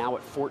deficit now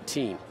at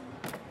 14.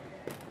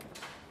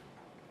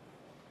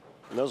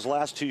 And those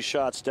last 2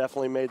 shots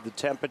definitely made the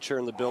temperature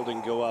in the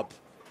building go up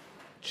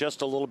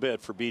just a little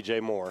bit for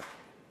BJ Moore.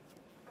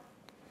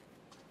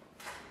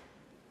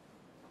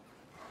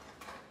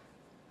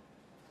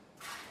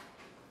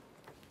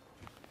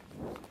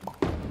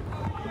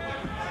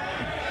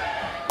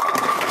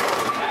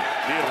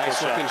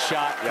 Nice looking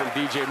shot from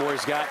BJ Moore.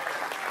 He's got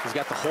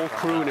the whole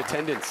crew in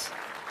attendance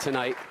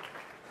tonight.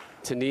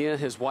 Tania,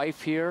 his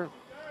wife here,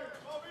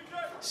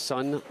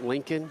 son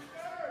Lincoln,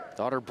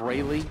 daughter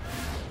Braylee.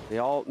 They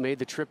all made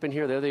the trip in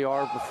here. There they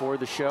are before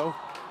the show.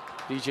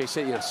 BJ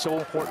said, you know, so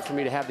important for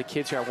me to have the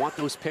kids here. I want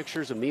those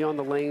pictures of me on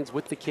the lanes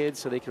with the kids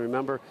so they can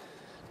remember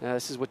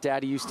this is what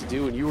Daddy used to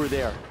do, and you were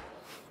there.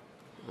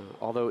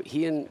 Although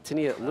he and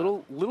Tania a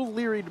little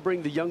leery to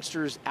bring the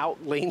youngsters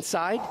out lane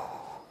side,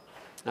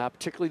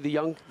 particularly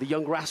the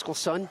young rascal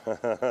son.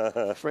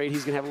 Afraid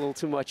he's gonna have a little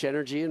too much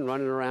energy and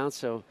running around.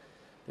 So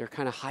They're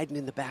kind of hiding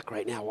in the back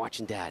right now,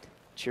 watching Dad,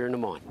 cheering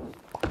them on.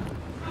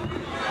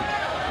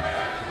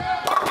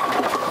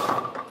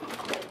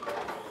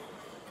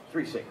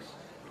 3-6.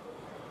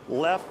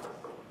 Left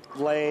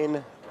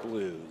lane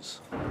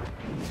blues.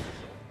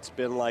 It's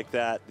been like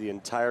that the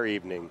entire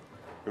evening.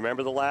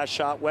 Remember the last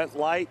shot went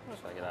light?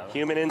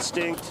 Human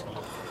instinct,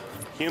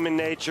 human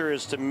nature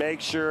is to make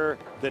sure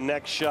the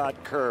next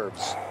shot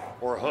curves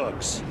or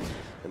hooks.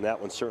 And that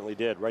one certainly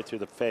did, right through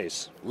the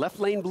face. Left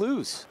lane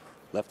blues.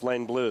 Left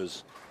lane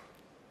blues.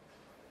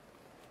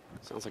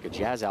 Sounds like a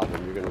jazz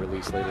album you're going to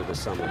release later this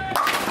summer.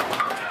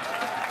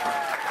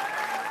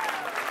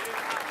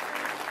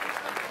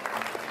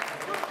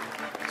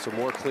 So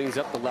Moore cleans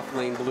up the left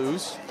lane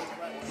blues.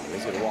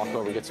 He's going to walk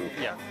over and get some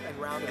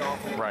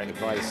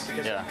advice.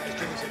 Yeah.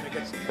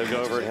 They'll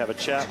go over and have a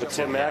chat with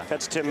Tim Mack.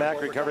 That's Tim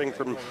Mack recovering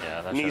from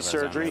knee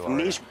surgery,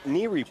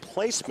 knee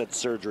replacement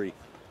surgery.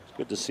 It's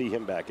good to see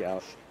him back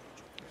out.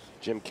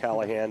 Jim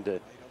Callahan to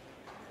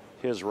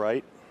his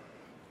right.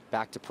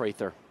 Back to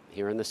Prather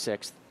here in the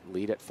 6th,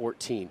 lead at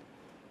 14.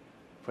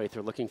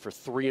 Prather looking for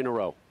 3 in a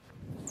row.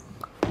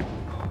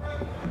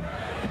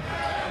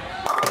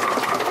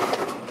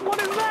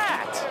 What is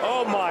that?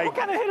 Oh my! What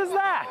kind of hit is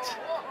that?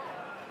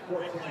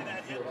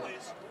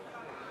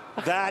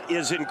 That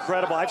is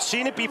incredible. I've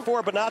seen it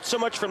before, but not so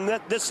much from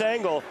this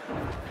angle.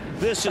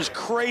 This is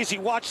crazy.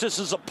 Watch, this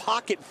is a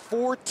pocket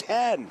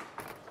 410.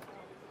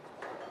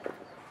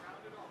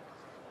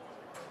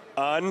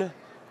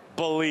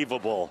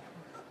 Unbelievable.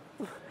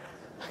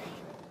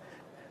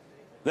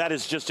 That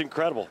is just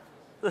incredible.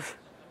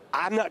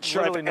 I'm not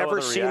sure I've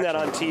ever seen that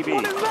on TV.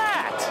 What is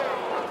that?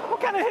 What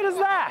kind of hit is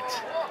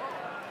that?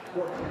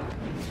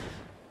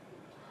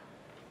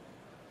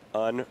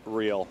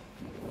 Unreal.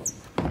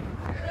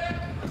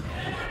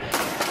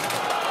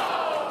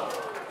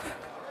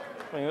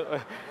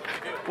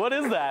 What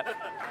is that?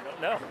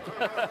 No.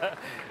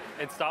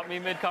 It stopped me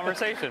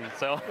mid-conversation,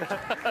 so.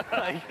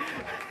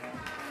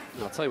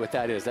 I'll tell you what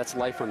that is. That's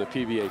life on the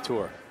PBA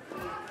Tour.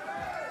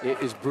 It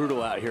is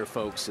brutal out here,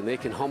 folks, and they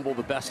can humble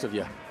the best of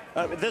you.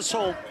 This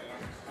whole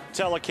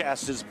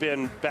telecast has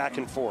been back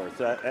and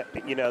forth.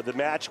 You know, the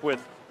match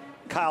with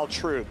Kyle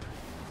Troup,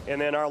 and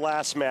then our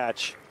last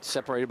match.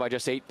 Separated by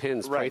just 8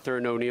 pins, right. Prather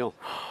and O'Neill.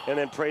 And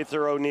then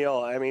Prather O'Neill.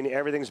 I mean,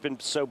 everything's been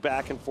so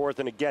back and forth.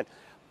 And again,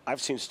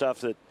 I've seen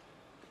stuff that,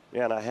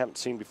 man, I haven't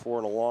seen before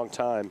in a long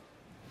time.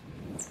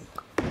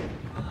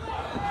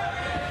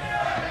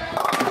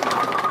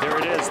 There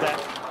it is, that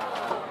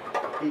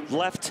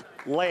left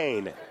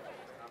lane.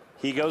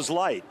 He goes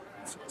light.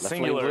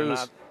 Singular,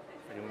 not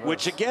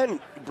which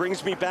again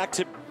brings me back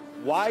to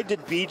why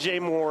did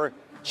BJ Moore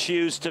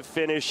choose to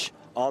finish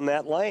on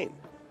that lane?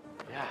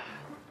 Yeah.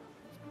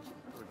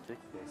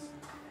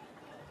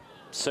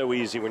 So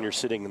easy when you're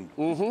sitting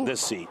in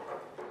this seat.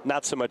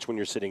 Not so much when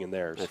you're sitting in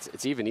theirs.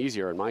 It's even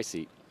easier in my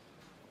seat.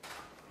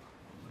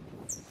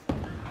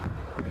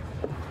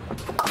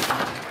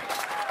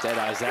 Dead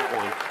eyes that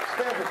one.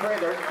 Stanford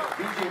Prather,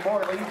 BJ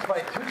Moore leads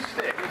by 2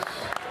 sticks.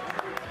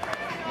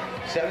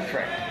 7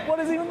 track. What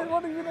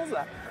even is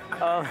that?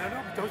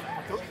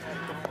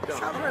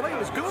 Shot lane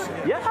was good.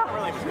 Yeah.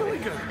 Shot lane was really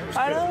good.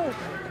 I know.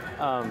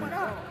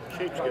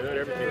 Shape's good.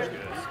 Everything's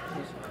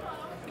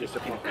good.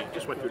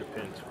 Just went through the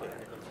pins.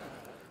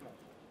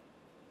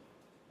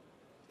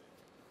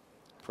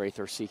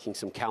 Prather seeking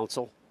some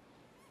counsel.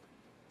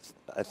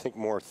 I think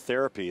more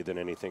therapy than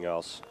anything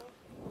else.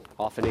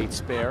 Off an 8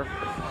 spare.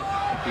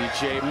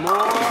 BJ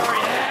Moore,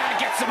 yeah,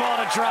 gets the ball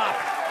to drop.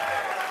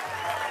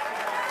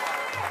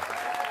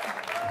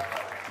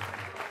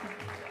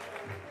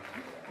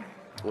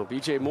 Well,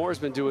 BJ Moore has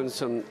been doing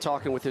some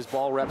talking with his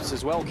ball reps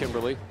as well,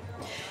 Kimberly.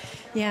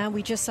 Yeah,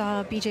 we just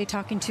saw BJ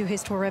talking to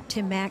his tour rep,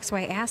 Tim Mack, so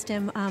I asked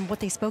him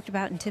what they spoke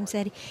about, and Tim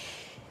said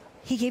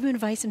he gave him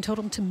advice and told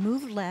him to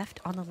move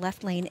left on the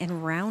left lane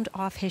and round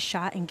off his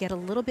shot and get a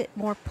little bit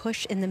more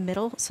push in the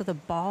middle so the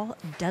ball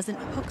doesn't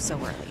hook so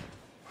early.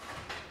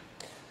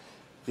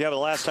 Yeah, the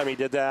last time he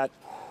did that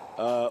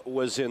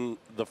was in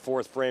the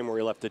 4th frame where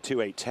he left the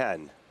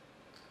 2-8-10.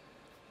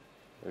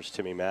 There's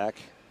Timmy Mack,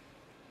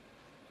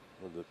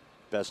 one of the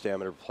best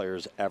amateur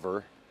players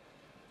ever.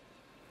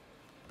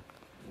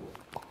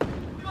 Too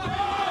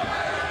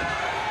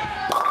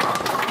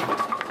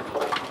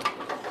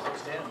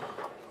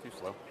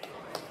slow.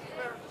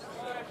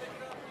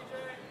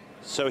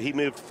 So he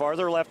moved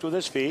farther left with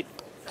his feet,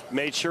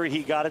 made sure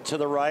he got it to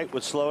the right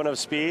with slow enough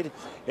speed,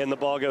 and the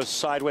ball goes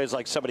sideways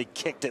like somebody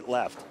kicked it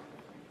left.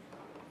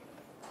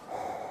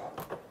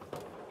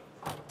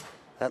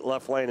 That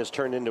left lane has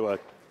turned into an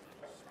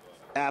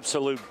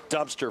absolute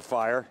dumpster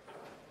fire.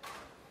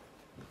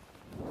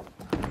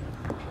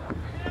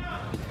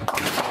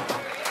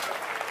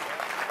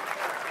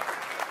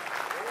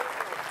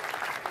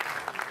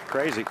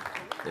 Crazy.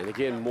 And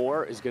again,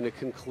 Moore is going to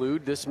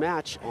conclude this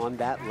match on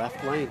that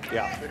left lane.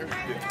 Yeah.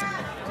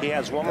 He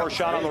has one more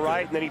shot on the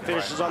right, and then he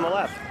finishes on the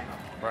left.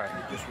 Right.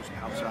 It just was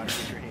outside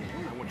of your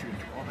hand. I want you to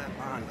draw that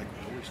line like we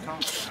always talk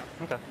about.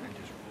 Okay. And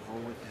just roll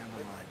it down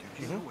the line.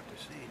 Dude, you know what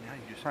to see. Now you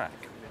just have to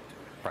commit to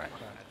it. Right.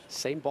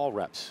 Same ball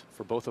reps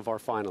for both of our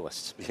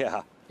finalists.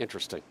 Yeah.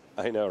 Interesting.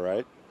 I know,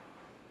 right?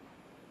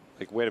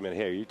 Like, wait a minute,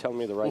 hey, are you telling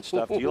me the right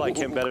stuff? Do you like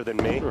him better than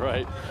me?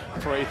 Right.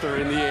 Prather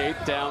in the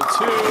 8th, down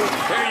 2.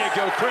 There you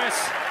go,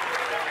 Kris.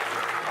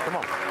 Come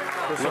on.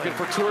 Looking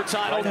for tour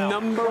title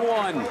number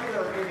 1.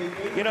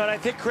 You know, and I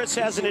think Kris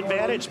has an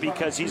advantage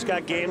because he's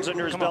got games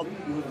under his belt.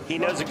 He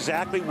knows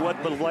exactly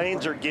what the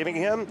lanes are giving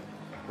him.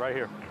 Right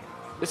here.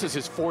 This is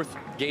his 4th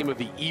game of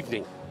the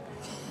evening.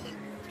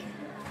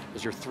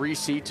 As your 3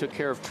 seed took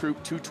care of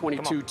Troup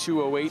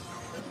 222-208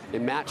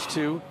 in match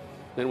 2,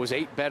 then was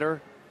 8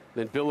 better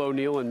than Bill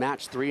O'Neill in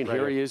match 3, and right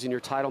here he here. is in your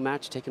title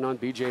match taking on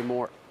BJ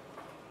Moore.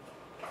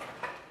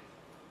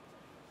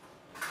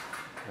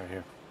 Right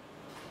here.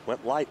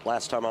 Went light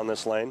last time on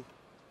this lane.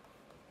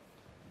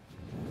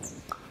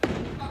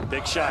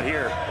 Big shot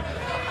here.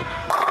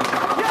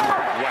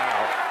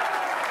 Wow.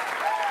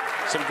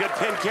 Some good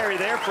pin carry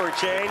there for a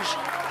change.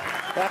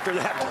 After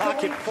that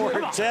pocket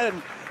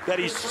 4-10 that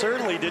he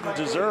certainly didn't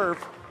deserve.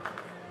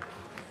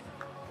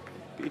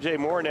 BJ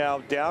Moore now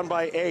down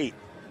by 8.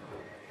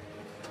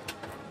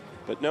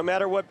 But no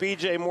matter what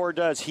BJ Moore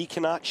does, he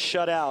cannot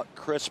shut out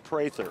Kris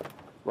Prather.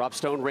 Rob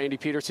Stone, Randy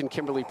Peterson,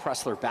 Kimberly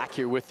Pressler back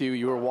here with you.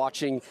 You are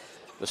watching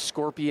the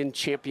Scorpion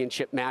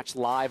Championship match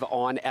live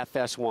on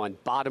FS1.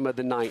 Bottom of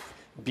the 9th,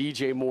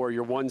 BJ Moore,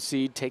 your 1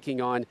 seed,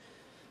 taking on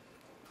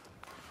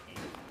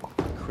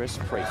Kris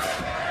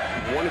Prather.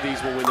 One of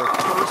these will win their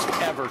first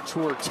ever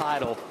tour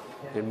title,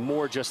 and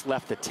Moore just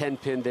left the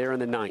 10-pin there in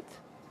the 9th.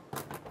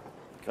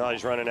 God,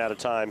 he's running out of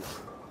time.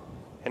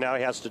 And now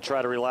he has to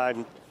try to rely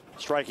on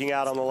striking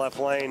out on the left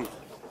lane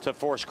to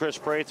force Kris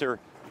Prather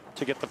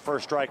to get the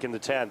first strike in the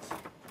 10th.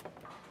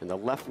 And the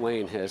left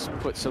lane has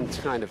put some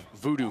kind of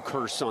voodoo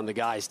curse on the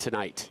guys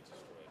tonight.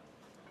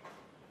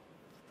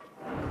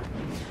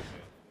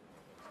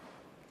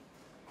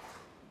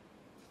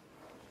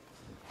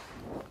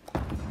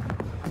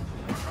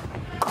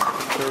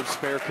 Third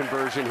spare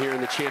conversion here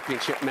in the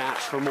championship match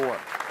for Moore.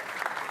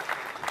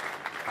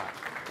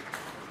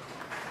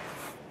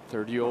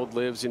 30-year-old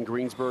lives in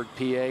Greensburg,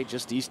 PA,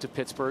 just east of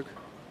Pittsburgh.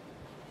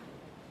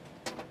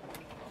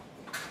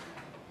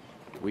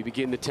 We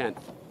begin the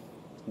 10th.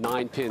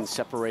 9 pins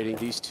separating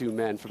these two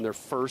men from their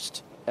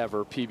first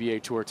ever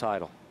PBA Tour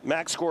title.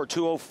 Max score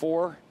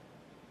 204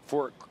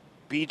 for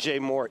BJ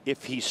Moore.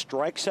 If he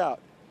strikes out,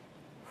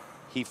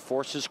 he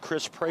forces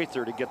Kris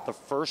Prather to get the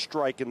first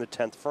strike in the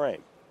 10th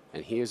frame.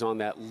 And he is on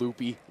that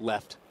loopy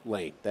left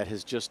lane that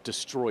has just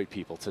destroyed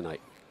people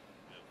tonight.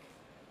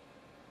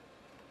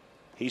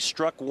 He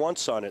struck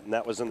once on it, and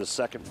that was in the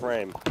 2nd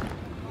frame.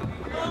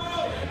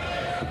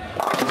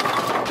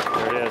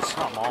 There it is.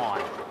 Come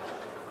on.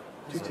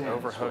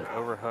 Overhook,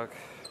 overhook.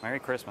 Merry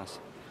Christmas.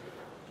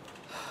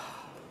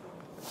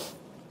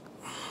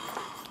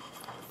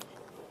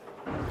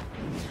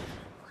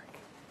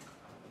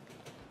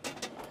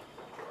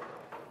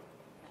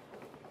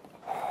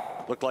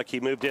 Looked like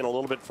he moved in a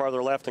little bit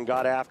farther left and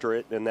got after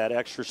it, and that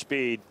extra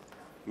speed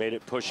made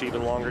it push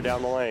even longer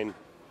down the lane.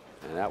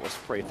 And that was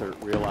Prather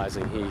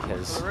realizing he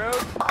has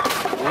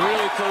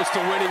really close to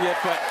winning it,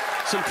 but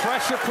some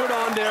pressure put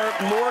on there.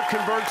 Moore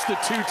converts to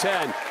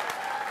 210.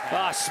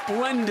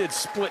 Splendid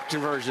split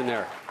conversion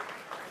there.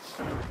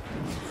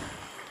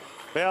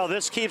 Well,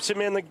 this keeps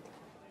him in the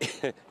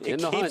him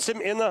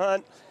in the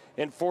hunt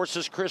and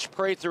forces Kris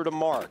Prather to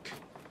mark.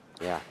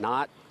 Yeah,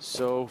 not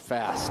so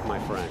fast, my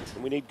friend.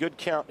 We need good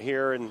count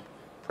here, and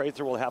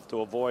Prather will have to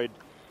avoid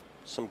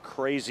some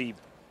crazy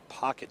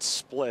pocket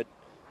split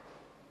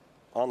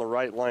on the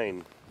right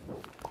lane.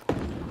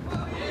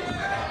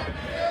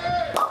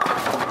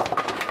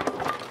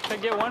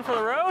 Could get one for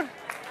the road.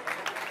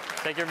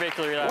 Take your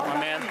victory lap, my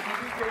man.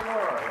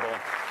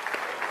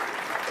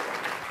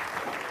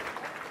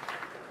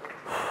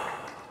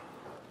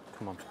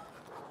 Come on.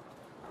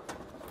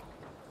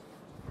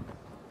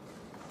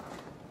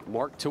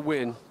 Mark to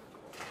win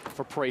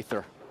for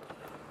Prather.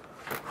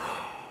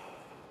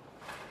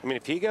 I mean,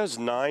 if he goes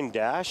 9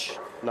 dash,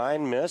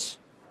 9 miss,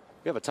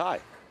 you have a tie.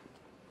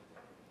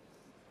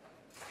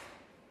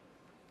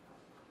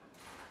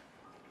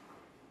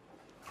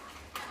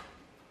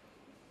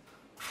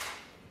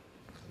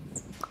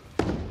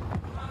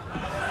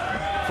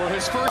 For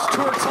his first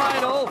tour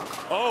title.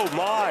 Oh,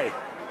 my.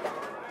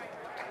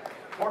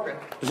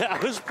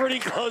 That was pretty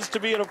close to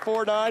being a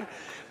 4-9.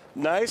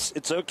 Nice.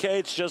 It's okay.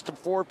 It's just a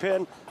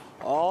 4-pin.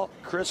 All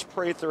Kris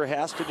Prather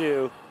has to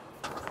do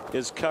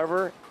is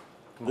cover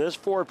this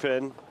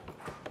 4-pin,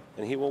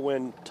 and he will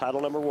win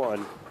title number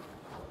 1.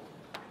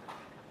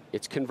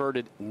 It's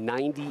converted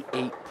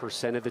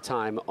 98% of the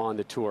time on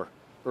the tour.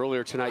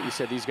 Earlier tonight, you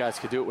said these guys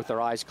could do it with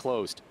their eyes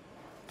closed.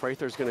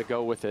 Prather's going to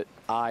go with it,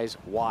 eyes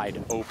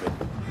wide open.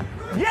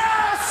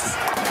 Yes!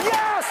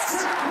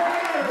 Yes!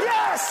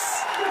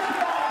 Yes!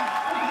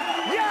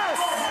 Yes!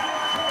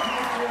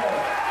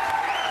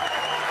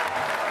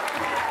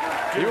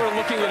 You are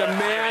looking at a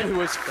man who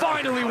has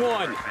finally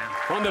won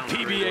on the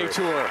PBA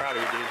Tour. Proud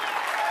of you, dude.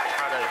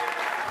 Proud of you.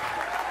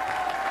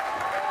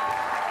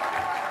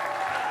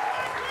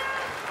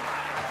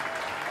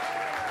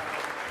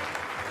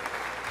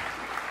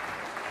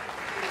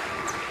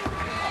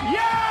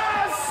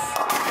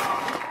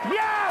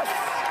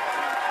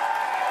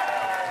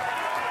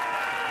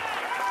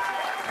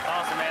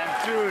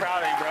 Dude.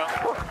 Proud of you,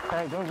 bro.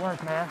 Hey, good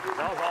work, man.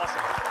 That was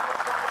awesome.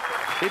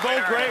 They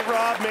both great,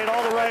 Rob. Made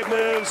all the right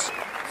moves,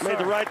 made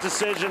the right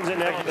decisions,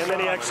 and then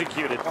he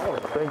executed.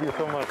 Thank you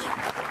so much.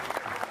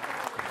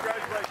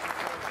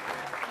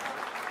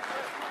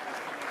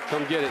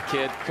 Come get it,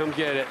 kid. Come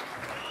get it.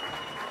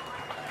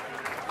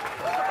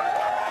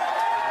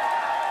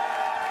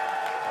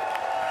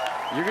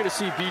 You're going to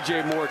see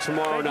B.J. Moore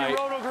tomorrow night. Thank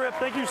you, Roto-Grip.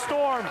 Thank you,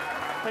 Storm.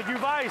 Thank you,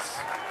 Vice.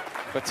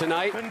 But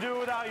tonight, Couldn't do it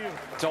without you.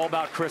 It's all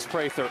about Kris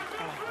Prather.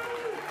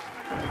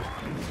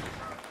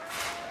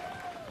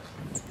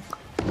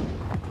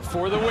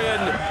 For the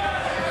win.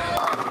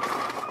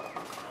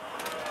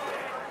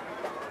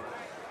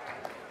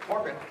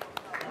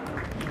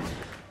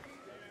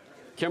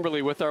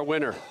 Kimberly with our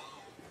winner.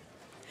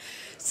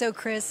 So,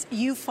 Kris,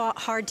 you fought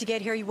hard to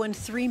get here. You won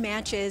 3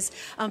 matches.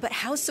 But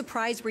how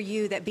surprised were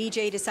you that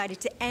BJ decided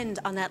to end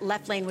on that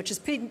left lane, which has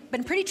been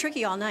pretty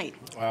tricky all night?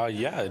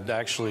 Yeah, it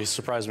actually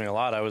surprised me a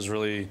lot. I was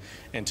really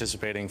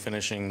anticipating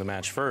finishing the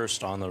match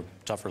first on the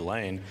tougher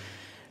lane.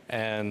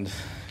 And,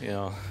 you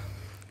know,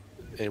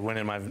 it went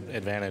in my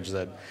advantage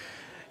that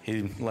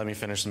he let me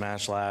finish the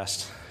match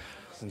last.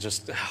 And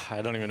just,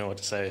 I don't even know what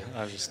to say.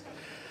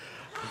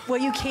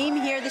 Well, you came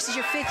here. This is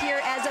your 5th year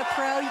as a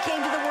pro. You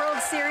came to the World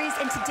Series,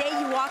 and today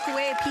you walked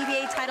away a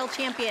PBA title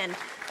champion.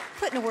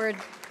 Put in a word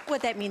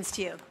what that means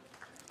to you.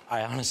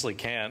 I honestly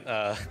can't.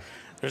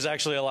 There's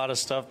actually a lot of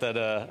stuff that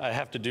I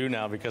have to do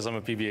now because I'm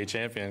a PBA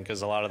champion,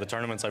 because a lot of the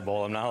tournaments I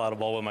bowl, I'm not allowed to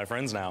bowl with my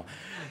friends now.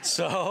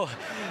 So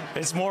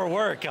it's more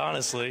work,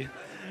 honestly.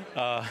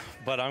 But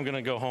I'm going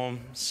to go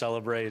home,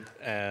 celebrate,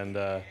 and,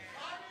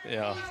 you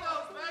know.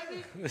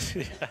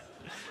 Yeah.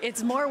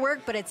 It's more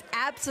work, but it's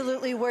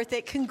absolutely worth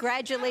it.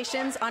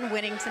 Congratulations on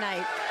winning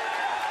tonight.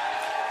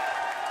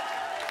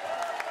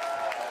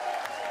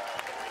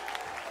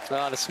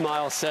 The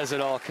smile says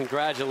it all.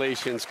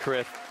 Congratulations,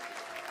 Kris.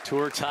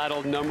 Tour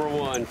title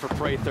 #1 for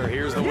Prather.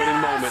 Here's the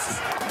winning moment.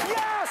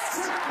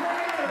 Yes!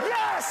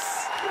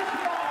 Yes!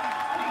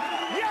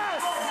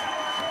 Yes!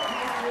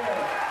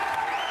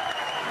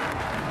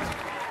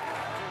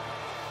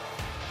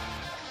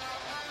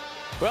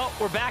 Well,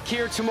 we're back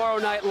here tomorrow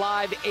night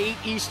live, 8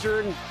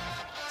 Eastern.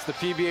 It's the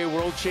PBA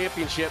World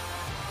Championship,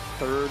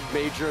 3rd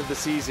major of the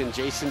season.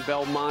 Jason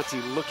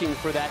Belmonte looking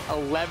for that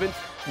 11th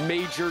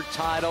major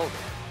title.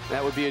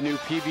 That would be a new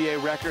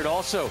PBA record.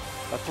 Also,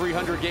 a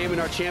 300 game in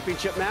our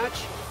championship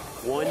match,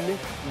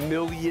 $1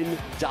 million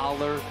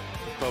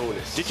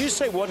bonus. Did you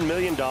say $1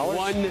 million?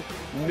 $1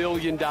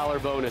 million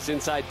bonus.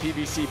 Inside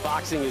PBC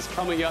Boxing is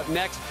coming up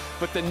next,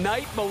 but the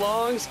night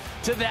belongs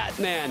to that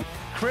man.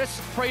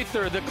 Kris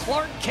Prather, the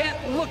Clark Kent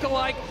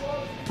lookalike,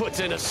 puts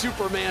in a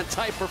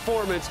Superman-type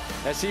performance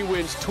as he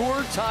wins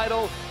tour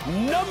title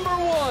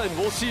 #1.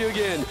 We'll see you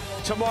again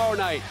tomorrow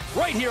night,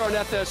 right here on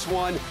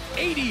FS1,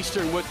 8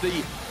 Eastern, with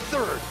the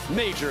 3rd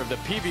major of the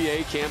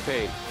PBA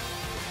campaign.